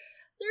fire.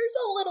 There's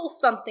a little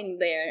something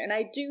there, and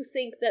I do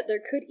think that there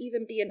could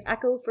even be an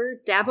echo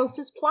for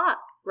Davos's plot,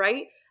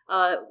 right?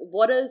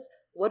 What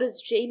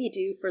does Jaime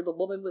do for the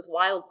woman with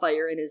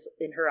wildfire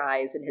in her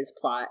eyes in his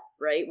plot,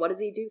 right? What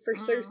does he do for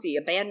Cersei?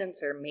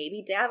 Abandons her.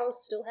 Maybe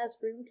Davos still has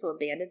room to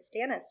abandon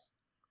Stannis.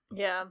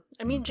 Yeah,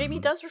 I mean, Jaime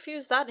does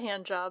refuse that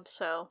hand job,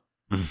 so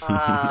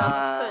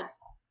Davos could.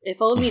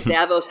 If only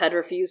Davos had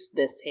refused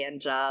this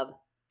hand job.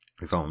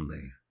 If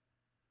only.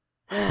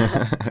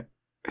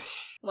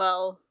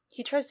 Well,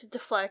 he tries to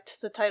deflect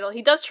the title.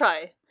 He does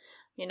try,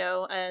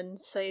 and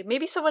say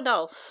maybe someone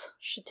else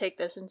should take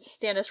this. And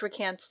Stannis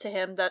recants to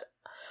him that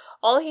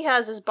all he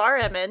has is Bar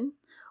Emmon,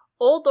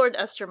 old Lord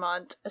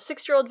Estermont, a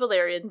 6-year-old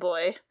Valyrian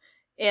boy,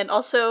 and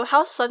also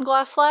House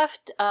Sunglass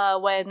left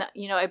when,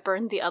 I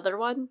burned the other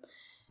one.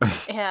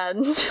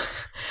 And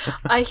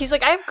he's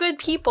like, I have good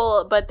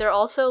people, but they're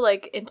also,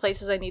 like, in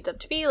places I need them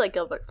to be, like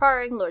Gilbert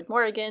Faring, Lord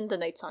Morrigan, the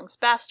Night Song's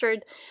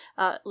bastard,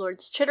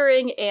 Lords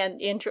Chittering,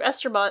 and Andrew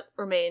Estermont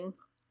remain.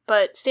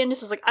 But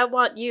Stannis is like, I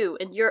want you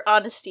and your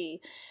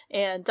honesty.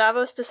 And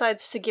Davos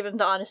decides to give him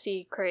the honesty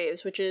he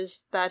craves, which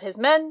is that his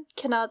men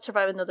cannot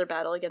survive another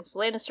battle against the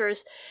Lannisters.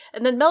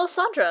 And then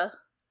Melisandre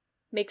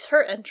makes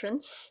her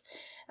entrance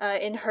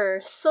in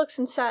her silks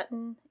and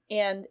satin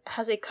and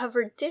has a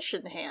covered dish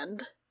in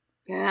hand.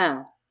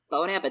 Yeah,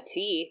 bon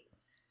appetit.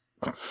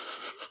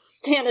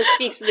 Stannis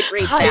speaks of the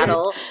great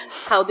battle,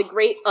 how the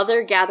great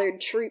other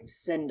gathered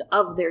troops, and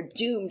of their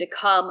doom to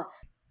come.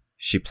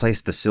 She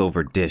placed the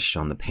silver dish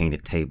on the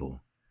painted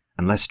table.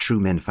 Unless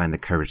true men find the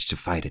courage to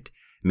fight it,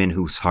 men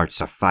whose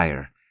hearts are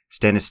fire.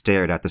 Stannis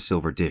stared at the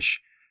silver dish.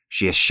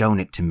 She has shown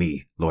it to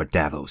me, Lord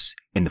Davos,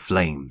 in the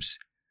flames.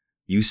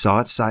 You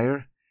saw it,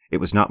 sire? It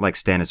was not like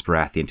Stannis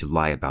Baratheon to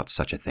lie about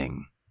such a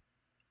thing.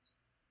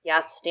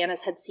 Yes,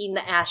 Stannis had seen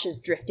the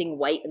ashes drifting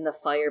white in the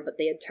fire, but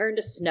they had turned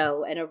to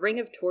snow and a ring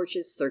of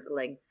torches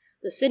circling.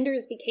 The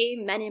cinders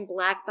became men in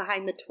black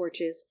behind the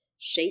torches,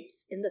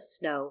 shapes in the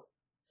snow.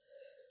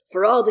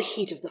 For all the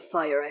heat of the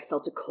fire, I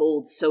felt a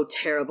cold so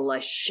terrible I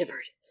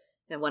shivered.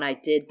 And when I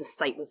did, the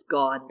sight was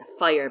gone, the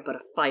fire but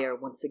a fire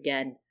once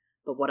again.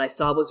 But what I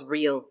saw was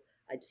real.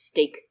 I'd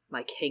stake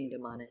my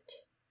kingdom on it.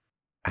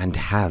 And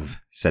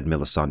have, said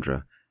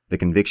Melisandre. The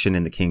conviction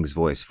in the king's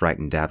voice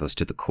frightened Davos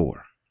to the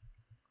core.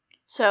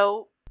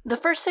 So, the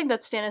first thing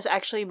that Stannis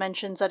actually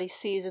mentions that he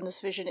sees in this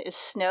vision is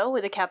snow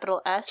with a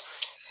capital S.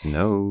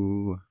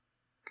 Snow.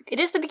 It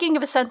is the beginning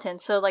of a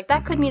sentence, so, like,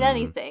 that could mean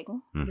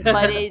anything.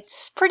 But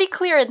it's pretty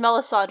clear in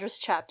Melisandre's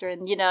chapter,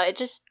 and,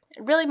 it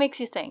really makes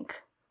you think.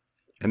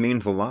 It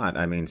means a lot.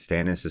 I mean,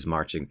 Stannis is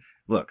marching.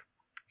 Look,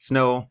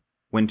 snow,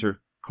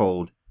 winter,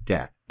 cold,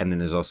 death. And then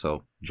there's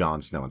also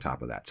Jon Snow on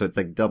top of that. So it's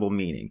like double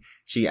meaning.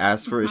 She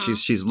asks for,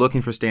 she's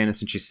looking for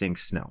Stannis and she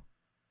sings snow.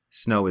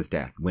 Snow is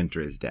death. Winter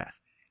is death.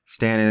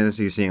 Stannis,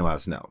 he's seeing a lot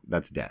of snow.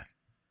 That's death.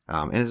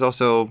 And it's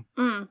also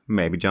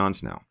maybe Jon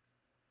Snow.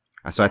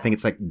 So I think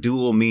it's like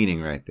dual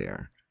meaning right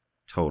there.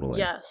 Totally.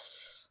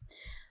 Yes.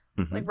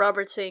 Like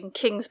Robert saying,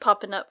 kings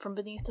popping up from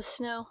beneath the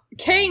snow.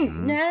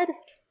 Kings, Ned!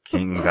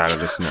 Kings out of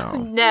the snow.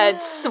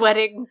 Ned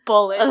sweating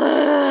bullets.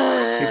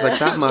 He's like,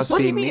 that must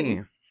be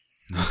me.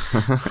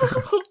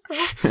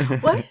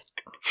 What?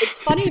 It's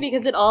funny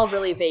because it all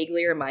really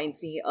vaguely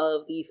reminds me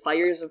of the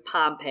Fires of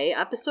Pompeii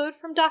episode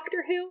from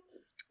Doctor Who,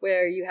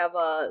 where you have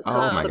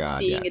some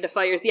seeing into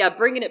fires. Yeah,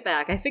 bringing it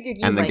back. I figured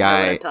you might know what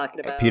I'm talking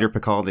about. Peter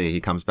Picaldi, he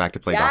comes back to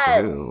play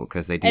Doctor Who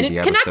because they do and the it's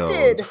episode.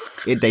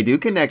 Connected. They do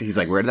connect. He's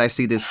like, where did I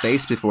see this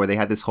face before? They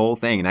had this whole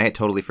thing, and I had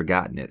totally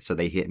forgotten it. So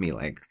they hit me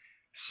like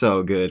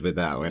so good with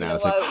that one. I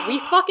was like, we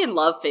fucking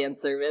love fan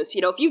service.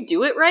 If you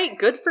do it right,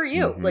 good for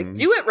you. Like,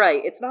 do it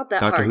right. It's not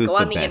that Doctor hard. Who's Go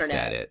on the the best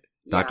internet. at it.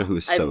 Doctor Who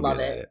is so good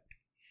at it.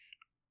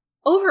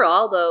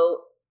 Overall,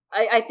 though,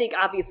 I think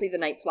obviously the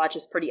Night's Watch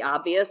is pretty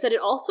obvious, and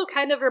it also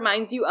kind of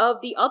reminds you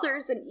of the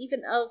others, and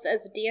even of,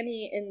 as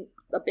Dany in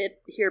a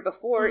bit here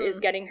before,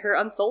 is getting her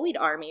Unsullied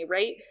army,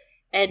 right?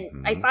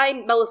 And I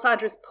find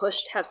Melisandre's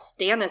push to have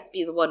Stannis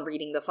be the one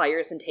reading the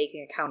fires and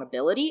taking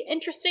accountability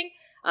interesting,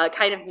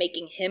 kind of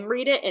making him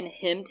read it and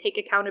him take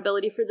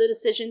accountability for the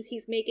decisions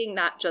he's making,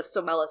 not just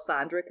so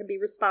Melisandre can be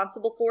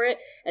responsible for it,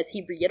 as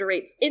he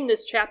reiterates in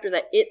this chapter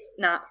that it's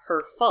not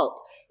her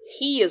fault.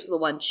 He is the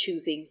one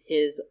choosing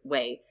his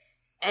way.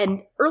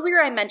 And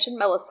earlier I mentioned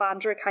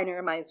Melisandre kind of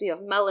reminds me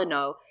of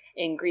Melinoe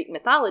in Greek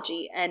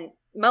mythology, and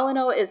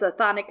Melinoe is a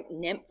chthonic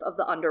nymph of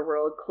the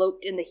underworld,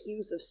 cloaked in the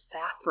hues of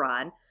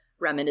saffron,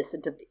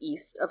 reminiscent of the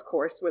East, of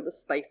course, where the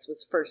spice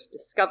was first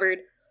discovered.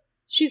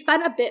 She's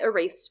been a bit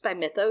erased by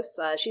mythos.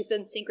 She's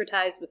been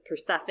syncretized with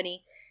Persephone,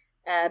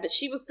 but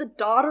she was the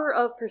daughter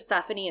of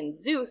Persephone and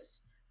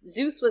Zeus.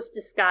 Zeus was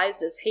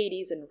disguised as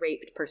Hades and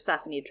raped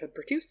Persephone to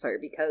produce her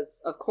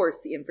because, of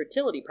course, the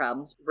infertility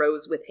problems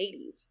rose with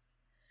Hades.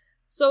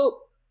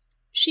 So,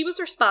 she was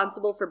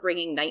responsible for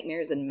bringing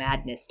nightmares and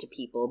madness to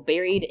people,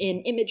 buried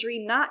in imagery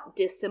not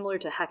dissimilar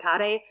to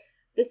Hecate.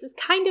 This is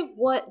kind of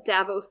what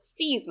Davos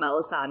sees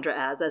Melisandre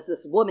as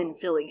this woman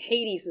filling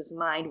Hades'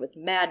 mind with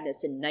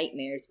madness and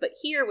nightmares. But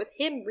here, with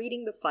him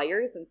reading the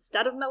fires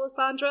instead of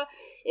Melisandre,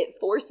 it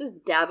forces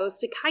Davos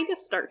to kind of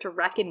start to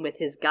reckon with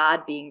his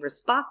god being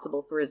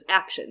responsible for his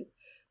actions.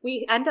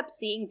 We end up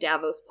seeing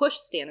Davos push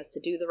Stannis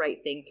to do the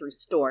right thing through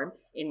Storm,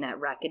 in that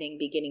reckoning,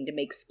 beginning to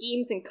make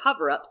schemes and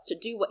cover-ups to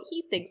do what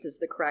he thinks is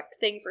the correct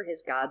thing for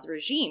his god's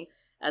regime,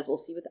 as we'll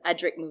see with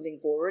Edric moving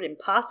forward, and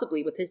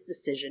possibly with his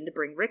decision to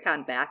bring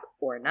Rickon back,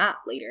 or not,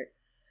 later.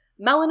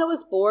 Melina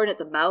was born at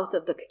the mouth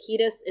of the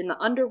Cocytus in the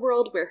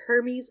underworld, where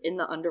Hermes in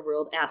the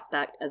underworld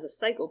aspect as a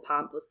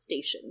psychopomp was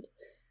stationed.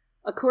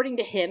 According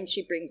to him,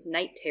 she brings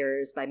night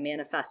terrors by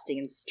manifesting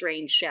in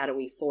strange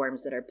shadowy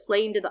forms that are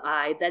plain to the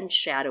eye, then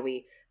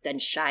shadowy, then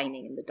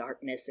shining in the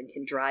darkness, and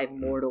can drive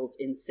mortals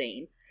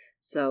insane.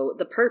 So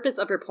the purpose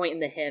of her point in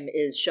the hymn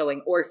is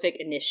showing Orphic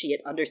initiate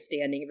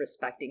understanding and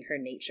respecting her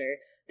nature,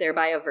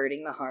 thereby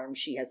averting the harm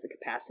she has the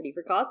capacity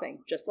for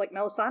causing, just like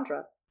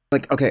Melisandre.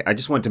 Like, okay, I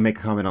just want to make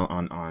a comment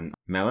on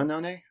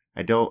Melanone.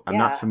 I'm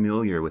not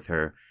familiar with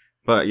her,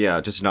 but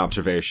yeah, just an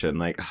observation.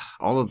 Like,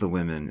 all of the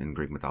women in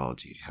Greek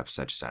mythology have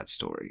such sad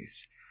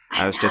stories.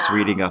 I was just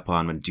reading up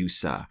on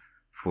Medusa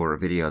for a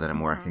video that I'm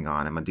working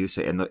on, and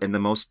Medusa, in the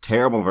most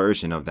terrible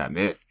version of that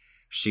myth,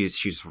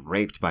 she's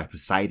raped by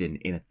Poseidon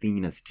in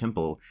Athena's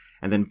temple,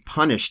 and then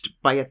punished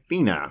by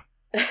Athena.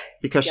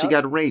 Because she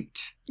got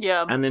raped.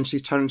 Yeah. And then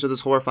she's turned into this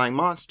horrifying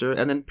monster,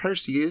 and then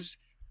Perseus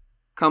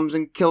comes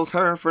and kills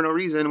her for no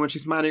reason when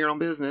she's minding her own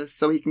business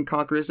so he can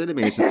conquer his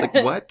enemies. It's like,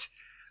 what?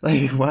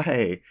 Like,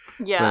 why?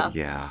 Yeah. But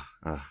yeah.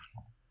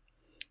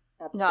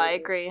 No, I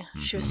agree.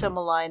 Mm-hmm. She was so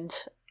maligned.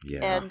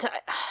 Yeah. And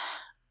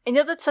I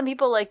know that some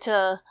people like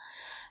to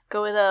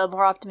go with a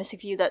more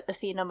optimistic view that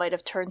Athena might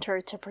have turned her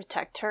to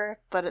protect her,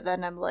 but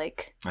then I'm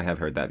like... I have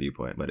heard that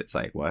viewpoint, but it's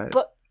like, what?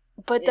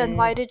 But then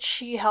why did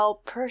she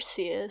help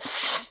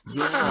Perseus?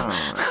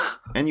 Yeah.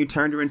 And you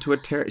turned her into a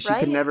she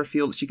right? could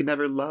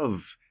never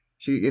love.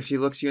 If she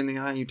looks you in the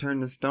eye, you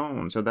turn to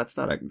stone. So that's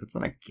not a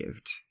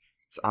gift.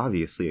 It's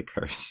obviously a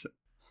curse.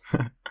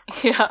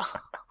 Yeah.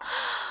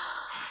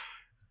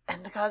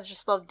 And the gods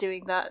just love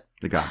doing that.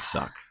 The gods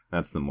suck.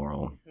 That's the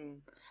moral.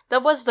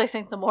 That was, I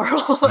think, the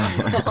moral of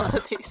a lot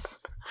of these.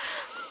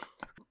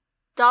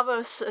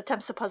 Davos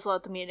attempts to puzzle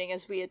out the meaning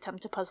as we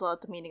attempt to puzzle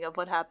out the meaning of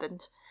what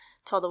happened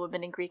to all the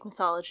women in Greek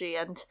mythology,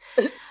 and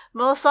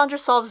Melisandre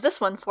solves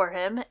this one for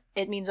him.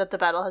 It means that the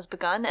battle has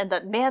begun, and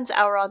that man's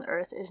hour on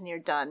Earth is near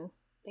done.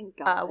 Thank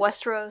God.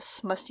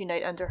 Westeros must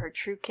unite under her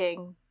true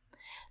king,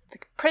 the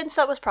prince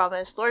that was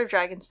promised, Lord of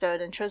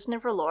Dragonstone, and chosen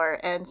of R'hllor,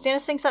 and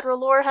Stannis thinks that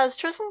R'hllor has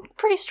chosen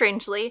pretty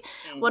strangely,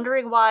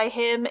 wondering why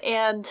him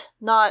and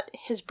not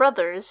his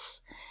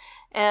brothers,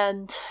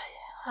 and...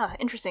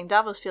 interesting.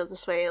 Davos feels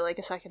this way like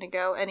a second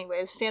ago.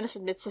 Anyways, Stannis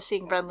admits to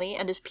seeing Renly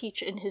and his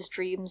peach in his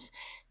dreams,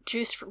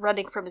 juice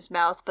running from his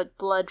mouth, but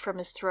blood from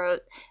his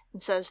throat,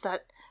 and says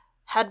that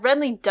had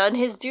Renly done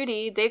his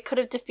duty, they could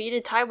have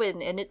defeated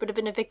Tywin, and it would have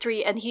been a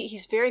victory, and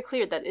he's very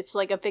clear that it's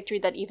like a victory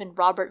that even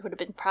Robert would have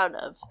been proud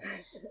of.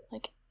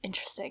 Like,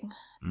 interesting.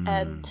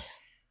 And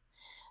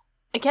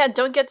again,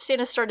 don't get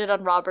Stannis started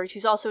on Robert,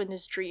 who's also in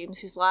his dreams,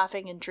 who's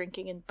laughing and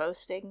drinking and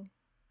boasting.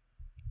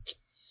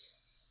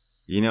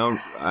 You know,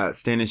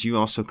 Stannis, you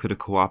also could have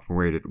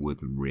cooperated with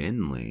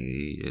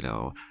Renly, you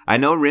know. I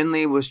know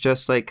Renly was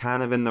just, like,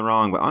 kind of in the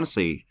wrong, but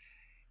honestly,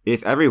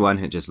 if everyone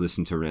had just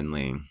listened to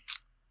Renly,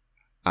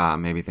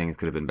 maybe things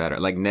could have been better.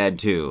 Like, Ned,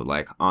 too.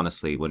 Like,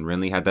 honestly, when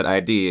Renly had that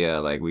idea,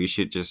 like, we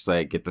should just,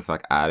 like, get the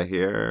fuck out of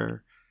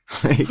here.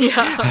 Like,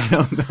 yeah. I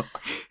don't know.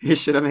 He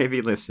should have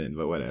maybe listened,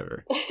 but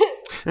whatever.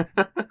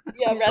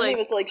 Yeah, Renly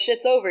was like,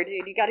 shit's over,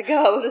 dude. You gotta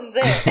go. This is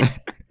it.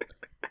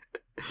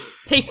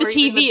 Take the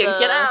TV and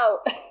get out.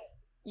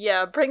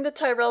 Yeah, bring the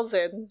Tyrells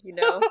in, you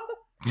know.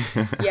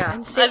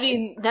 Yeah, I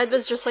mean, Ned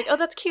was just like, oh,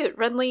 that's cute.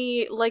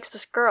 Renly likes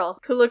this girl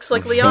who looks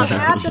like Lyanna. They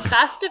had the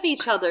best of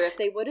each other. If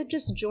they would have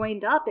just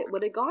joined up, it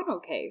would have gone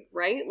okay,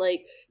 right?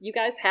 Like, you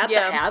guys have the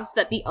halves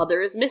that the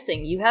other is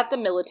missing. You have the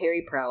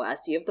military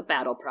prowess, you have the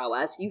battle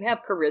prowess, you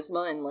have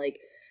charisma, and, like,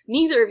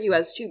 neither of you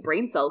has two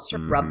brain cells to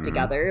rub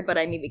together, but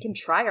I mean, we can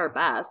try our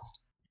best.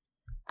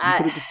 We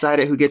could have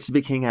decided who gets to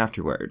be king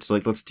afterwards.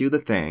 Like, let's do the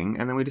thing,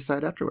 and then we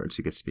decide afterwards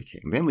who gets to be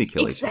king. Then we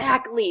kill each other.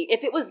 Exactly.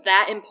 If it was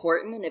that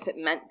important, and if it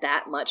meant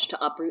that much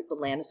to uproot the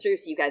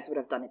Lannisters, you guys would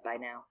have done it by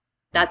now.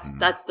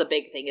 That's the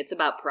big thing. It's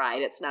about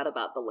pride. It's not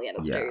about the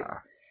Lannisters. Yeah.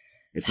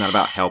 It's not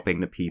about helping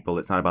the people.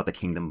 It's not about the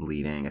kingdom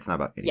bleeding. It's not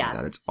about any of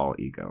that. It's all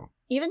ego.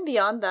 Even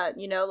beyond that,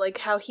 you know, like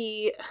how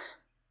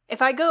If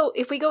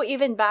we go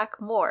even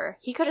back more,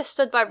 he could have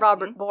stood by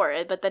Robert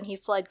Moore, but then he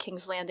fled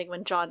King's Landing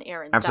when John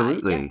Arryn died.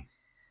 Absolutely.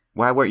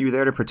 Why weren't you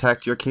there to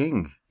protect your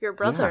king? Your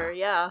brother,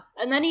 yeah.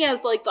 And then he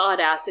has, like, the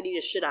audacity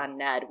to shit on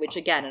Ned, which,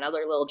 again,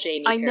 another little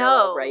Jamie I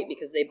parallel, know. right?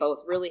 Because they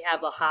both really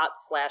have a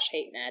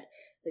hot/hate Ned.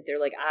 Like, they're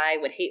like, I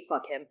would hate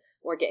fuck him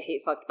or get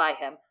hate fucked by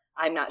him.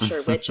 I'm not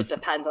sure which. It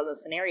depends on the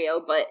scenario.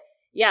 But,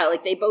 yeah,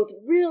 like, they both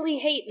really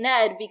hate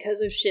Ned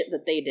because of shit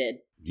that they did.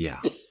 Yeah.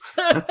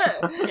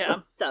 Yeah.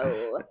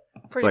 So...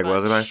 It's like,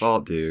 wasn't my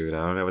fault, dude.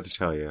 I don't know what to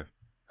tell you.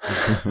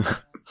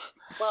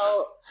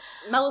 Well,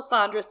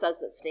 Melisandre says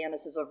that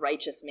Stannis is a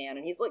righteous man,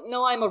 and he's like,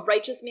 no, I'm a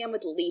righteous man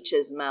with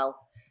leeches, Mel.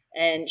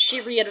 And she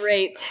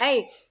reiterates,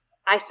 hey,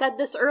 I said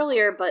this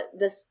earlier, but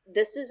this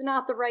is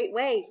not the right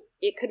way.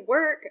 It could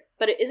work,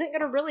 but it isn't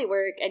going to really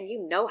work, and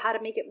you know how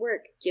to make it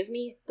work. Give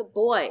me the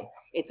boy.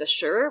 It's a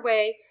surer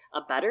way,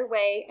 a better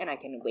way, and I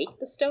can wake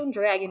the stone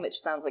dragon, which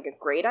sounds like a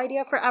great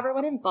idea for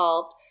everyone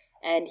involved.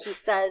 And he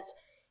says,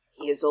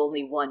 he is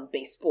only one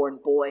base-born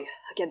boy,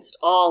 against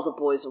all the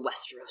boys of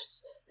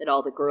Westeros, and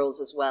all the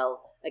girls as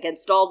well,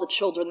 against all the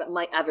children that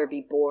might ever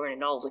be born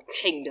in all the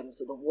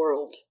kingdoms of the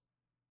world.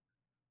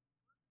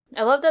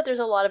 I love that there's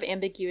a lot of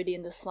ambiguity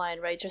in this line,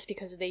 right? Just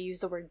because they use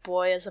the word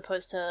boy as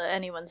opposed to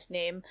anyone's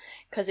name.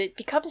 Because it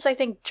becomes, I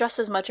think, just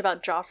as much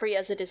about Joffrey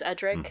as it is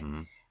Edric.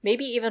 Mm-hmm.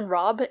 Maybe even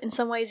Robb, in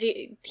some ways.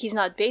 He's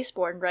not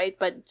baseborn, right?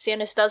 But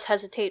Stannis does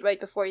hesitate right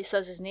before he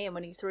says his name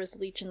when he throws the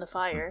leech in the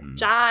fire. Mm-hmm.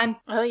 Jon.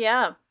 Oh,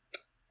 yeah.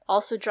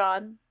 Also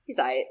Jon. He's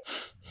aight.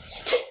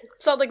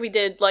 It's not like we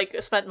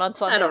spent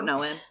months on him. I don't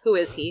know him. Who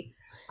is he?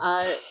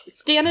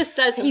 Stannis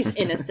says he's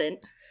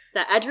innocent,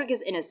 that Edric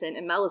is innocent,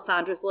 and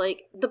Melisandre's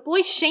like, the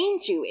boy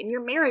shamed you in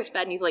your marriage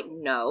bed. And he's like,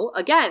 no.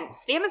 Again,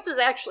 Stannis is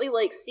actually,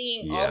 like,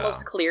 seeing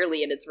almost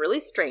clearly, and it's really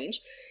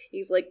strange.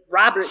 He's like,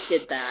 Robert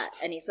did that.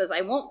 And he says,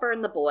 I won't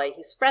burn the boy.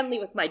 He's friendly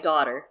with my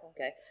daughter.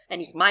 Okay.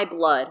 And he's my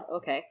blood.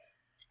 Okay.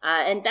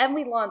 And then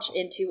we launch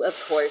into, of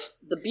course,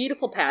 the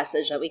beautiful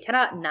passage that we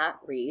cannot not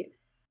read.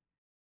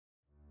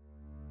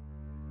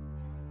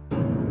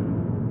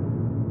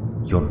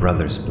 Your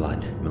brother's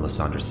blood,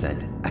 Melisandre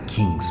said. A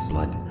king's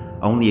blood.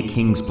 Only a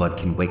king's blood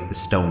can wake the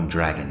stone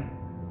dragon.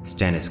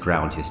 Stannis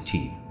ground his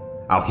teeth.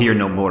 I'll hear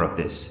no more of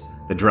this.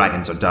 The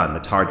dragons are done. The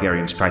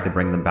Targaryens tried to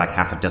bring them back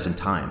 6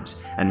 times,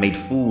 and made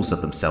fools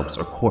of themselves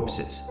or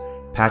corpses.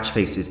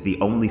 Patchface is the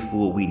only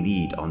fool we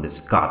need on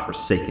this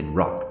god-forsaken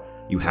rock.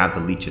 You have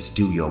the leeches,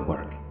 do your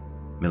work.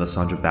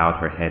 Melisandre bowed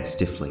her head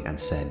stiffly and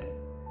said,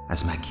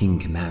 As my king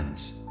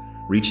commands.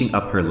 Reaching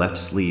up her left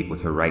sleeve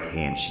with her right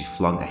hand, she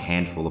flung a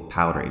handful of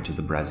powder into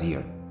the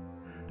brazier.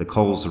 The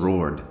coals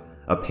roared.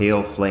 A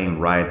pale flame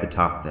writhed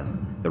atop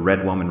them. The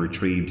Red Woman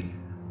retrieved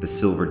the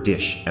silver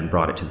dish and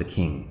brought it to the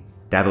king.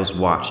 Davos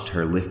watched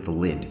her lift the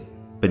lid.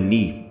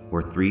 Beneath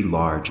were 3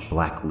 large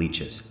black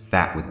leeches,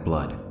 fat with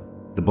blood.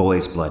 The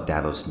boy's blood,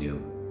 Davos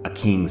knew. A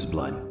king's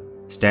blood.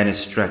 Stannis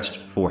stretched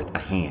forth a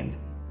hand,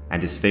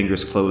 and his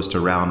fingers closed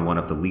around one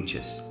of the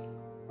leeches.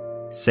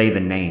 Say the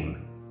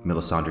name,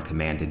 Melisandre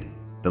commanded.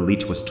 The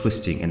leech was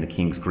twisting in the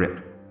king's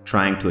grip,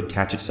 trying to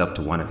attach itself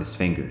to one of his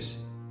fingers.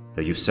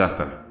 The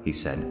usurper, he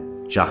said.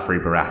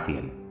 Joffrey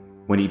Baratheon.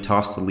 When he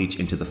tossed the leech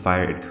into the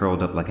fire, it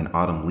curled up like an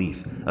autumn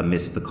leaf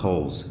amidst the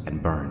coals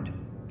and burned.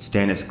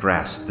 Stannis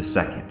grasped the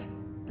second.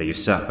 The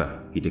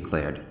usurper, he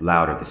declared,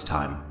 louder this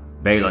time.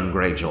 Balon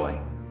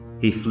Greyjoy.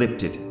 He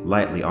flipped it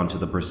lightly onto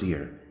the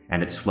brazier,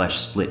 and its flesh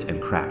split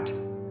and cracked.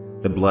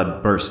 The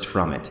blood burst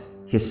from it,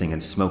 hissing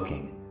and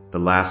smoking. The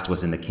last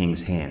was in the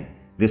king's hand.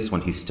 This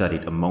one he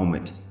studied a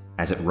moment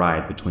as it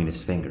writhed between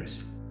his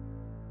fingers.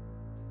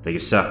 The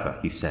usurper,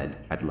 he said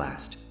at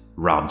last.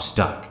 Robb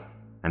Stark.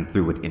 And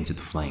threw it into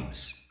the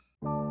flames.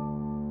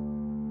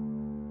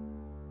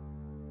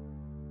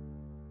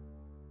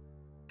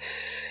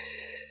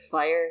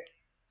 Fire.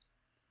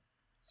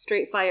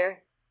 Straight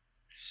fire.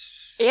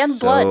 And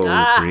blood.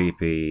 So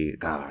creepy.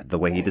 God, the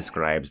way he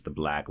describes the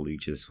black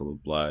leeches full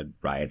of blood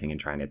writhing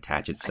and trying to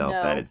attach itself,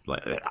 that is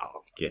like,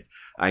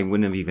 I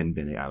wouldn't have even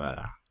been,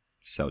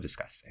 so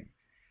disgusting.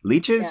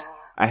 Leeches,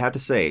 I have to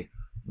say,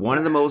 one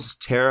of the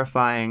most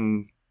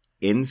terrifying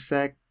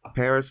insect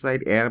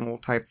parasite animal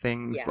type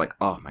things. Like,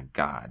 oh my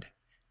god,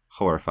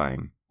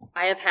 horrifying.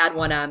 I have had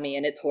one on me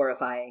and it's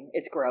horrifying.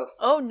 It's gross.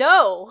 Oh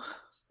no.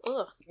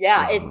 Ugh.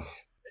 Yeah,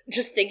 it's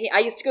just thinking. I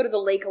used to go to the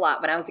lake a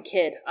lot when I was a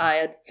kid. I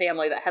had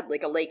family that had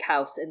like a lake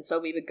house, and so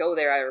we would go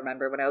there. I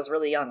remember when I was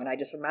really young, and I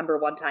just remember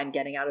one time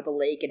getting out of the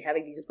lake and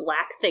having these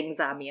black things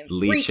on me and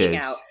leeches.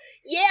 Freaking out.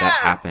 Yeah, that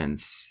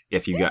happens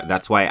if you got.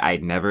 That's why I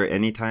never.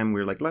 Anytime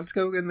we're like, let's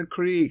go in the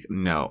creek.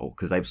 No,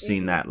 because I've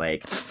seen that.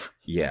 Like,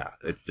 yeah,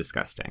 it's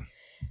disgusting.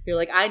 You're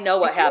like, I know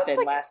what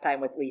happened last time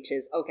with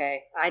leeches.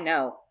 Okay, I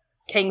know.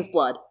 King's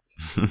blood.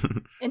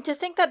 And to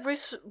think that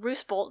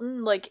Roose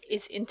Bolton like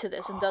is into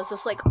this and does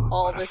this like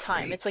all the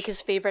time. Freak. It's like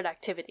his favorite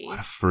activity. What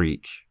a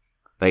freak.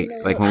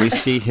 Like when we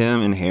see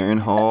him in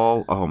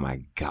Harrenhal, oh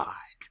my god.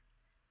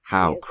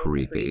 How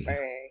creepy.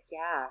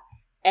 Yeah.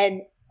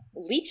 And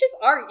leeches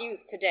are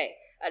used today.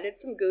 I did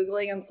some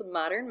Googling on some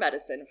modern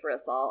medicine for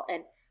us all,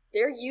 and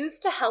They're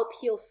used to help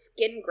heal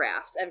skin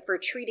grafts and for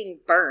treating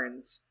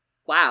burns.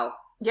 Wow.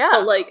 Yeah.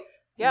 So,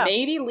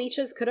 maybe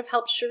leeches could have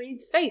helped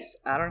Shireen's face.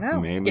 I don't know.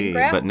 Maybe, Skin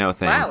grafts? but no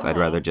thanks. Wow. I'd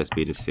rather just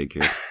be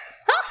disfigured.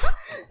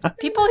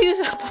 People use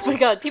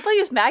people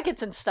use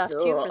maggots and stuff too.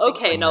 For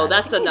Okay, like no,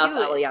 that. that's enough,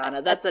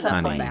 Eliana. That's At enough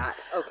some of point. that.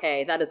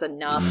 Okay, that is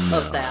enough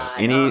of that.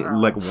 Any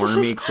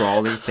wormy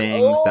crawly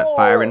things, that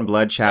Fire and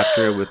Blood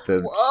chapter with the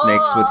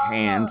snakes with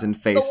hands and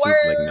faces,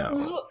 like no.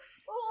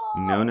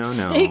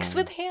 Snakes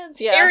with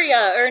hands, yeah.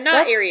 Area, or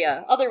not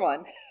area, other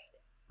one.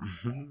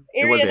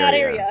 It was Area, not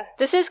area.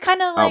 This is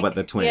kind of like but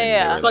the twin. Yeah.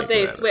 They were But like,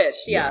 they whatever.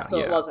 switched, so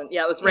it wasn't.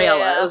 Yeah, it was Rayella.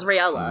 Yeah. It was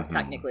Rayella,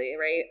 technically,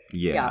 right?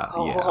 Yeah.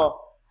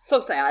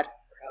 So sad.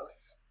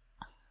 Gross.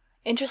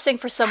 Interesting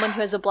for someone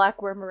who has a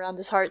black worm around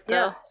his heart,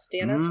 though.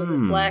 Yeah, Stannis with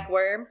his black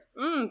worm.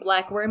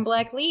 Black worm,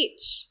 black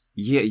leech.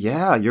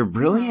 Yeah, you're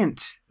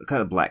brilliant. Look at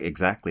the black.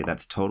 Exactly.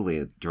 That's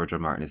totally, George R.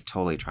 Martin is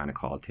totally trying to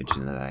call attention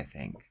to that, I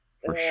think.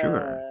 For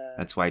sure.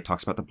 That's why he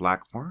talks about the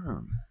black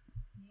worm.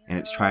 And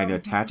it's trying to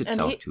attach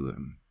itself to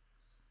him.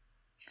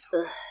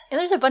 And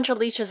there's a bunch of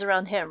leeches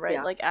around him, right?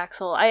 Yeah. Like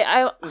Axel.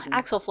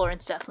 Axel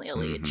Florence definitely a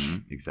leech.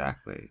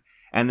 Exactly.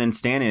 And then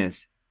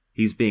Stannis,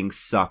 he's being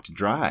sucked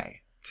dry,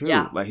 too.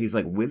 Yeah. Like, he's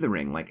like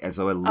withering, like as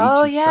though a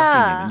leech is sucking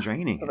him and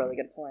draining That's a him. really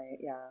good point,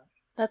 yeah.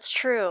 That's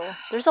true.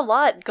 There's a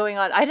lot going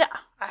on.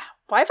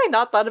 Why have I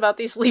not thought about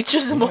these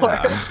leeches more?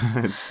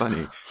 Yeah. It's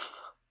funny.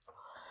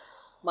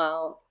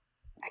 Well,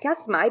 I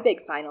guess my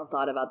big final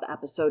thought about the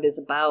episode is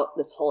about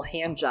this whole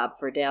hand job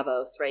for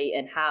Davos, right?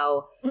 And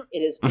how it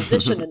is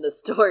positioned in the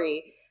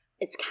story.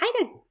 It's kind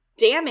of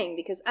damning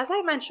because, as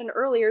I mentioned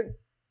earlier,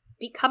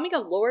 becoming a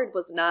lord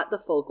was not the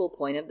focal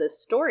point of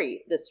this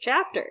story, this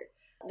chapter.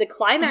 The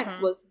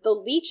climax was the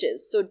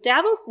leeches. So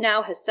Davos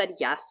now has said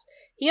yes.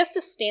 He has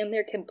to stand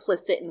there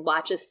complicit and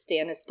watch as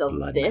Stannis does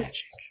Blood this.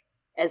 magic.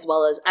 As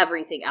well as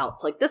everything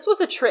else. Like, this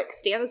was a trick.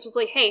 Stannis was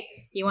like, hey,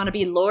 you want to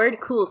be Lord?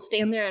 Cool,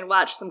 stand there and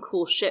watch some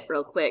cool shit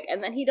real quick.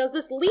 And then he does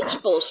this leech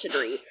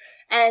bullshittery.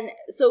 And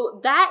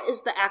so that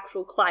is the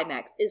actual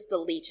climax, is the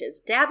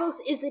leeches.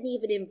 Davos isn't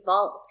even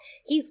involved.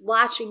 He's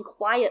watching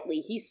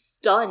quietly. He's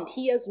stunned.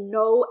 He has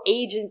no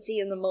agency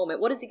in the moment.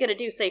 What is he going to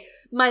do? Say,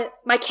 my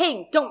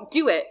king, don't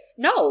do it.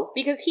 No,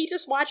 because he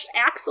just watched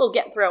Axel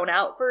get thrown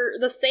out for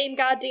the same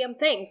goddamn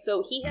thing.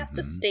 So he has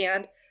to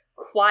stand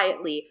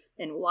quietly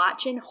and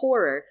watch in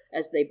horror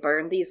as they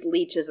burn these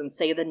leeches and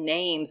say the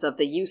names of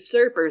the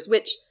usurpers,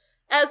 which,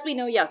 as we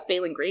know, yes,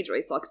 Balin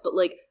Greyjoy sucks, but,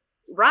 like,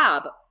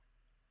 Rob's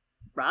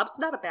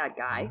not a bad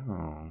guy.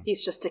 Oh.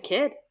 He's just a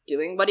kid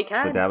doing what he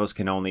can. So Davos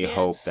can only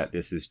hope that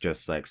this is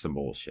just like some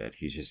bullshit.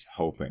 He's just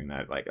hoping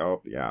that, like,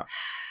 oh, yeah.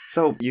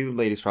 So you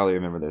ladies probably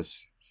remember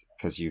this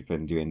because you've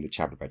been doing the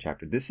chapter by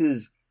chapter. This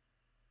is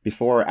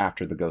before or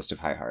after the Ghost of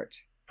High Heart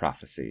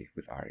prophecy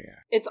with Arya.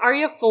 It's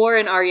Arya 4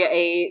 and Arya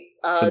 8.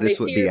 So this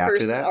they would see be her after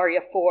first that? in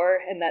Arya 4,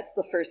 and that's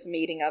the first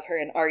meeting of her.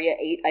 And Arya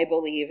 8, I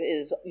believe,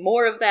 is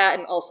more of that,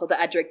 and also the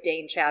Edric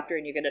Dane chapter,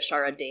 and you get a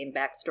Shara Dane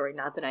backstory.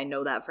 Not that I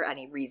know that for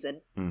any reason.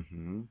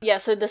 Mm-hmm. Yeah,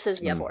 so this is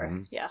before.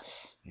 Mhm.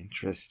 Yes.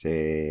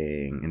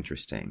 Interesting.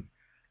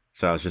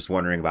 So I was just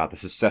wondering about the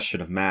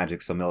secession of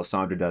magic. So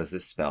Melisandre does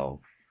this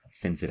spell,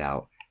 sends it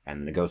out, and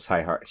then the Ghost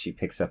High Heart, she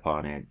picks up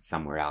on it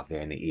somewhere out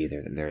there in the ether.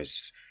 And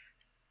there's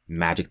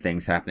magic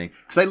things happening.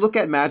 Because I look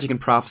at magic and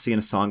prophecy in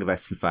A Song of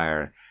Ice and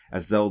Fire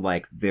as though,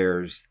 like,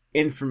 there's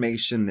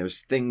information,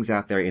 there's things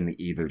out there in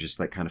the ether just,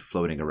 like, kind of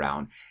floating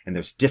around. And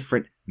there's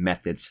different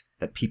methods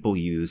that people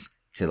use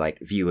to, like,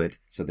 view it.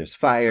 So there's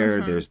fire,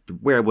 there's the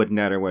werewood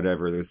net or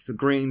whatever, there's the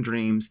green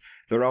dreams.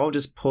 They're all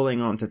just pulling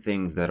onto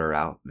things that are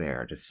out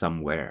there, just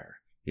somewhere,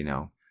 you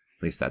know?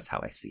 At least that's how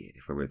I see it,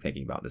 if we were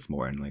thinking about this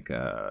more in, like,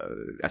 a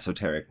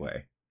esoteric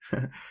way.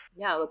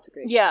 Yeah, that's a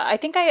great. Yeah, I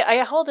think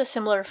I hold a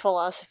similar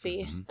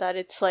philosophy that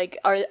it's like,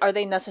 are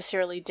they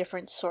necessarily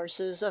different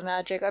sources of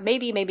magic? Or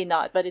maybe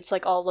not, but it's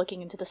like all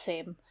looking into the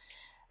same.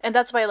 And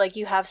that's why, like,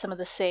 you have some of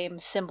the same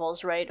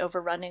symbols, right,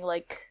 overrunning,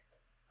 like,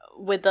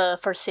 with the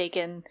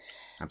Forsaken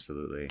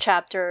Absolutely.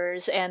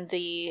 chapters and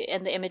the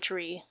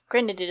imagery.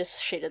 Granted, it is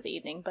Shade of the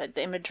Evening, but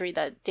the imagery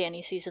that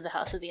Dany sees in the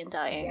House of the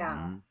Undying.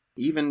 Yeah.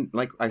 Even,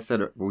 like I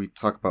said, we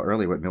talked about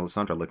earlier with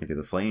Melisandre looking through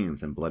the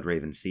flames and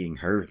Bloodraven seeing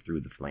her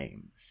through the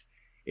flames.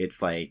 It's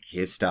like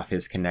his stuff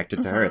is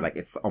connected to her. Like,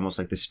 it's almost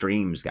like the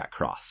streams got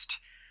crossed.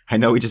 I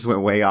know we just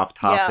went way off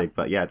topic,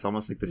 but yeah, it's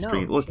almost like the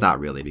stream. Well, it's not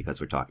really because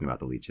we're talking about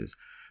the leeches.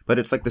 But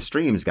it's like the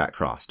streams got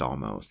crossed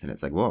almost. And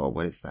it's like, whoa,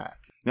 what is that?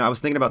 You know, I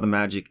was thinking about the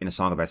magic in A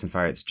Song of Ice and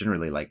Fire. It's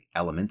generally like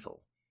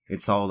elemental.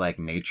 It's all like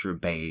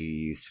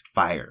nature-based,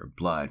 fire,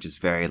 blood,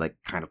 just very like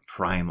kind of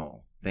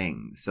primal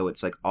things. So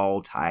it's like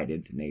all tied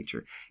into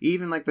nature.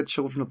 Even like the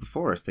children of the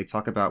forest, they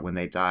talk about when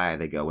they die,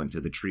 they go into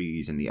the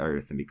trees and the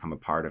earth and become a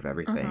part of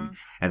everything.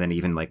 And then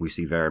even like we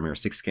see Varamir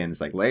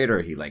Sixskins, like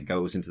later he like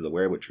goes into the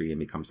werewood tree and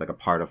becomes like a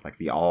part of like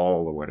the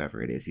all or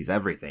whatever it is. He's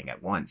everything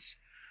at once.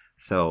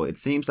 So it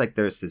seems like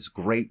there's this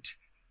great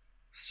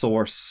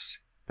source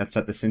that's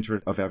at the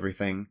center of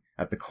everything,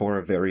 at the core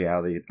of their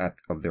reality,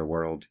 of their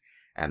world.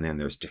 And then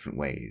there's different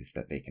ways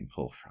that they can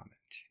pull from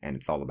it. And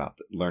it's all about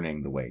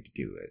learning the way to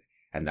do it.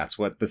 And that's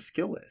what the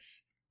skill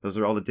is. Those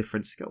are all the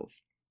different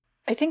skills.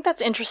 I think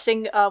that's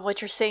interesting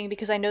what you're saying,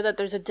 because I know that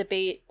there's a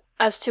debate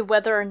as to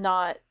whether or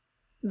not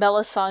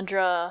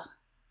Melisandre,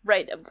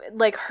 right,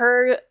 like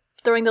her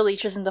throwing the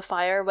leeches in the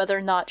fire, whether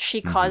or not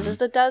she causes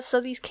the deaths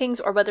of these kings,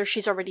 or whether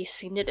she's already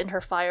seen it in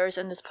her fires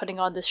and is putting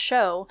on this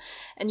show.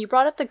 And you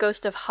brought up the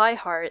ghost of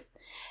Highheart,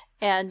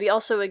 and we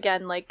also,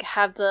 again, like,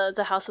 have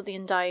the House of the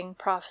Undying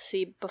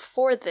Prophecy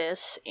before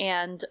this,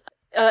 and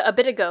a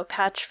bit ago,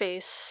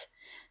 Patchface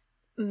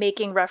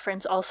making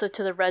reference also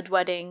to the Red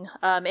Wedding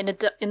in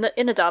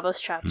a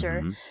Davos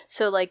chapter.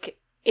 So, like,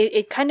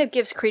 it kind of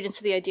gives credence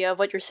to the idea of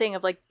what you're saying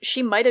of, like,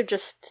 she might have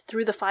just,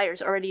 through the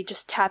fires, already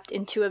just tapped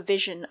into a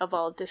vision of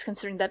all of this,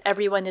 considering that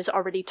everyone is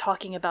already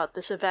talking about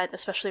this event,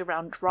 especially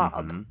around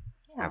Robb.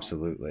 Yeah.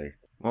 Absolutely.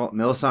 Well,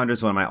 Melisandre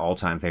is one of my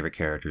all-time favorite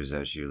characters,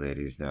 as you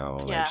ladies know.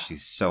 Yeah. Like,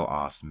 she's so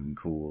awesome and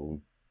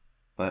cool.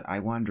 But I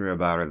wonder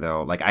about her,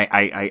 though. Like,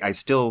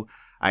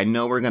 I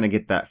know we're going to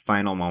get that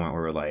final moment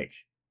where we're like,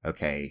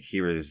 okay,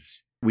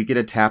 we get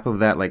a tap of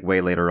that, like,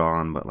 way later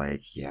on, but,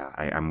 like, yeah,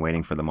 I'm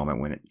waiting for the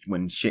moment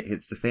when shit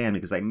hits the fan,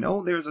 because I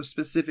know there's a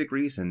specific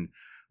reason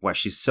why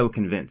she's so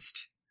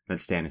convinced that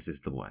Stannis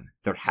is the one.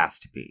 There has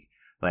to be.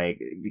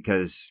 Like,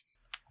 because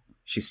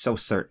she's so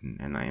certain,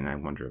 and I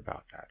wonder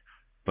about that.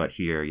 But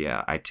here,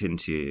 yeah, I tend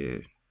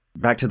to...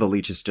 Back to the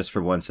leeches just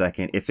for 1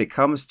 second. If it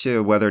comes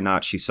to whether or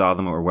not she saw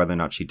them or whether or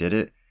not she did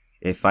it,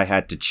 if I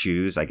had to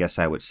choose, I guess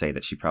I would say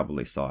that she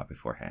probably saw it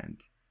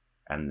beforehand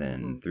and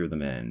then threw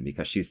them in,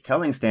 because she's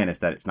telling Stannis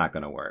that it's not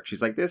going to work.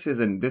 She's like, this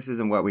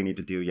isn't what we need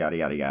to do, yada,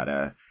 yada,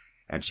 yada.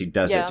 And she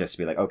does it just to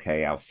be like,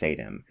 okay, I'll sate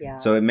him. Yeah.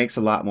 So it makes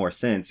a lot more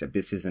sense if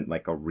this isn't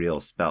like a real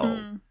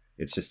spell.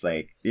 It's just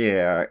like,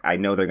 yeah, I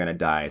know they're going to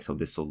die, so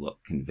this will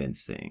look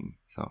convincing.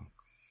 So,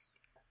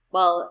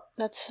 well,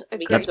 that's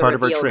part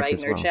of her trick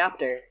right in her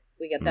chapter.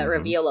 We get that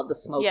reveal of the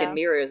smoke and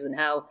mirrors, and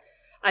how,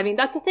 I mean,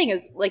 that's the thing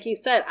is, like you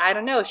said, I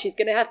don't know, she's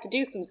going to have to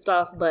do some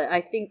stuff, but I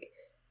think,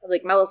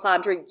 like,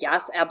 Melisandre,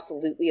 yes,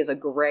 absolutely is a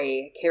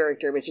gray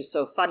character, which is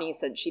so funny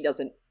since she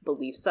doesn't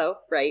believe so,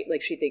 right?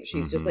 Like, she thinks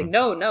she's just like,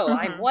 no,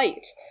 I'm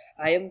white.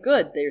 I am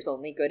good. There's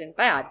only good and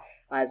bad.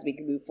 As we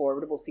move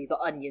forward, we'll see the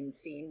onion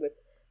scene with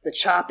the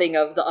chopping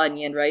of the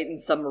onion, right? And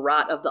some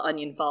rot of the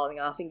onion falling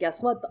off. And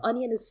guess what? The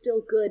onion is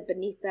still good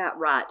beneath that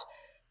rot.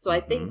 So I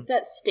think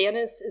that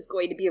Stannis is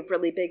going to be a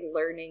really big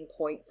learning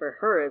point for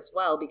her as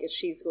well, because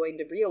she's going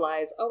to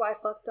realize, oh, I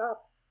fucked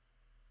up.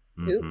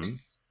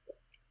 Oops.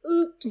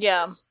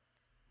 Yeah.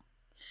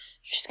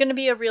 She's going to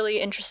be a really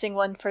interesting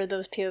one for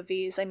those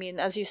POVs. I mean,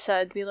 as you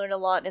said, we learn a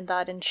lot in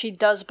that, and she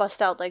does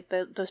bust out, like,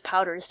 those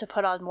powders to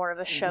put on more of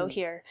a show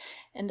here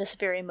in this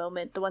very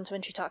moment. The ones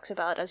when she talks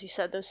about, as you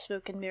said, those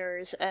smoke and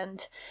mirrors,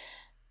 and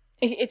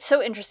it's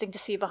so interesting to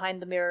see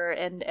behind the mirror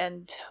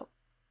and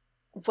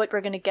what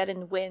we're going to get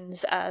in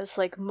Winds as,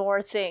 like,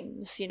 more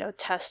things, you know,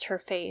 test her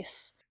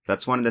faith.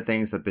 That's one of the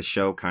things that the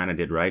show kind of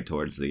did right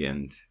towards the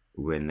end,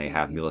 when they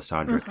have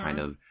Melisandre kind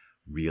of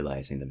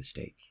realizing the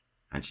mistake.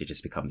 And she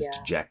just becomes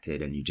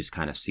dejected, and you just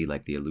kind of see,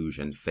 like, the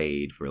illusion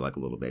fade for, like, a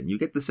little bit. And you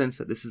get the sense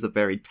that this is a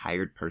very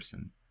tired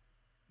person.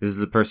 This is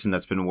the person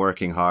that's been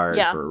working hard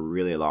for a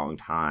really long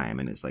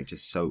time and is, like,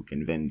 just so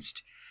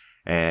convinced.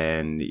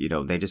 And, you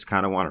know, they just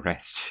kind of want to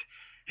rest.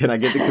 And I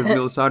get it, because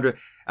Melisandre,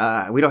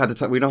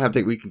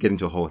 we can get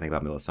into a whole thing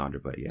about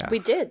Melisandre, but yeah. We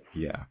did.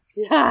 Yeah.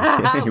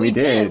 we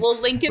did. We'll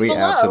link it below.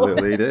 We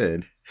absolutely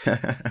did.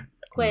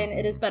 Quinn,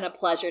 it has been a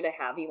pleasure to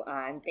have you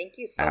on. Thank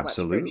you so much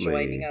for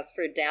joining us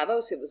for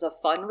Davos. It was a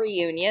fun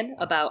reunion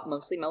about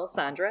mostly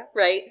Melisandre,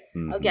 right?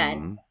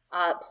 Again,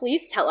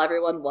 please tell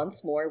everyone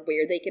once more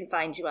where they can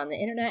find you on the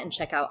internet and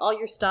check out all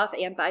your stuff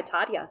and buy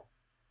Tadia.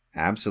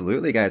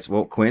 Absolutely, guys.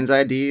 Well, Quinn's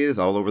ideas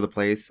all over the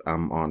place.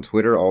 I'm on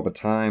Twitter all the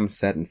time,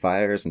 setting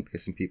fires and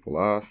pissing people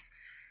off.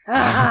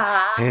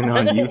 And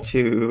on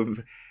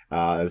YouTube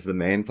is the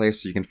main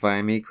place you can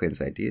find me,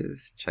 Quinn's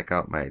Ideas. Check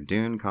out my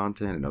Dune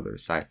content and other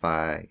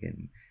sci-fi,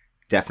 and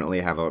definitely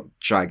have a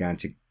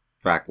gigantic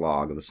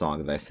backlog of the Song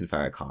of Ice and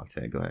Fire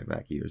content going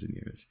back years and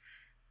years.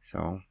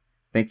 So,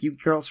 thank you,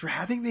 girls, for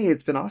having me.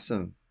 It's been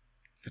awesome.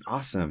 It's been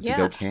awesome to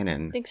go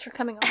canon. Thanks for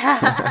coming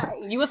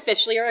on. You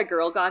officially are a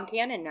girl gone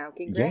canon now.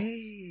 Congrats.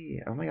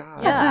 Yay! Oh my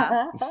god.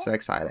 Yeah. I'm so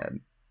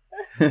excited.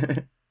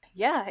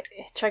 Yeah,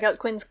 check out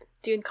Quinn's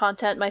Dune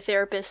content. My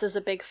therapist is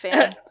a big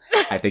fan.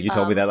 I think you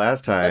told me that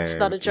last time. That's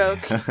not a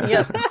joke.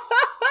 Yep.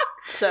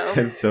 So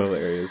it's so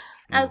hilarious.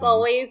 As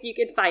always, you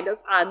can find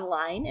us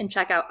online and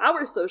check out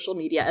our social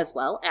media as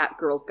well, at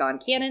Girls Gone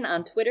Canon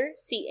on Twitter,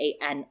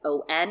 CANON,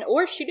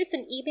 or shoot us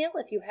an email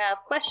if you have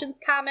questions,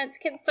 comments,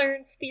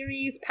 concerns,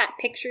 theories, pet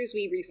pictures.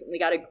 We recently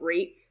got a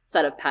great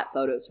set of pet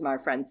photos from our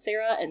friend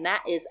Sarah, and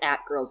that is at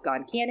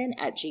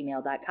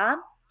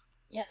girlsgonecanon@gmail.com.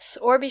 Yes,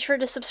 or be sure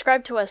to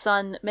subscribe to us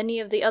on many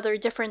of the other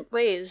different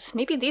ways.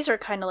 Maybe these are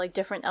kind of like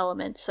different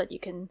elements that you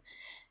can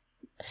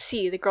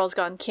see the Girls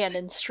Gone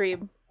Canon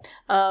stream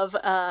of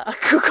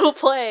Google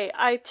Play,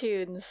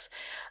 iTunes,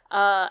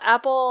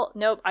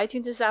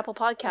 iTunes is Apple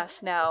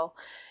Podcasts now,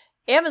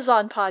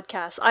 Amazon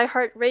Podcasts,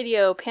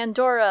 iHeartRadio,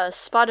 Pandora,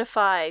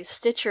 Spotify,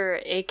 Stitcher,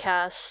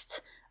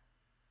 Acast,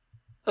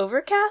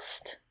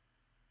 Overcast?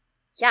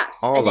 Yes.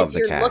 All and of if the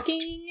you're cast.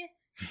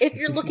 if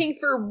you're looking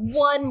for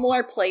one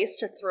more place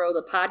to throw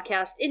the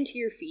podcast into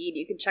your feed,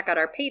 you can check out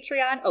our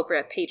Patreon over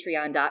at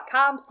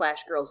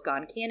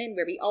patreon.com/girlsgonecanon,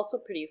 where we also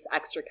produce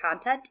extra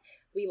content.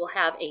 We will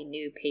have a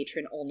new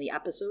patron-only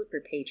episode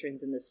for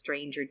patrons in the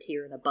Stranger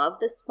tier and above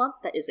this month.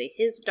 That is a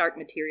His Dark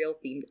Material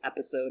themed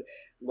episode.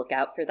 Look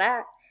out for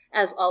that.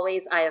 As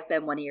always, I have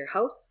been one of your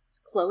hosts,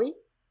 Chloe.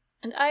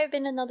 And I have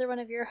been another one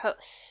of your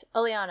hosts,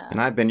 Eliana. And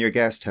I've been your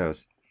guest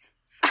host.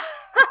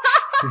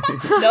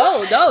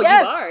 No,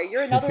 Yes. you are.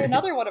 You're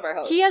another one of our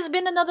hosts. He has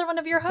been another one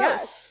of your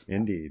hosts. Yes.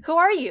 Indeed. Who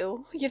are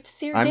you? You have to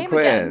say your I'm name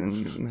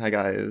Quinn. again. Hi,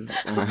 guys.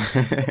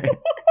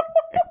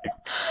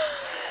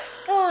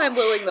 Oh, I'm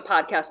willing the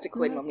podcast to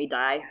Quinn when we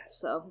die,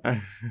 so.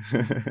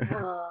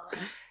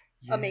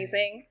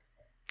 Amazing.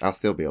 I'll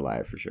still be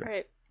alive for sure. All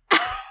right.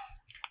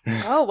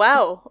 Oh,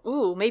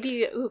 wow.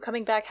 Maybe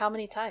coming back how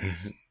many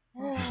times?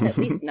 At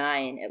least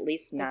 9. At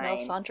least Like 9.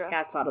 Melisandre.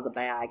 Cat's out of the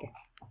bag.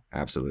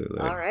 Absolutely.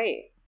 All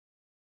right.